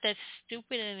we're not that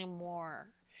stupid anymore.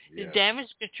 The damage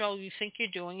control you think you're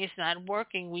doing is not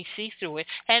working. We see through it.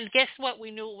 And guess what?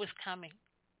 We knew it was coming.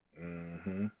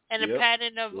 And the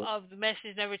pattern of the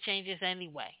message never changes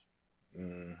anyway.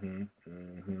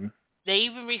 They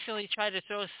even recently tried to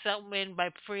throw something in by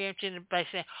preempting it by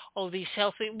saying, oh, these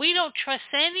healthy. We don't trust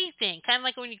anything. Kind of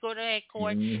like when you go to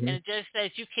court and the judge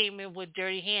says you came in with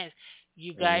dirty hands.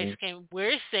 You guys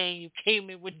we're saying you came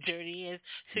in with dirty hands.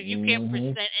 So you can't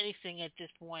present anything at this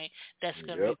point that's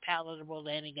going to be palatable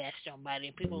to any gastrointestinal body.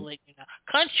 And people let you know.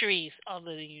 Countries are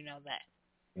letting you know that.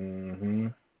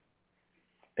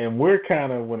 And we're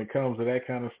kind of, when it comes to that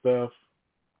kind of stuff,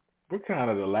 we're kind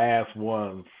of the last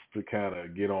ones to kind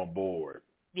of get on board.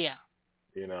 Yeah.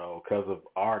 Because of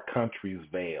our country's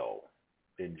veil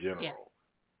in general.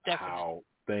 How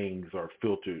things are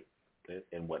filtered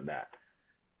and whatnot.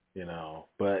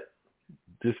 But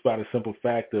just by the simple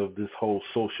fact of this whole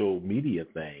social media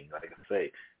thing. Like I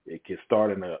say, it can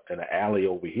start in an alley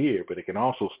over here, but it can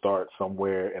also start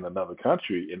somewhere in another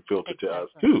country and filter to us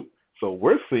Exactly. too. So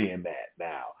we're seeing that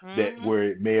now, that Mhm. where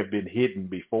it may have been hidden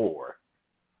before,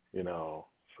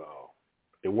 So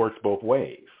it works both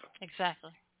ways.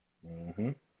 Exactly. hmm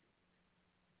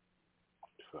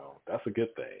So that's a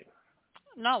good thing.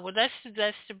 No, well, that's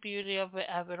the beauty of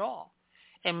it all,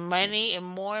 and many and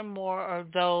more are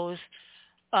those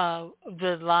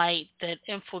the light that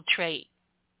infiltrate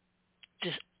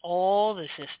just all the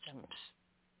systems.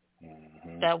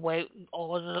 hmm That way,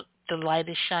 all the light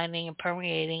is shining and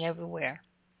permeating everywhere.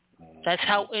 That's hmm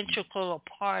how integral a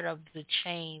part of the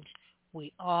change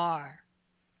we are.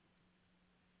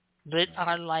 Let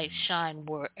our light shine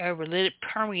wherever. Let it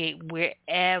permeate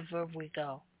wherever we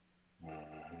go.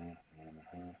 hmm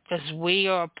hmm Because we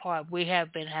are a part. We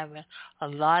have been having a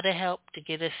lot of help to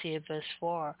get us here thus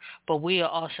far, but we are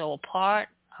also a part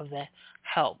of that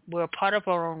help. We're a part of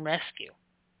our own rescue.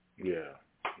 Yeah.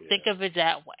 Think Yeah. of it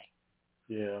that way.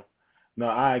 Yeah. No,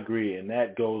 I agree, and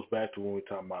that goes back to when we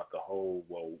talk about the whole.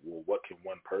 What can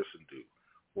one person do?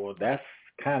 Well, Right. that's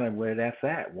kind of where that's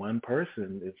at.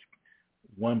 It's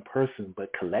one person, but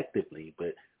collectively,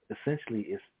 but essentially,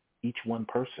 it's each one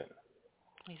person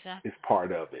is Exactly.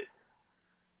 part of it.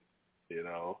 You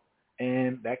know,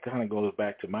 and that kind of goes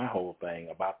back to my whole thing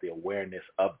about the awareness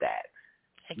of that.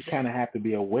 You kind of Exactly. have to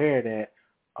be aware that,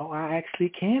 oh, I actually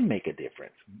can make a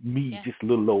difference. Me, Yeah. just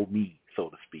little old me, so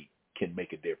to speak, can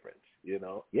make a difference.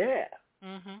 Yeah,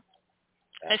 Mhm.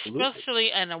 absolutely.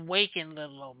 Especially an awakened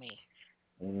little old me.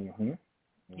 Mhm.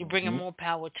 You're bringing Mhm. more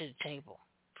power to the table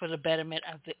for the betterment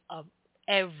of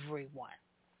everyone.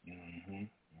 Mhm.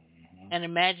 Mhm. And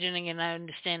imagining and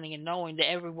understanding and knowing that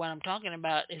everyone I'm talking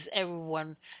about is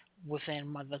everyone within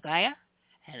Mother Gaia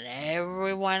and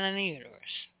everyone in the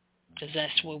universe. Because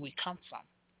that's where we come from.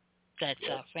 That's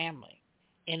Yep. our family.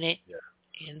 In it, Yeah.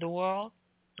 in the world,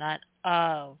 not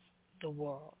of the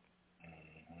world.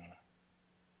 Mhm.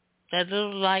 That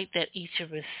little light that each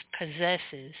of us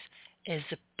possesses is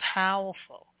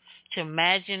powerful. To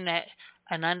imagine that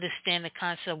and understand the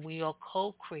concept we are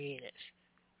co-creators.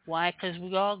 Why? Because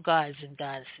we are gods and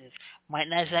goddesses. Might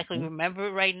not exactly Mhm. remember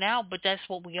it right now, but that's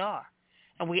what we are.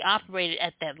 And we operate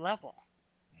at that level.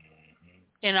 Mhm.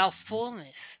 In our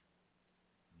fullness.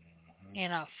 Mhm.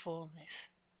 In our fullness.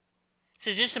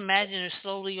 So just imagine it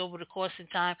slowly over the course of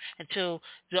time until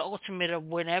the ultimate of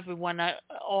when everyone,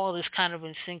 all is kind of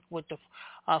in sync with the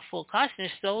full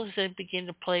consciousness. Those that begin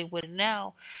to play with it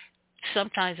now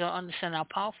sometimes don't understand how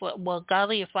powerful. Well,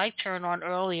 golly, if I turn on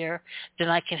earlier, then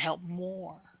I can help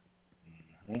more.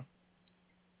 Mhm.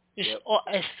 Yep.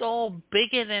 It's all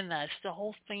bigger than us. The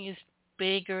whole thing is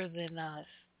bigger than us.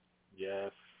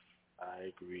 Yes, I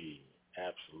agree.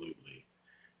 Absolutely.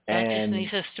 That just And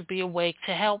needs us to be awake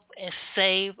to help and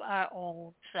save our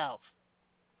own self.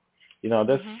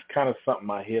 that's Mhm. kind of something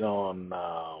I hit on.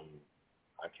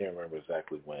 I can't remember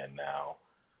exactly when now,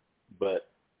 but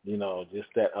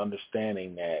just that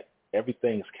understanding that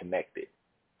everything's connected.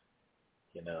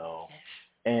 You know, Yes.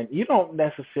 and you don't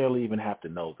necessarily even have to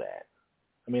know that.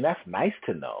 I mean, that's nice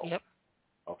to know, Yep.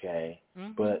 okay?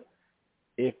 Mhm. But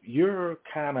if you're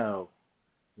kind of,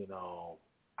 you know,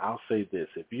 I'll say this: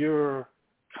 if you're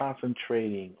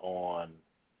concentrating on,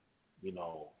 you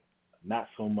know, not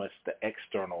so much the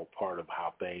external part of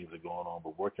how things are going on,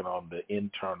 but working on the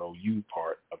internal you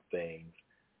part of things,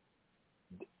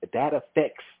 that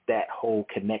affects that whole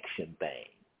connection thing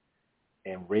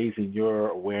and raising your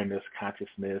awareness,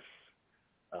 consciousness.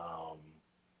 Um,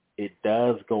 it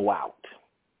does go out.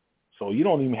 So you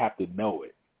don't even have to know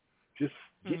it. Just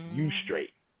get you Mhm.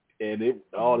 straight. And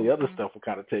all the other Mhm. stuff will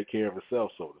kind of take care of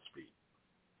itself, so to speak.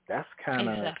 That's kind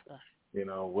of, Exactly.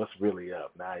 what's really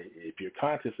up. Now, if you're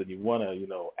conscious and you want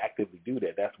to, actively do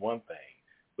that, that's one thing.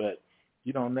 But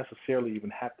you don't necessarily even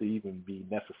have to even be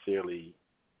necessarily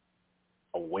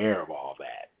aware of all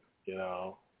that, you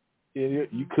know. You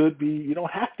Mhm. could be, you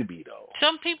don't have to be, though.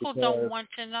 Some people don't Because, want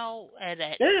to know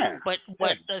that. yeah, But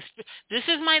yeah. this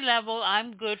is my level.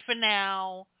 I'm good for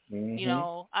now. hmm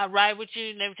I ride with you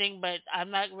and everything, but I'm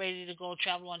not ready to go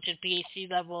travel on to the PhD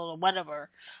level or whatever,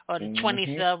 or the 20th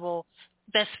hmm level.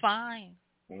 That's fine.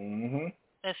 hmm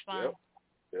That's Yep, fine.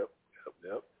 yep,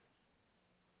 yep.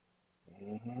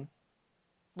 hmm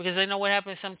Because I know what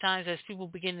happens sometimes as people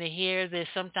begin to hear this,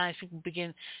 sometimes people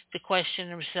begin to question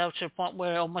themselves to the point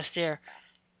where almost they're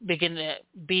begin to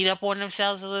beat up on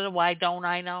themselves a little. Why don't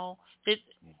I know? That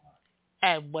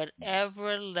at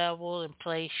whatever level and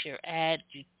place you're at,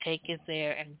 you take it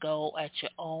there and go at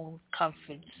your own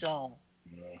comfort zone.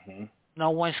 hmm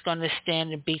No one's going to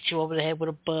stand and beat you over the head with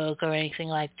a book or anything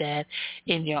like that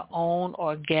in your own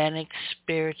organic,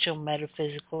 spiritual,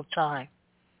 metaphysical time.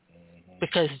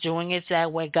 Because doing it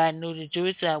that way, God knew to do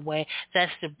it that way,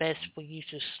 that's the best for you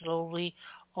to slowly,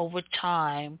 over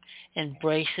time,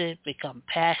 embrace it, become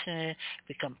passionate,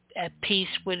 become at peace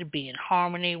with it, be in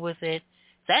harmony with it.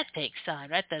 That takes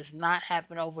time. That does not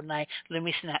happen overnight. Let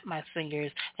me snap my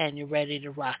fingers and you're ready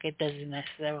to rock. It doesn't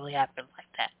necessarily happen like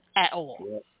that at all.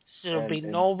 Yeah. So there'll be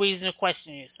no reason to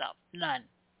question yourself. None.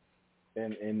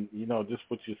 And just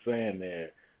what you're saying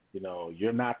there,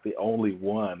 you're not the only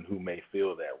one who may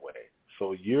feel that way.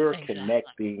 So you're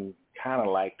connecting kind of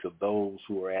like to those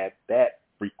who are at that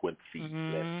frequency,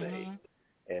 let's say,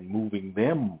 and moving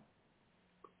them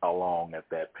along at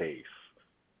that pace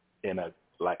in a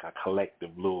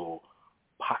collective little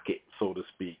pocket, so to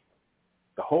speak.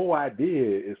 The whole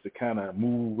idea is to kind of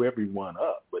move everyone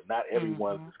up, but not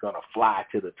everyone's just going to fly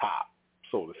to the top,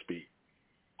 so to speak.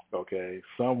 Okay,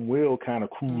 some will kind of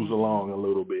cruise along a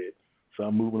little bit.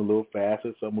 Some moving a little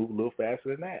faster. Some move a little faster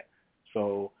than that.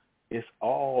 So it's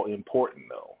all important,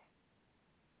 though.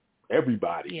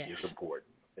 Everybody is important.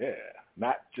 Yeah,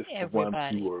 not just the ones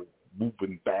who are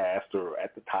moving fast or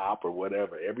at the top or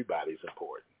whatever. Everybody's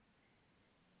important.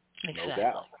 Exactly. No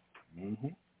doubt. Mm-hmm.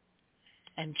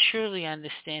 And truly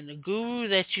understand the guru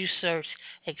that you search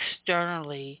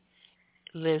externally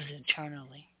lives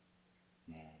internally.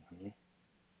 Mm-hmm.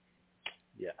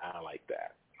 Yeah, I like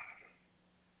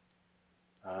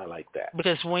that.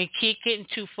 Because when we keep getting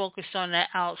too focused on that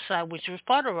outside, which was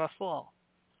part of our fall,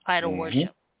 idol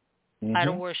worship.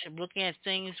 Idol worship, looking at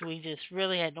things we just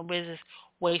really had no business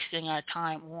wasting our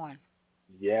time on.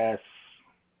 Yes.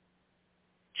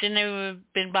 Shouldn't have even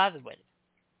been bothered with it.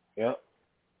 Yep.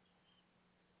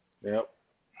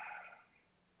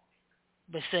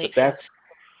 But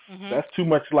that's too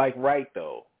much like right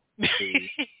though.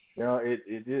 See?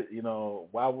 It is,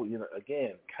 why would,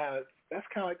 again, that's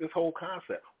kind of like this whole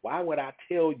concept. Why would I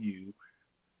tell you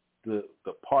the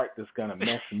part that's going to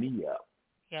mess me up?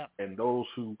 Yep. And those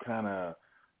who kind of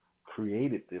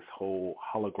created this whole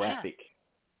holographic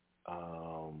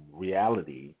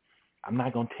reality, I'm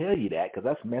not going to tell you that because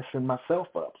that's messing myself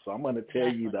up. So I'm going to tell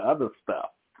you the other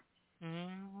stuff.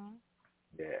 Mm-hmm.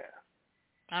 Yeah.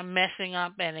 I'm messing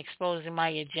up and exposing my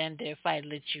agenda if I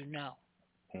let you know.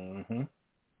 Mm-hmm.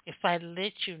 If I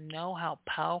let you know how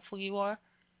powerful you are,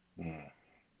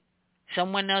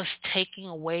 someone else taking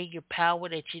away your power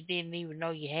that you didn't even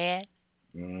know you had,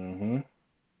 and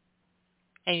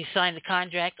you signed the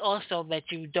contract also that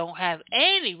you don't have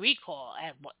any recall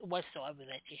at whatsoever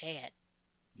that you had.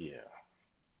 Yeah.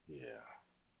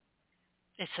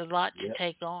 It's a lot to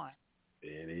take on.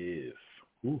 It is.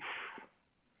 Oof.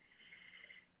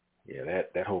 Yeah,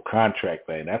 that whole contract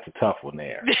thing, that's a tough one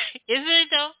there. Isn't it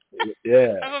though?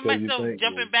 Yeah. I find myself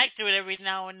jumping back to it every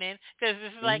now and then because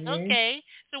it's like, okay,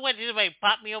 so what, did somebody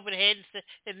pop me over the head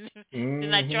and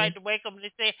then I tried to wake up and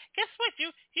they say, guess what,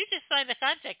 you just signed a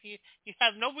contract you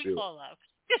have no recall of.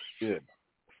 Yeah.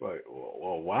 It's like,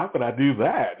 well, why would I do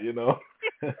that,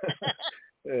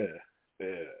 Yeah.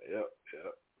 Yep.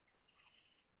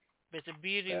 But the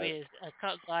beauty is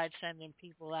God sending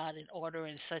people out in order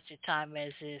in such a time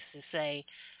as this to say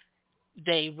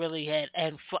they really had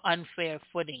unfair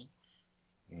footing.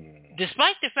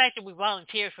 Despite the fact that we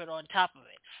volunteered for it on top of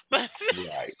it. But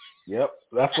right. Yep.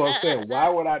 That's what I'm saying. Why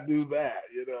would I do that?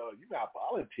 You not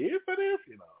volunteered for this?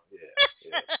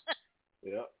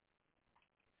 Yeah.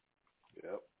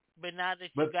 Yep. But now that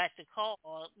you got the call,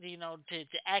 to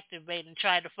activate and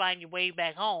try to find your way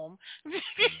back home,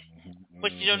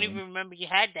 but you don't even remember you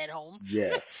had that home.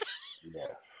 Yes.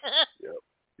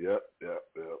 Yep.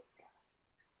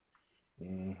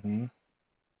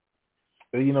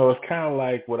 But, it's kind of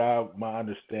like what my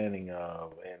understanding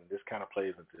of, and this kind of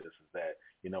plays into this, is that,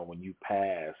 when you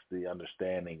pass, the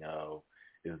understanding of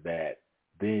is that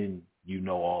then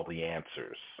all the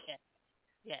answers.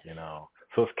 Yes.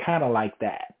 So it's kind of like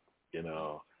that,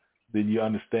 Then you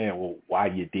understand, why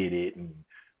you did it and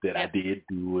that I did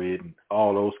do it and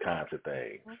all those kinds of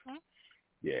things.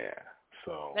 Yeah.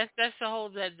 So that's the whole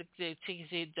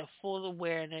the full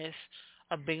awareness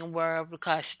of being aware of the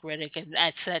cosmetic, and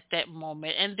that's at that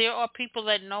moment. And there are people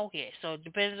that know here, so it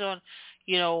depends on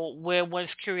where one's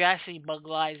curiosity bug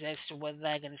lies as to whether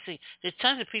they're going to see. There's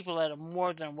tons of people that are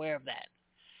more than aware of that.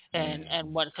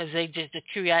 And what, because they just, the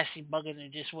curiosity bugging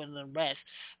and just wouldn't let them rest.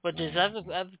 But there's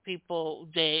other people,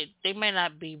 they may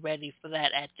not be ready for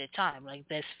that at the time. Like,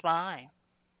 that's fine.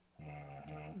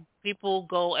 People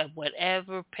go at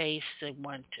whatever pace they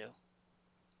want to.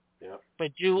 Yep.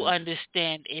 But do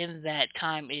understand in that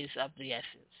time is of the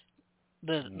essence.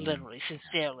 Literally,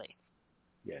 sincerely.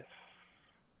 Yes.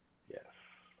 Yes.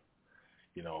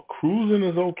 Cruising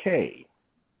is okay,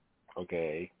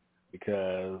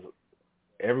 because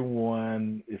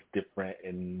everyone is different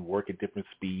and work at different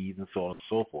speeds and so on and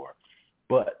so forth.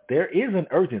 But there is an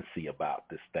urgency about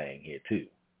this thing here too.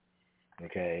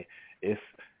 Okay, it's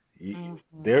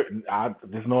there.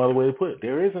 There's no other way to put it.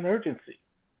 There is an urgency.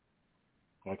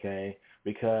 Okay,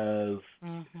 because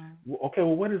okay,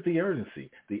 well, what is the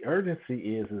urgency? The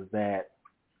urgency is that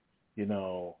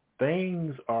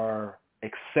things are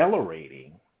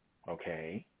accelerating.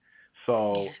 Okay,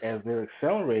 so as they're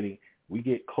accelerating, we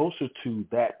get closer to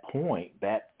that point,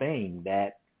 that thing,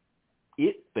 that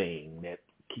thing that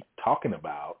we keep talking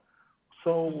about.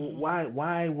 So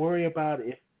why worry about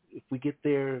if we get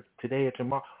there today or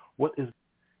tomorrow?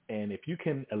 And if you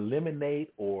can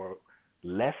eliminate or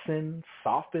lessen,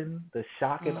 soften the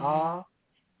shock and awe,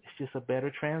 it's just a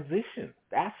better transition.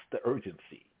 That's the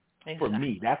urgency. Exactly. For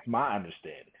me, that's my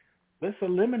understanding. Let's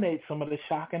eliminate some of the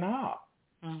shock and awe.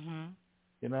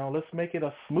 Let's make it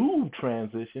a smooth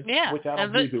transition, which I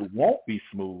don't believe it won't be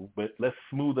smooth, but let's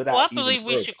smooth it out. Well, I believe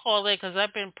we should call it, because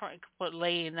I've been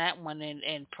laying that one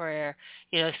in prayer,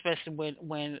 especially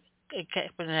when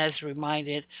Kevin has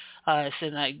reminded us,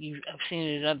 and I've seen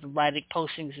it in other writing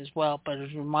postings as well, but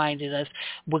it's reminded us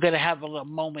we're going to have a little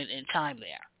moment in time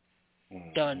there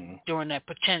during that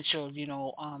potential,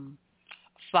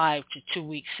 5 to 2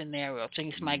 week scenario.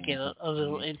 Things might get a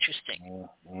little interesting.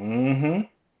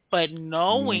 But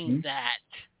knowing that,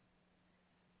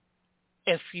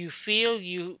 if you feel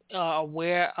you are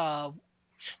aware of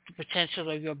the potential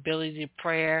of your ability to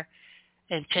prayer,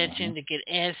 intention to get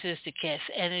answers, to cast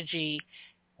energy,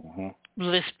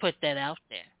 let's put that out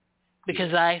there.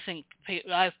 Because I think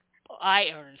I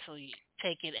earnestly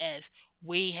take it as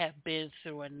we have been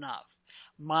through enough.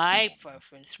 My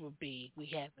preference would be we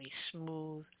have a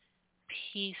smooth,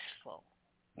 peaceful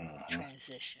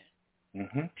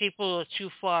transition. People are too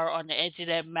far on the edge of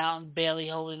that mountain, barely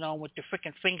holding on with their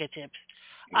freaking fingertips.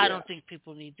 I don't think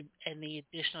people need any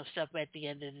additional stuff at the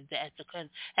end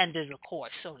of the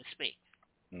course, so to speak.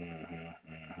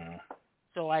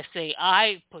 So I say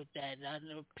I put that. I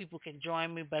know people can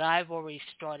join me, but I've already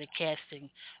started casting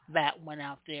that one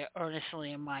out there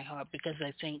earnestly in my heart, because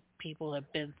I think people have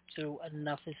been through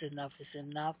enough is enough is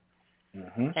enough.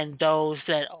 And those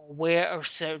that are aware of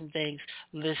certain things,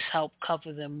 let's help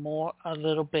cover them a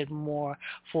little bit more,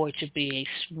 for it to be a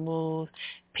smooth,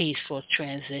 peaceful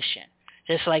transition.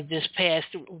 Just like this past,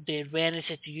 the advantage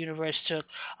that the universe took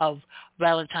of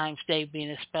Valentine's Day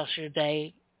being a special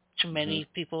day to many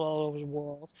people all over the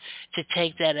world, to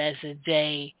take that as a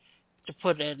day to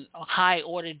put a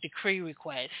high-order decree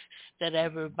request that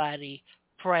everybody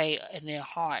pray in their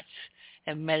hearts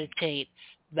and meditate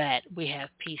that we have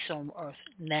peace on earth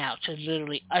now, to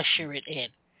literally usher it in.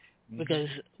 Because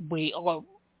we are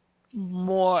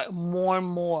more and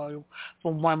more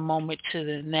from one moment to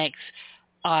the next,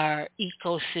 our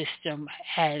ecosystem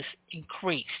has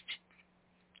increased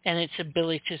and its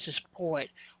ability to support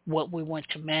what we want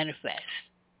to manifest.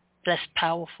 That's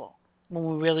powerful. When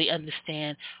we really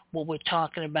understand what we're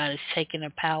talking about is taking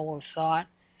the power of thought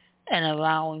and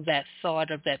allowing that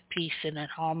thought of that peace and that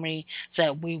harmony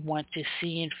that we want to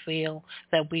see and feel,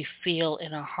 that we feel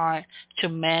in our heart, to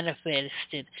manifest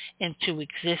it into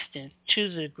existence to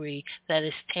the degree that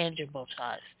is tangible to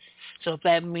us. So if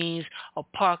that means a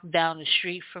park down the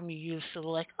street from you, you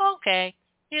select, okay,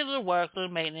 here's a little work, a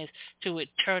little maintenance, to it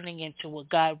turning into what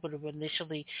God would have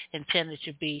initially intended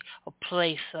to be, a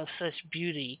place of such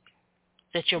beauty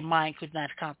that your mind could not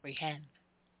comprehend.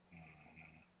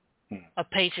 A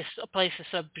place of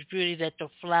such beauty that the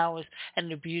flowers and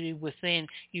the beauty within,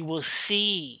 you will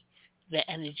see the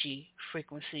energy,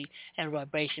 frequency, and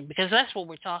vibration. Because that's what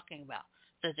we're talking about,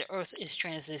 that the earth is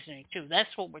transitioning to. That's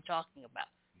what we're talking about,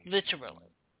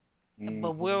 literally.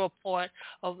 But we're a part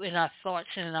of, in our thoughts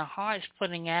and in our hearts,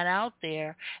 putting that out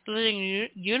there, letting the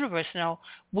universe know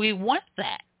we want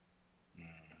that.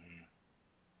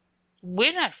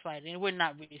 We're not fighting. We're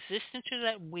not resistant to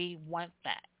that. We want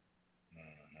that.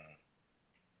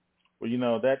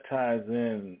 Well, that ties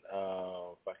in,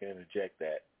 if I can interject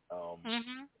that,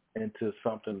 into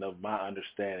something of my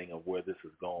understanding of where this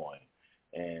is going.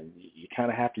 And you kind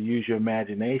of have to use your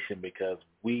imagination, because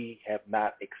we have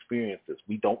not experienced this.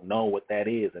 We don't know what that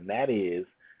is. And that is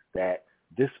that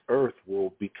this earth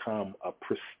will become a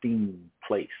pristine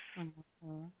place.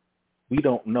 We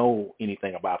don't know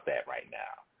anything about that right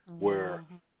now, where,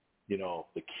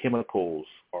 the chemicals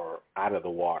are out of the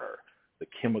water. The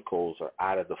chemicals are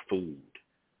out of the food.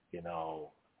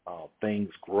 Things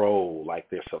grow like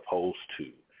they're supposed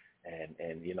to. And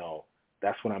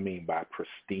that's what I mean by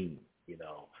pristine.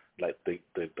 like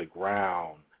the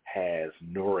ground has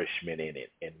nourishment in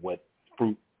it, and what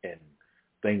fruit and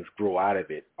things grow out of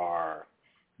it are,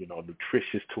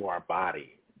 nutritious to our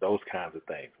body, those kinds of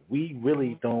things. We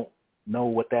really don't know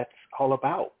what that's all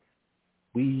about.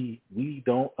 We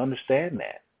don't understand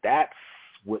that. That's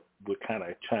what we're kind of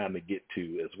trying to get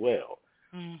to as well.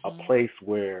 A place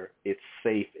where it's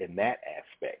safe in that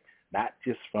aspect, not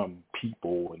just from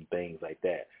people and things like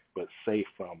that, but safe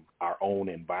from our own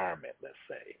environment, let's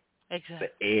say. Exactly.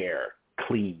 The air,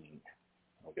 clean,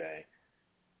 okay?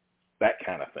 That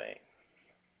kind of thing.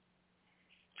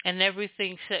 And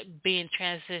everything being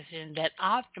transitioned that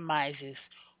optimizes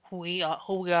who we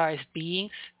are as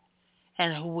beings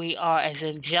and who we are as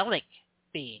angelic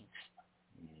beings,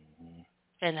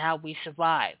 and how we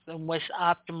survive and what's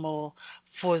optimal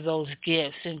for those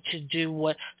gifts, and to do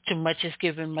what too much is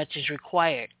given, much is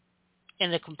required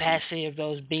in the capacity of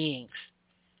those beings.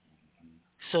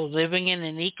 So living in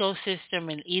an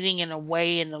ecosystem and eating in a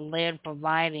way in the land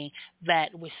providing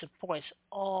that which supports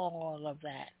all of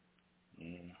that.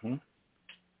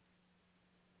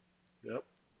 Yep.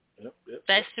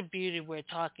 That's the beauty we're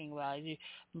talking about.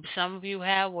 Some of you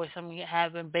have, or some of you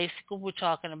haven't. Basically, we're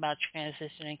talking about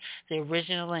transitioning. The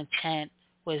original intent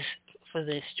was for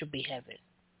this to be heaven.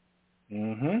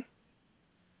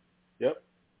 Yep.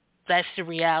 That's the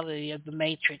reality of the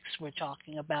matrix we're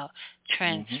talking about,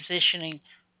 transitioning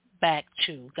back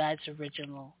to God's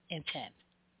original intent.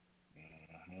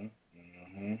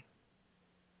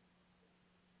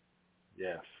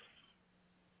 Yes.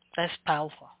 That's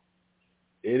powerful.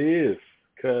 It is,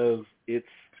 because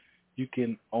you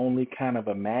can only kind of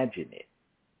imagine it.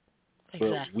 Exactly.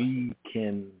 But we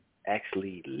can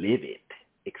actually live it,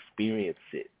 experience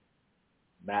it,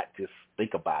 not just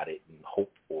think about it and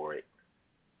hope for it.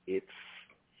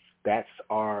 That's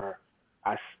our,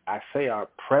 I say our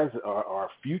present, or our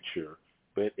future,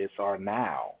 but it's our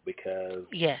now, because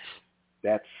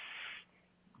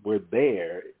we're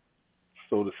there,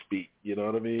 so to speak. You know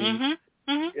what I mean?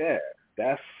 Yeah,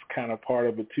 that's kind of part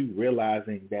of it too,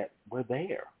 realizing that we're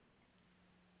there.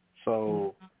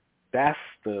 So that's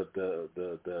the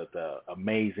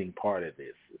amazing part of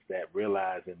this, is that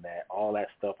realizing that all that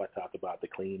stuff I talked about, the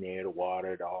clean air, the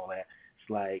water, all that, it's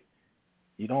like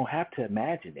you don't have to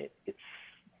imagine it.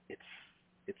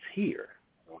 It's here,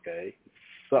 okay? It's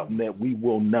something that we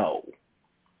will know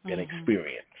and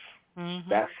experience.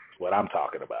 That's what I'm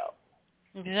talking about.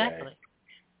 Exactly. Okay?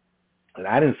 And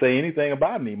I didn't say anything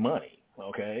about any money,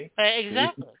 okay?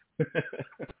 Exactly.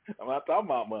 I'm not talking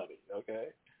about money,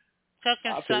 okay?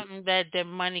 Talking something that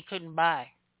money couldn't buy.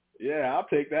 Yeah, I'll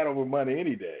take that over money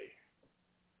any day.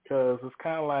 Because it's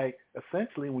kind of like,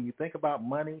 essentially, when you think about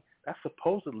money, that's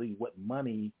supposedly what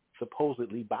money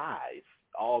supposedly buys,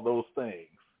 all those things.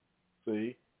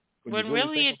 See? When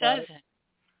really it doesn't.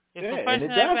 If a person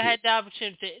ever had the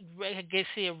opportunity to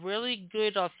see a really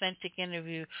good, authentic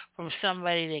interview from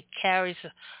somebody that carries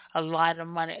a lot of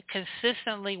money,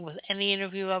 consistently with any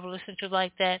interview I've listened to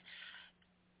like that,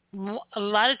 a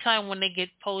lot of time when they get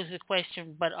posed the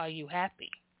question, but are you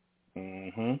happy?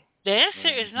 The answer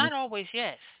is not always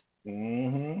yes.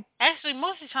 Actually,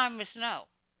 most of the time it's no.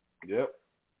 Yep.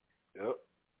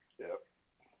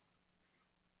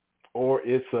 Or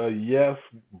it's a yes,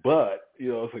 but,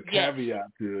 it's a caveat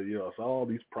to, it's all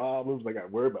these problems. I got to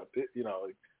worry about it.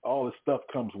 All this stuff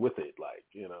comes with it,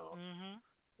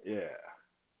 Yeah.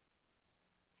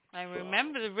 I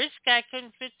remember the rich guy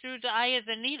couldn't fit through the eye of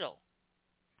the needle.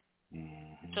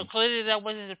 So clearly that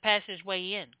wasn't the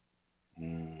passageway in.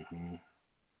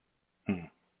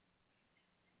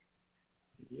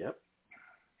 Yep.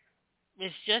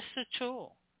 It's just a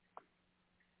tool.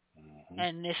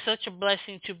 And it's such a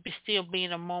blessing to still be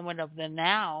in a moment of the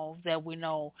now that we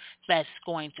know that's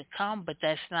going to come, but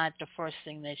that's not the first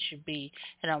thing that should be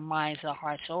in our minds, our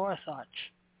hearts, or our thoughts.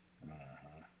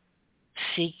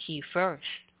 Seek ye first.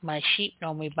 My sheep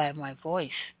know me by my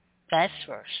voice. That's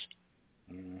first.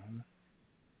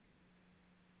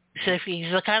 So if you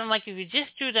kind of like, if you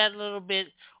just do that little bit,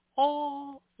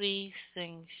 all these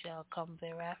things shall come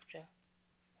thereafter.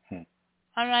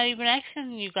 I'm not even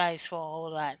asking you guys for a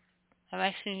whole lot. I'm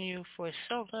asking you for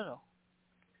so little.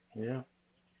 Yeah.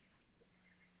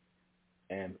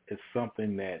 And it's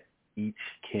something that each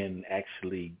can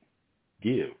actually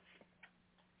give.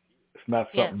 It's not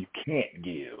something you can't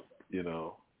give,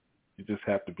 You just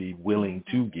have to be willing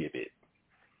to give it.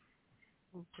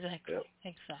 Exactly. Yep.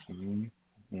 Exactly.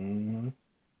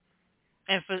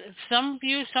 And for some of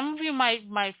you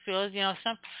might feel,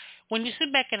 when you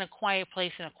sit back in a quiet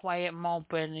place in a quiet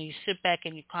moment and you sit back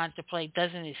and you contemplate,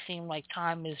 doesn't it seem like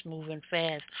time is moving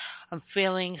fast? I'm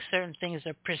feeling certain things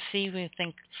or perceiving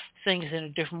things in a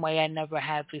different way I never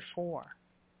had before.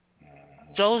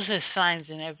 Those are signs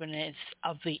and evidence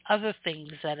of the other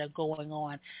things that are going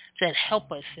on that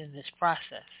help us in this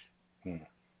process. Mm-hmm.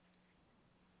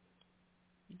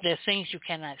 They're things you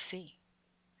cannot see.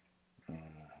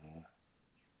 Mm-hmm.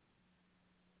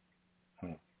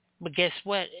 But guess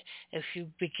what? If you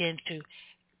begin to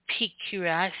pique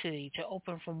curiosity, to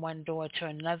open from one door to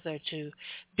another, to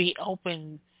be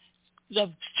open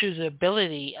to the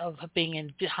ability of being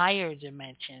in higher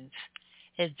dimensions,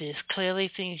 there's clearly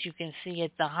things you can see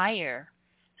at the higher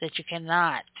that you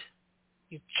cannot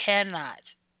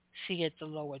see at the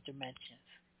lower dimensions.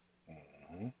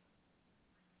 Mm-hmm.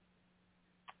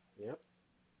 Yep.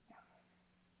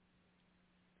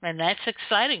 And that's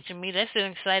exciting to me. That's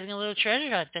an exciting little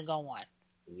treasure hunt to go on.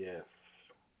 Yes,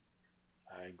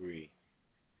 I agree.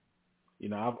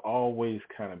 I've always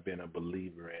kind of been a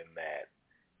believer in that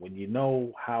when you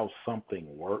know how something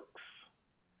works,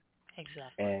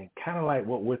 Exactly. and kind of like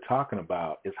what we're talking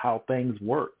about is how things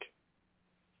work,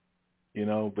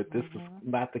 but this is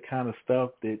not the kind of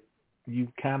stuff that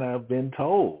you've kind of been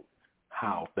told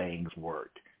how things work.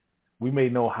 We may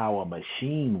know how a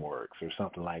machine works or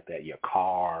something like that, your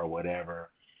car or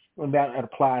whatever. And that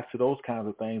applies to those kinds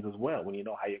of things as well. When you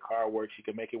know how your car works, you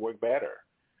can make it work better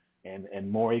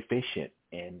and more efficient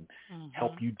and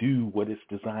help you do what it's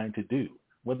designed to do.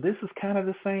 Well, this is kind of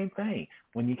the same thing.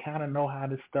 When you kind of know how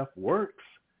this stuff works,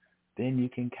 then you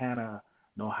can kind of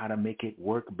know how to make it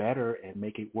work better and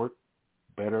make it work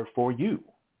better for you.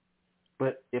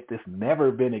 But if it's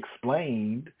never been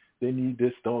explained, then you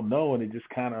just don't know, and it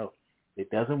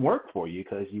doesn't work for you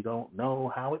because you don't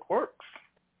know how it works.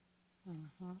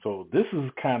 So this is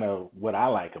kind of what I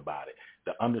like about it,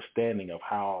 the understanding of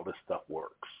how all this stuff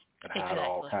works and how it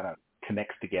all kind of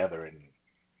connects together and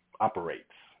operates.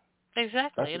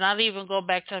 Exactly. And I'll even go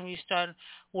back to when you started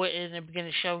in the beginning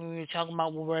of the show when we were talking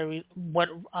about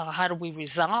how do we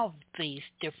resolve these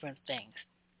different things.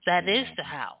 That is the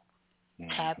how.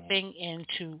 Tapping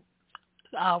into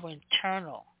our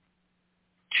internal,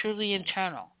 truly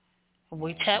internal.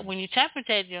 When you tap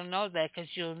into it, you'll know that because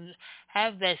you'll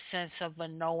have that sense of a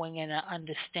knowing and an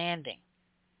understanding.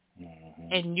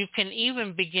 And you can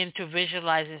even begin to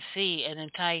visualize and see an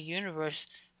entire universe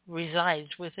resides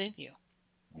within you.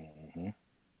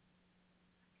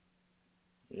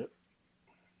 Yep.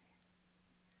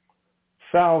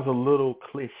 Sounds a little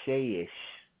cliche-ish,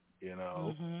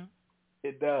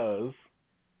 It does,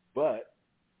 but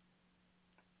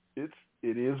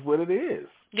it is what it is.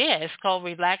 Yeah, it's called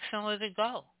relax and let it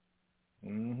go.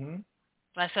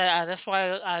 I said that's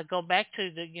why I go back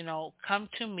to come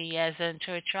to me as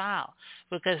into a child,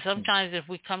 because sometimes if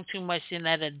we come too much in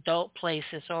that adult place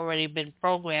that's already been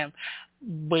programmed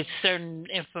with certain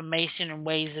information and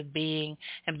ways of being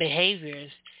and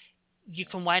behaviors, you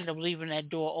can wind up leaving that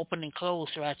door open and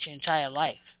closed throughout your entire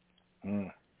life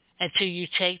until you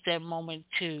take that moment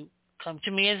to come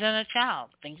to me as in a child,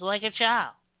 think like a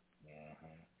child.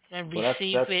 And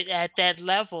receive it at that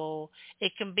level.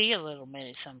 It can be a little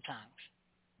minute sometimes.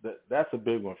 That's a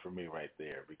big one for me right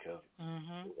there, because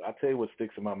I'll tell you what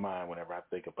sticks in my mind whenever I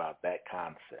think about that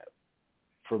concept.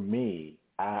 For me,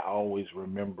 I always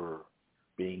remember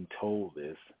being told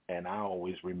this, and I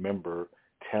always remember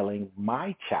telling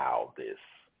my child this.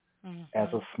 As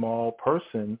a small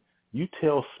person, you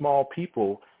tell small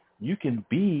people you can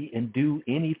be and do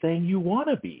anything you want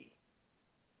to be.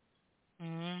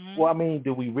 Well, I mean,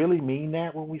 do we really mean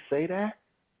that when we say that?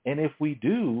 And if we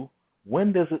do,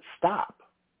 when does it stop?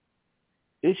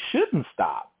 It shouldn't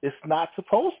stop. It's not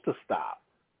supposed to stop.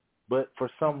 But for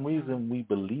some reason, we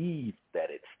believe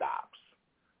that it stops.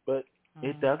 But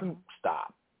it doesn't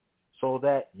stop. So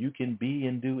that you can be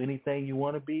and do anything you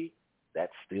want to be,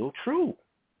 that's still true.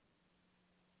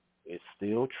 It's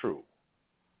still true.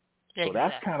 Exactly. So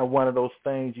that's kind of one of those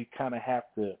things you kind of have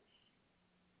to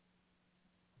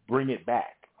bring it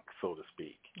back, so to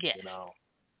speak. Yes.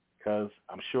 Because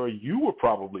I'm sure you were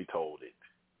probably told it.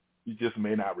 You just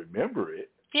may not remember it.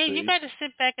 Yeah, you got to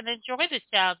sit back and enjoy the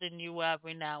child in you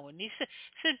every now and then. You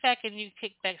sit back and you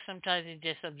kick back sometimes and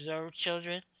just observe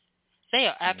children. They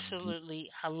are absolutely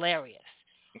hilarious.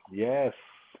 Yes.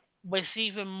 But it's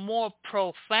even more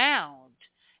profound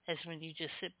as when you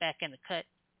just sit back in the cut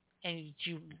and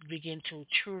you begin to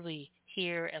truly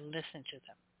hear and listen to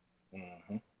them.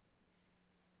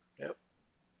 Yep.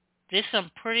 There's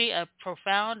some pretty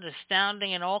profound,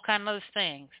 astounding, and all kind of other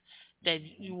things that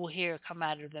you will hear come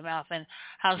out of their mouth, and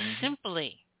how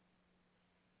simply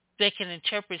they can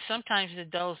interpret. Sometimes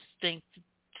adults think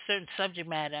certain subject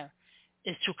matter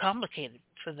is too complicated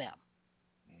for them,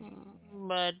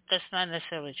 but that's not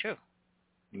necessarily true.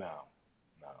 No.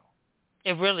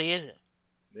 It really isn't.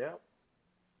 Yep.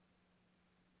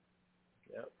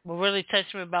 What really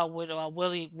touched me about what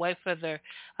Willie Whitefeather,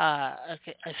 I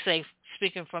say,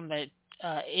 speaking from the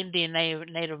Indian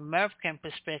Native American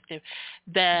perspective,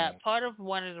 that part of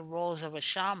one of the roles of a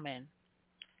shaman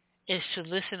is to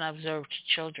listen and observe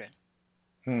to children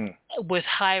with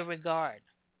high regard.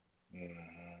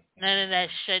 None of that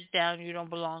shut down, you don't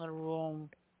belong in the room,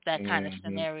 that kind of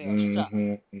scenario stuff.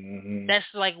 That's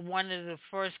like one of the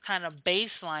first kind of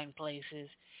baseline places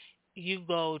you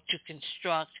go to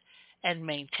construct and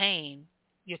maintain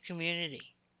your community.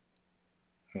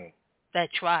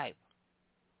 That tribe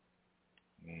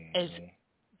is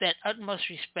that utmost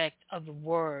respect of the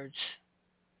words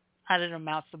out of the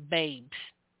mouth of babes.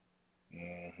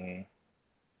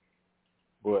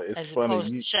 Well, it's as funny.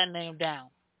 opposed to shutting them down.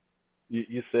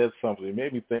 You said something. It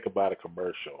made me think about a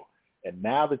commercial. And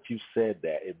now that you said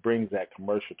that, it brings that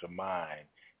commercial to mind.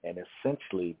 And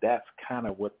essentially, that's kind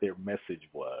of what their message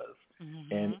was.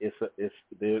 And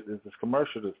there's this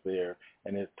commercial that's there,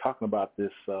 and it's talking about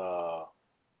this. I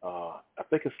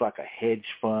think it's like a hedge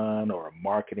fund or a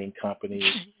marketing company.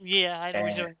 Yeah, I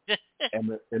know.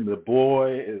 And the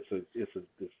boy is this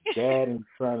dad and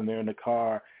son, and they're in the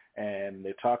car, and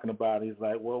they're talking about. He's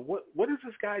like, well, what does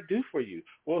this guy do for you?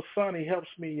 Well, son, he helps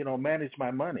me, manage my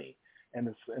money. And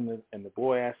the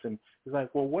boy asks him, he's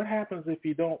like, well, what happens if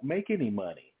you don't make any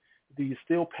money? Do you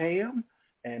still pay him?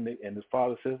 And his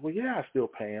father says, well, yeah, I still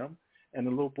pay him. And the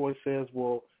little boy says,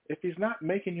 well, if he's not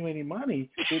making you any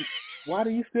money, then why do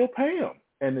you still pay him?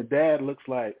 And the dad looks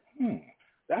like,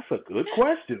 that's a good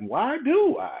question. Why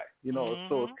do I?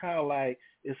 So it's kind of like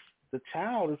the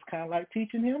child is kind of like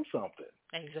teaching him something.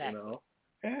 Exactly.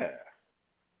 Yeah.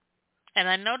 And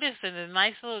I noticed a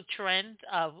nice little trend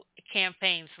of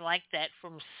campaigns like that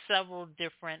from several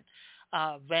different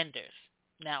vendors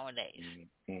nowadays.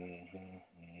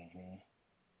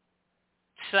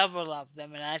 Several of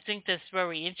them, and I think that's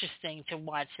very interesting to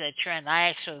watch that trend. I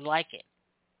actually like it.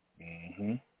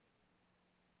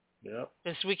 Yep.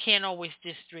 Because we can't always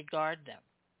disregard them.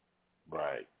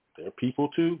 Right. They're people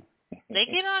too. They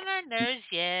get on our nerves,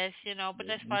 yes, but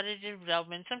that's part of the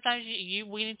development. Sometimes we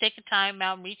need to take a time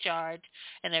out and recharge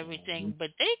and everything,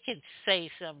 but they can say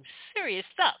some serious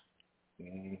stuff.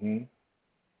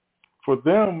 For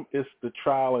them, it's the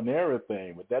trial and error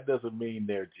thing, but that doesn't mean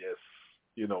they're just,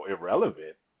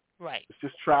 irrelevant. Right. It's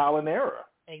just trial and error.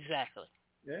 Exactly.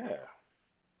 Yeah.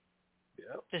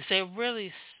 Yep. Because they're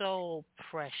really so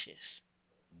precious.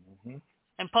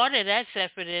 And part of that's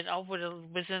effort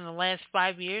within the last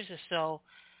 5 years or so,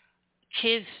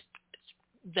 kids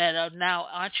that are now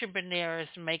entrepreneurs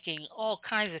making all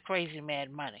kinds of crazy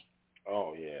mad money.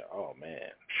 Oh, yeah. Oh,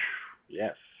 man.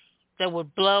 Yes. That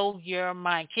would blow your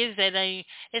mind. Kids that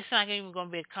it's not even going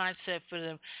to be a concept for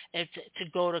them to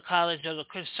go to college or the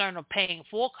concern of paying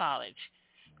for college.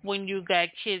 When you got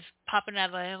kids popping out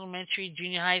of elementary,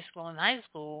 junior high school, and high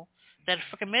school that are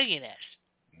freaking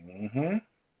millionaires.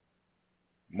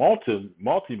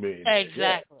 Multi-millionaires.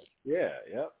 Exactly. Yeah.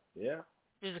 Yeah.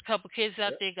 There's a couple kids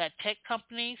out there got tech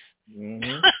companies.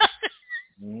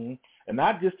 And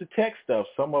not just the tech stuff.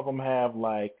 Some of them have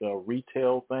like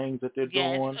retail things that they're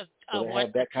doing. So they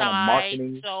have that kind of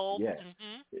marketing. Soap. Yeah.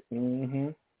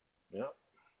 Yep.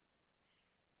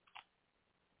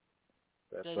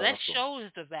 So that shows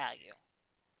the value.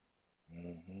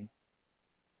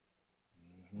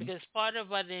 Because part of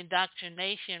the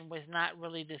indoctrination was not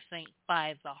really to think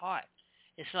by the heart.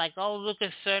 It's like, oh, look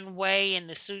a certain way in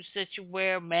the suits that you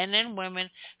wear, men and women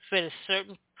fit a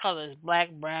certain colors,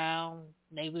 black, brown,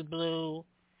 navy blue,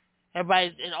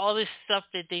 everybody, and all this stuff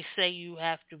that they say you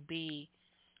have to be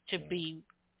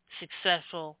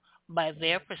successful by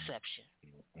their perception.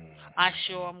 I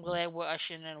sure am glad we're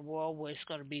ushering in a world where it's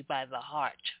going to be by the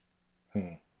heart.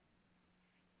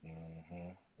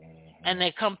 And there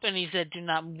are companies that do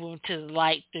not move to the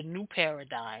light, the new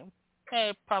paradigm,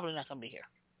 they're probably not going to be here.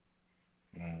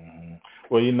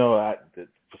 Well,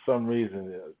 for some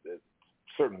reason,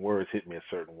 certain words hit me a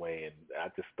certain way, and I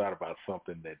just thought about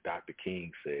something that Dr.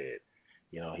 King said.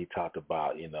 He talked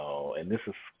about, and this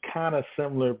is kind of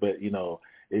similar, but,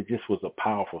 it just was a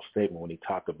powerful statement when he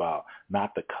talked about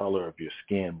not the color of your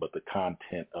skin, but the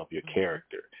content of your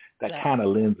character. That kind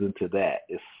of lends into that.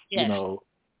 It's,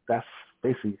 that's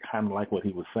basically kind of like what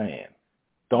he was saying.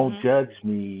 Don't judge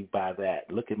me by that.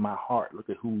 Look at my heart. Look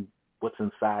at what's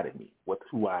inside of me.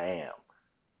 Who I am.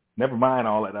 Never mind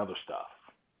all that other stuff.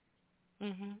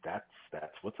 Mhm. That's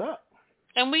what's up.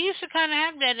 And we used to kind of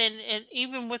have that, in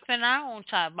even within our own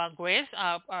time, our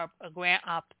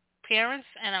parents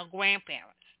and our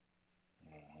grandparents.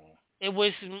 Hmm. It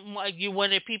was you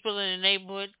wanted people in the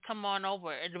neighborhood come on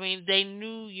over. I mean, they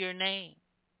knew your name.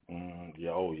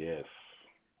 Yeah, oh yes,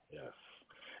 yes,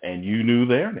 and you knew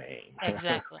their name.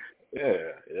 Exactly.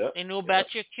 Yeah, yep, They knew yep,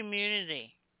 about your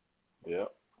community. yep.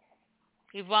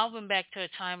 Evolving back to a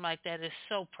time like that is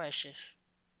so precious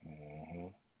Hmm.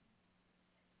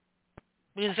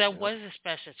 because that Yep. was a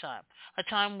special time, a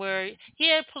time where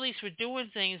police were doing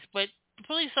things, but the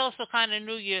police also kind of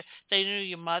knew you. They knew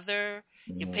your mother,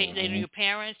 they knew Hmm. your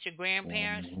parents, your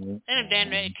grandparents, Hmm. and then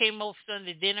Hmm. it came over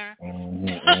Sunday dinner. Hmm.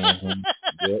 Hmm.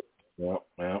 Yep, yep,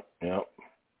 yep, yep.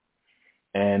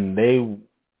 And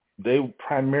they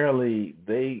primarily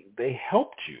they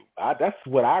helped you. That's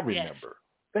what I Yes, remember.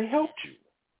 They yes, helped you.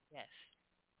 yes,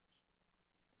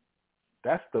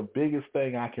 That's the biggest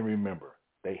thing I can remember.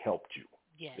 They helped you.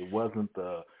 yes. It wasn't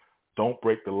the don't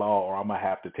break the law or I'm gonna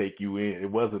have to take you in.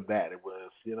 It wasn't that. It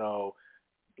was,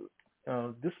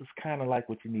 this is kind of like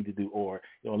what you need to do, or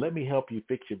let me help you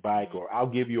fix your bike, Mhm. or I'll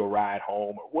give you a ride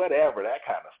home, or whatever, that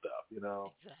kind of stuff.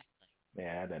 Exactly.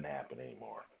 Man, that doesn't happen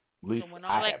anymore. At So least when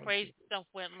I all that haven't crazy seen stuff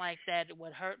went like that,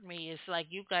 what hurt me is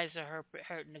like you guys are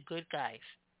hurting the good guys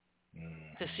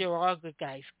it. because Hmm. there are good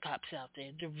guys, cops out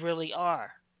there. There really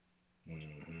are.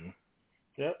 Hmm.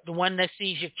 Yep. The one that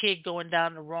sees your kid going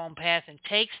down the wrong path and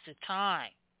takes the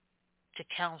time to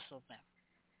counsel them.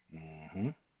 Hmm.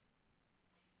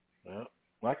 Yep.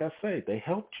 Like I say, they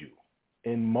helped you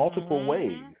in multiple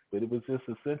ways, Mhm. but it was just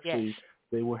Yes. essentially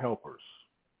they were helpers.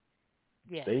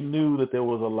 Yes. They knew that there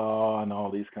was a law and all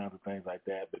these kinds of things like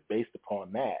that, but based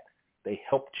upon that, they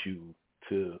helped you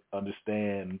to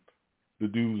understand the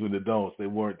do's and the don'ts. They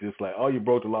weren't just like, oh, you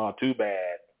broke the law, too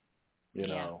bad,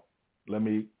 Yeah. let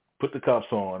me put the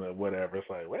cuffs on or whatever. It's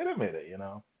like, wait a minute,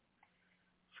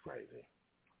 it's crazy.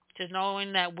 To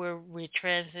knowing that we're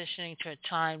transitioning to a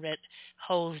time that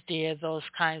holds dear those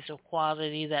kinds of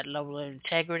quality, that level of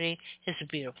integrity, is a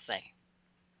beautiful thing.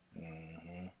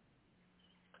 Hmm.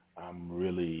 I'm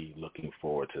really looking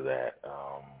forward to that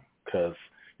because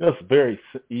it's very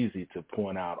easy to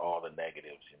point out all the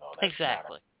negatives.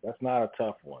 Exactly. That's not a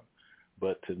tough one,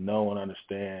 but to know and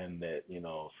understand that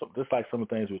just like some of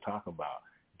the things we're talking about,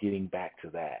 getting back to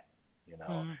that,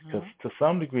 because Mhm. to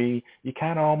some degree you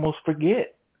kind of almost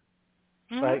forget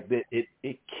Mhm. like that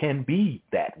it can be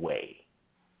that way,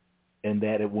 and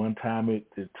that at one time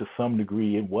to some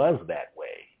degree it was that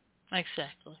way.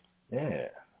 Exactly. Yeah.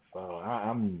 So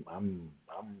I'm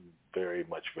very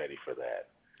much ready for that.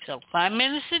 So 5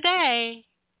 minutes a day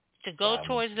to go 5 minutes.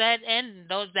 towards that end,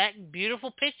 that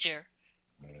beautiful picture.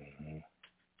 Hmm.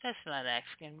 That's not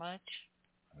asking much.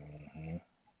 Hmm.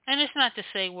 And it's not to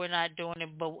say we're not doing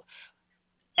it, but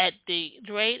at the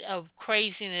rate of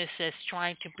craziness that's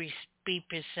trying to be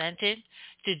presented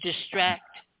to distract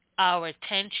our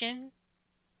attention,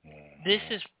 this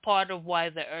is part of why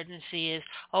the urgency is,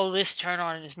 let's turn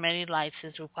on as many lights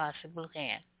as we possibly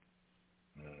can.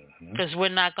 Hmm. Because we're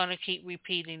not going to keep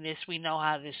repeating this. We know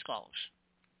how this goes.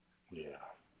 Yeah.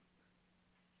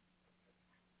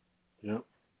 Yep.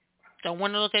 Don't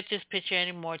want to look at this picture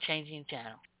anymore, changing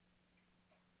channel.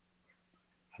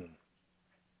 Hmm.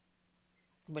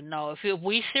 But no, if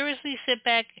we seriously sit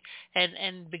back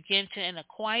and begin to, in a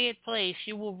quiet place,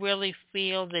 you will really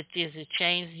feel that there's a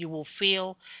change. You will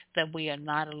feel that we are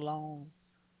not alone.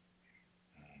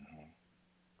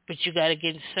 But you got to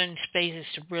get in certain spaces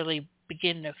to really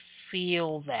begin to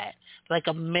feel that, like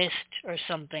a mist or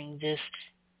something just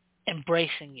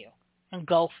embracing you,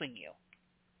 engulfing you.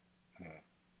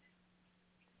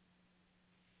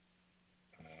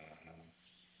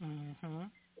 Mm-hmm.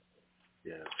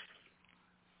 Yes.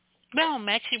 Well,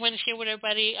 Max, you want to share with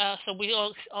everybody? So we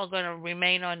all going to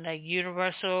remain on the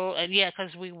universal,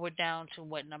 because we were down to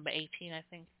number 18, I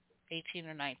think, 18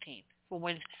 or 19 for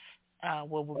Wednesday. Where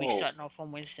we'll be Oh. starting off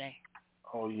on Wednesday.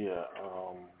 Oh yeah.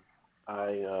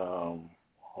 I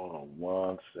hold on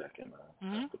one second. I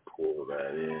Mm-hmm. have to pull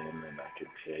that in, and I can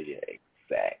tell you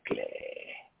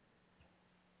exactly.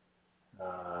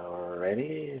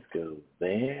 Alrighty, it goes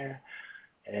there,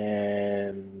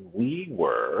 and we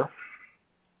were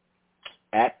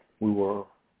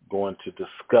going to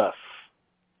discuss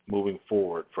moving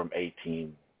forward from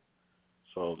 18.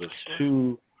 So there's Sure.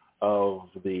 two of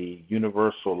the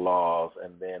universal laws,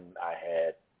 and then I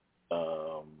had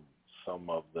some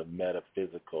of the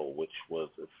metaphysical, which was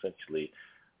essentially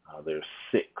there's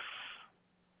 6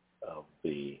 of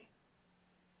the.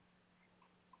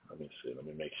 Let me see. Let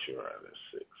me make sure there's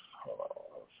 6. Hold on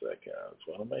one second. I just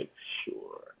want to make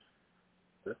sure.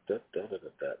 Where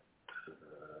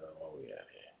we at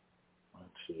here? 1,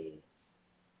 2.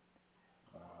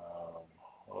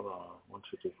 Hold on. 1,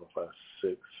 2, 3, 4, 5,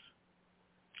 6.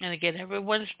 And again,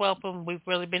 everyone's welcome. We've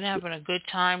really been having a good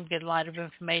time, get a lot of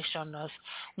information on those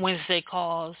Wednesday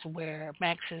calls where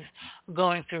Max is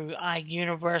going through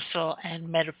universal and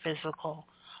metaphysical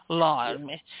law.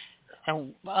 Yeah.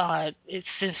 And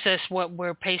since that's what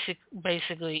we're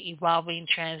basically evolving,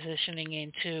 transitioning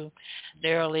into, the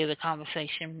earlier the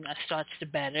conversation starts, the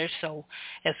better. So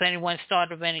if anyone's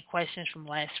thought of any questions from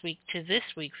last week to this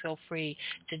week, feel free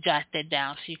to jot that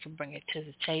down so you can bring it to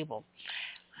the table.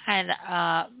 And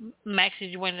Max,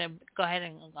 did you want to go ahead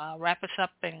and wrap us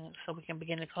up and so we can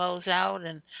begin to close out?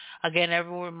 And again,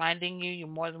 everyone reminding you, you're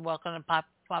more than welcome to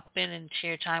pop in and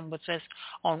share time with us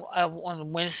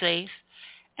on Wednesdays.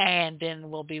 And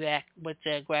then we'll be back with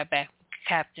the Grab Back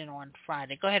Captain on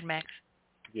Friday. Go ahead, Max.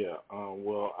 Yeah.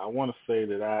 Well, I want to say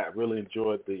that I really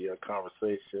enjoyed the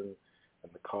conversation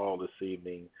and the call this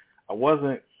evening. I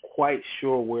wasn't quite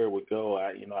sure where it would go.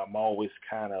 I'm always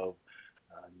kind of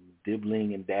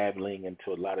dibbling and dabbling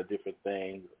into a lot of different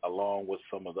things, along with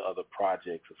some of the other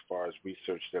projects as far as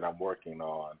research that I'm working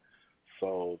on.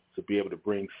 So to be able to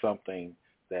bring something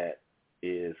that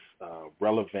is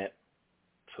relevant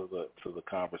to the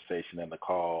conversation and the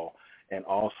call, and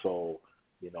also,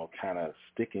 kind of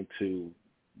sticking to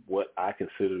what I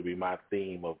consider to be my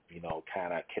theme of,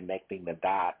 kind of connecting the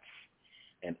dots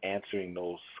and answering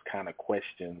those kind of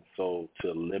questions, so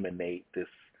to eliminate this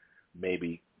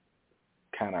maybe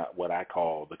kind of what I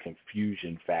call the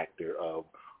confusion factor of,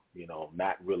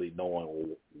 not really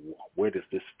knowing where does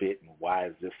this fit and why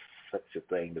is this such a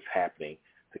thing that's happening,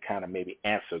 to kind of maybe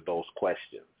answer those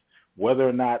questions. Whether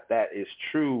or not that is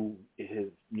true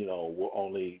is, will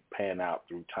only pan out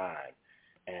through time.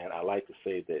 And I like to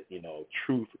say that,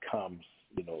 truth comes,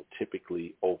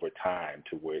 typically over time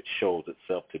to where it shows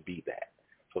itself to be that.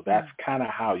 So that's kind of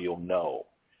how you'll know.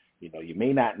 You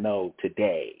may not know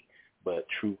today, but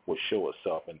truth will show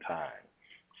itself in time.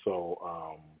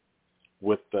 So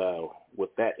with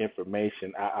that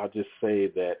information, I'll just say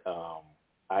that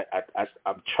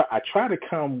I try to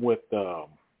come with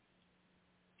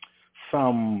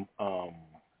some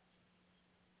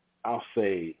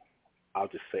I'll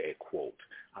just say a quote.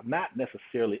 I'm not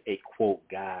necessarily a quote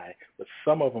guy, but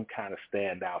some of them kind of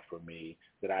stand out for me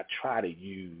that I try to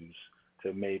use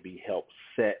to maybe help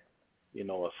set,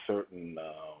 a certain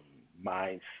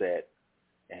mindset,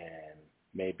 and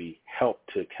maybe help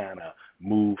to kind of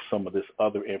move some of this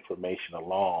other information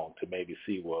along to maybe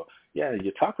see, well, yeah,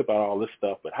 you talked about all this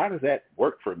stuff, but how does that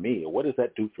work for me, or what does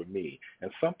that do for me?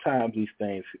 And sometimes these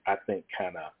things, I think,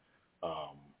 kind of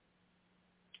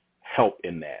help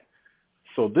in that.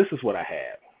 So this is what I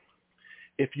have.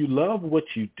 If you love what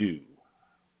you do,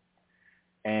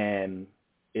 and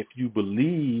if you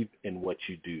believe in what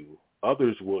you do,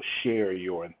 others will share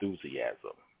your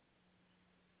enthusiasm.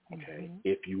 Okay? Mm-hmm.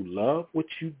 If you love what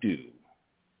you do,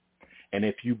 and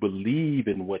if you believe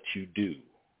in what you do,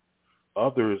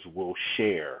 others will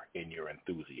share in your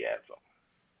enthusiasm.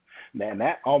 Now, and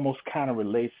that almost kind of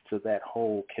relates to that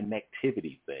whole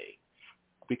connectivity thing.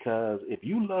 Because if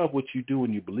you love what you do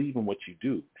and you believe in what you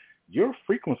do, your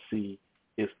frequency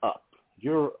is up.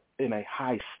 You're in a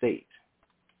high state.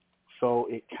 So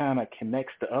it kind of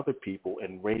connects to other people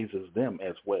and raises them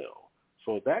as well.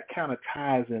 So that kind of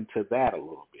ties into that a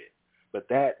little bit. But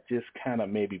that just kind of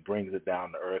maybe brings it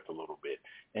down to earth a little bit.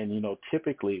 And,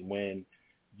 typically when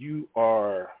you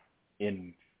are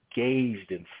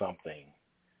engaged in something,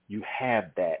 you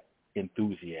have that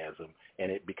enthusiasm, and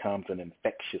it becomes an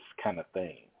infectious kind of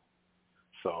thing.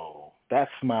 So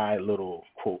that's my little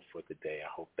quote for the day. I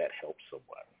hope that helps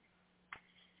someone.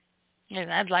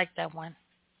 Yeah, I'd like that one,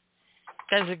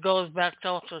 because it goes back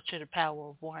also to the power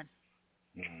of one.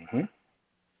 Mhm.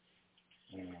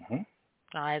 Mhm.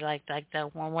 I like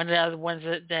that one. One of the other ones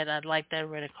that I'd like that I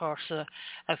read across a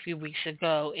few weeks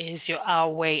ago is our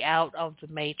way out of the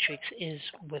matrix is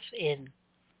within.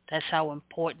 That's how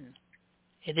important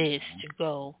it is to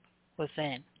go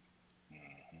within.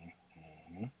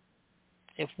 Mm-hmm.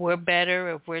 If we're better,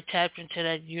 if we're tapped into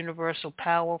that universal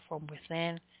power from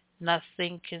within,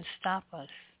 nothing can stop us.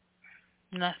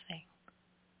 Nothing.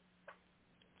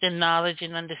 The knowledge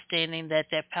and understanding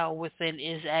that power within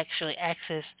is actually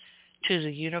access to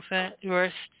the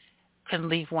universe can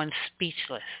leave one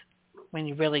speechless when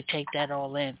you really take that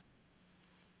all in.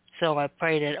 So I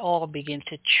pray that all begin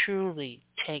to truly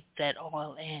take that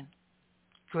all in.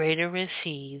 Greater is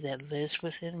he that lives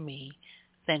within me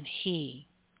than he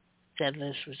that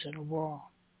lives within the world.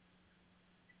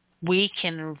 We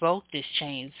can invoke this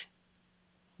change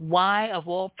Why, of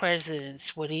all presidents,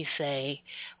 would he say,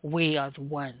 we are the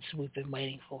ones we've been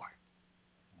waiting for?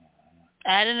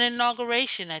 At an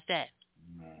inauguration at that.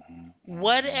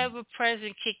 Whatever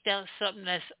president kicked out something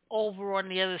that's over on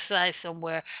the other side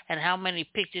somewhere, and how many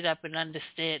picked it up and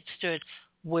understood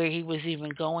where he was even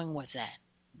going with that?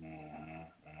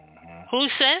 Who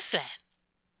says that?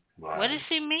 Right. What does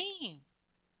he mean?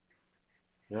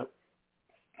 Yep.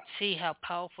 See how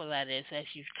powerful that is as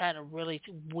you kind of really,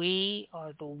 we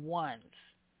are the ones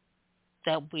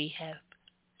that we have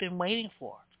been waiting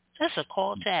for. That's a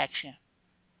call to action.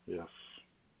 Yes.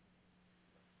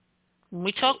 When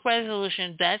we talk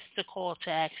resolution, that's the call to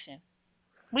action.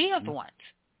 We are the ones.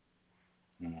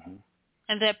 Mm-hmm.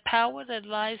 And that power that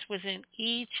lies within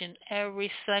each and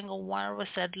every single one of us,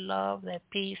 that love, that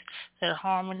peace, that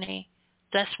harmony,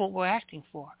 that's what we're acting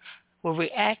for. We're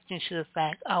reacting to the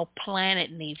fact our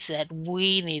planet needs that.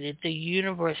 We need it. The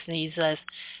universe needs us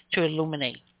to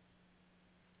illuminate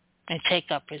and take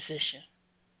our position.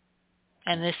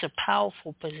 And it's a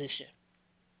powerful position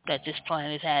that this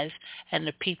planet has and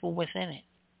the people within it.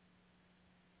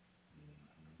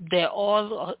 They're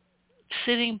all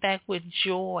sitting back with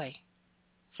joy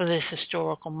for this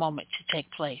historical moment to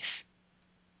take place.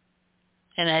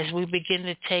 And as we begin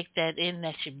to take that in,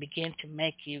 that should begin to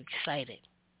make you excited.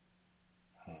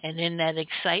 And in that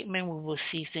excitement, we will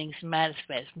see things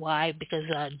manifest. Why? Because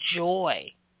our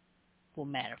joy will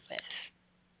manifest.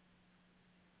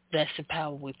 That's the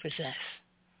power we possess.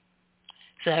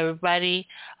 So everybody,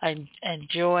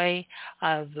 enjoy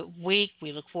the week.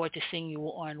 We look forward to seeing you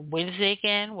on Wednesday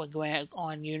again. We're going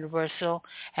on Universal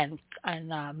and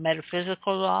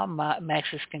Metaphysical Law. Max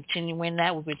is continuing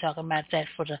that. We've been talking about that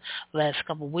for the last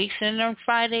couple of weeks. And on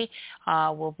Friday,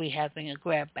 we'll be having a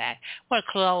grab back. We're going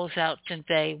to close out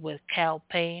today with Cal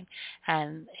Payne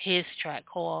and his track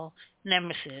called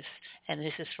Nemesis. And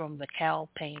this is from the Cal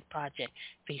Payne Project.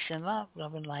 Peace and love.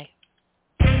 Love and light.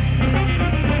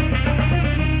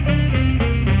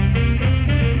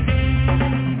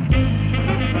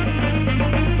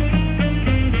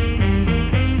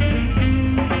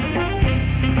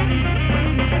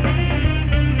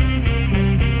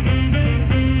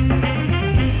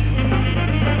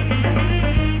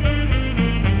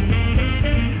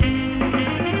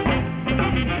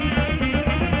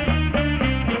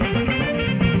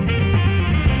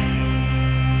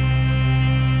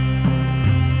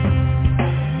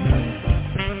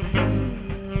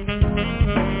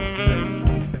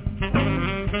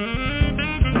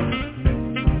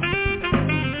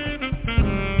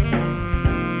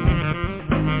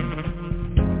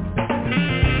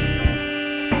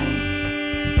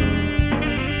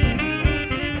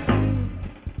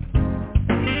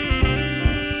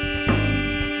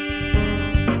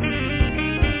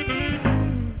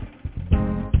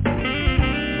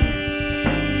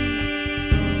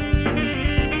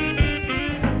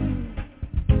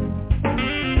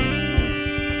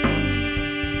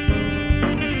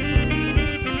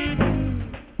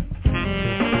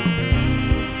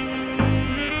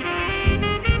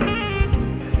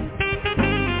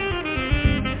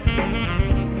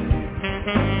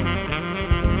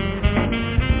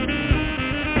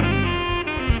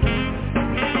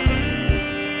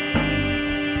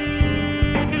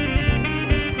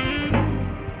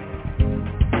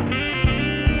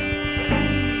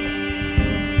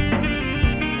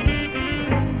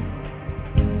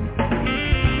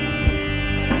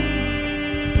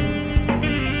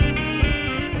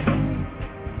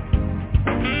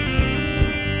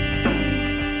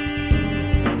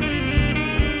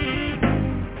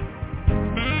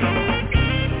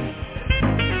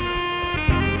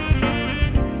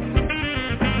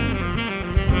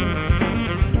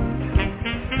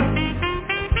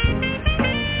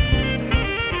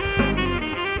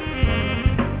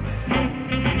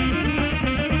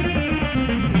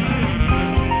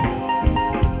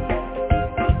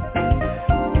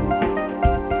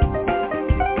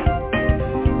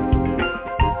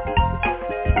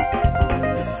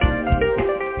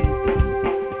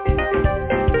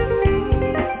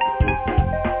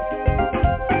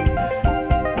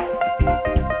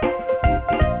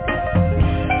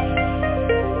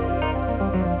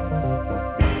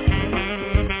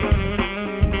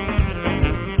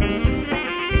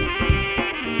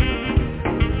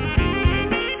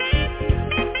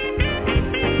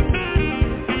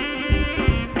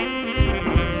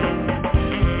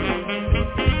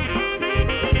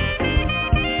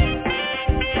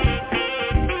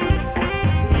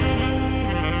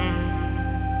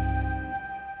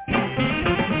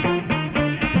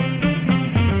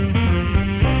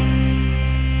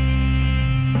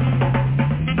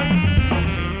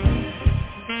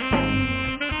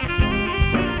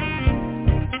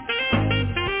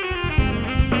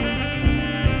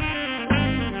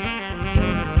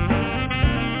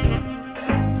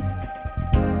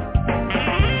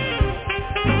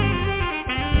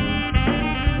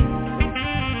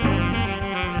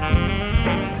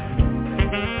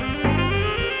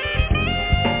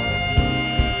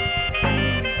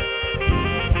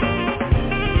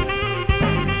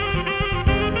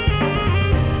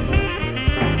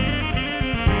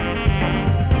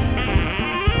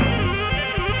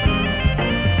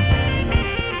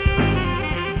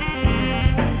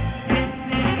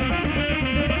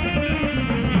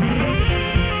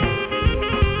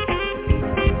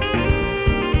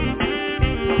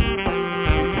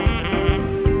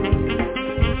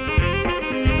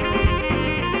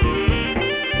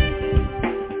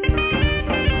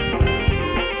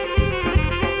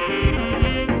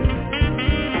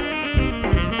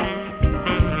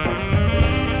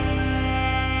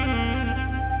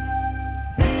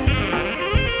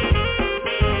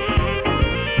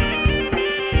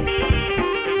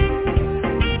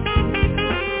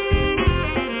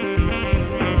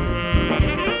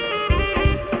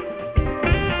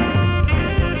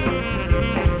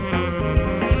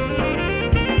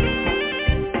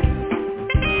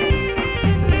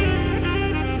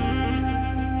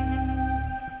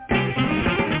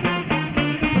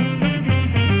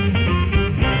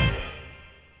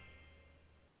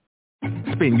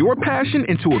 turning your passion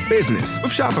into a business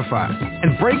with Shopify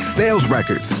and break sales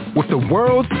records with the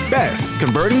world's best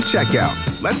converting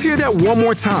checkout. Let's hear that one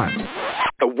more time.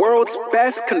 The world's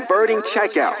best converting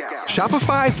checkout.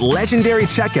 Shopify's legendary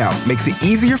checkout makes it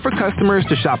easier for customers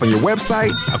to shop on your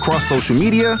website, across social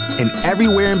media, and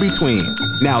everywhere in between.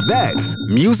 Now that's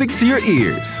music to your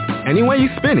ears. Any way you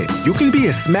spin it, you can be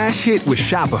a smash hit with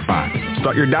Shopify.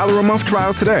 Start your $1 a month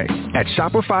trial today at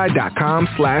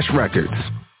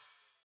shopify.com/records.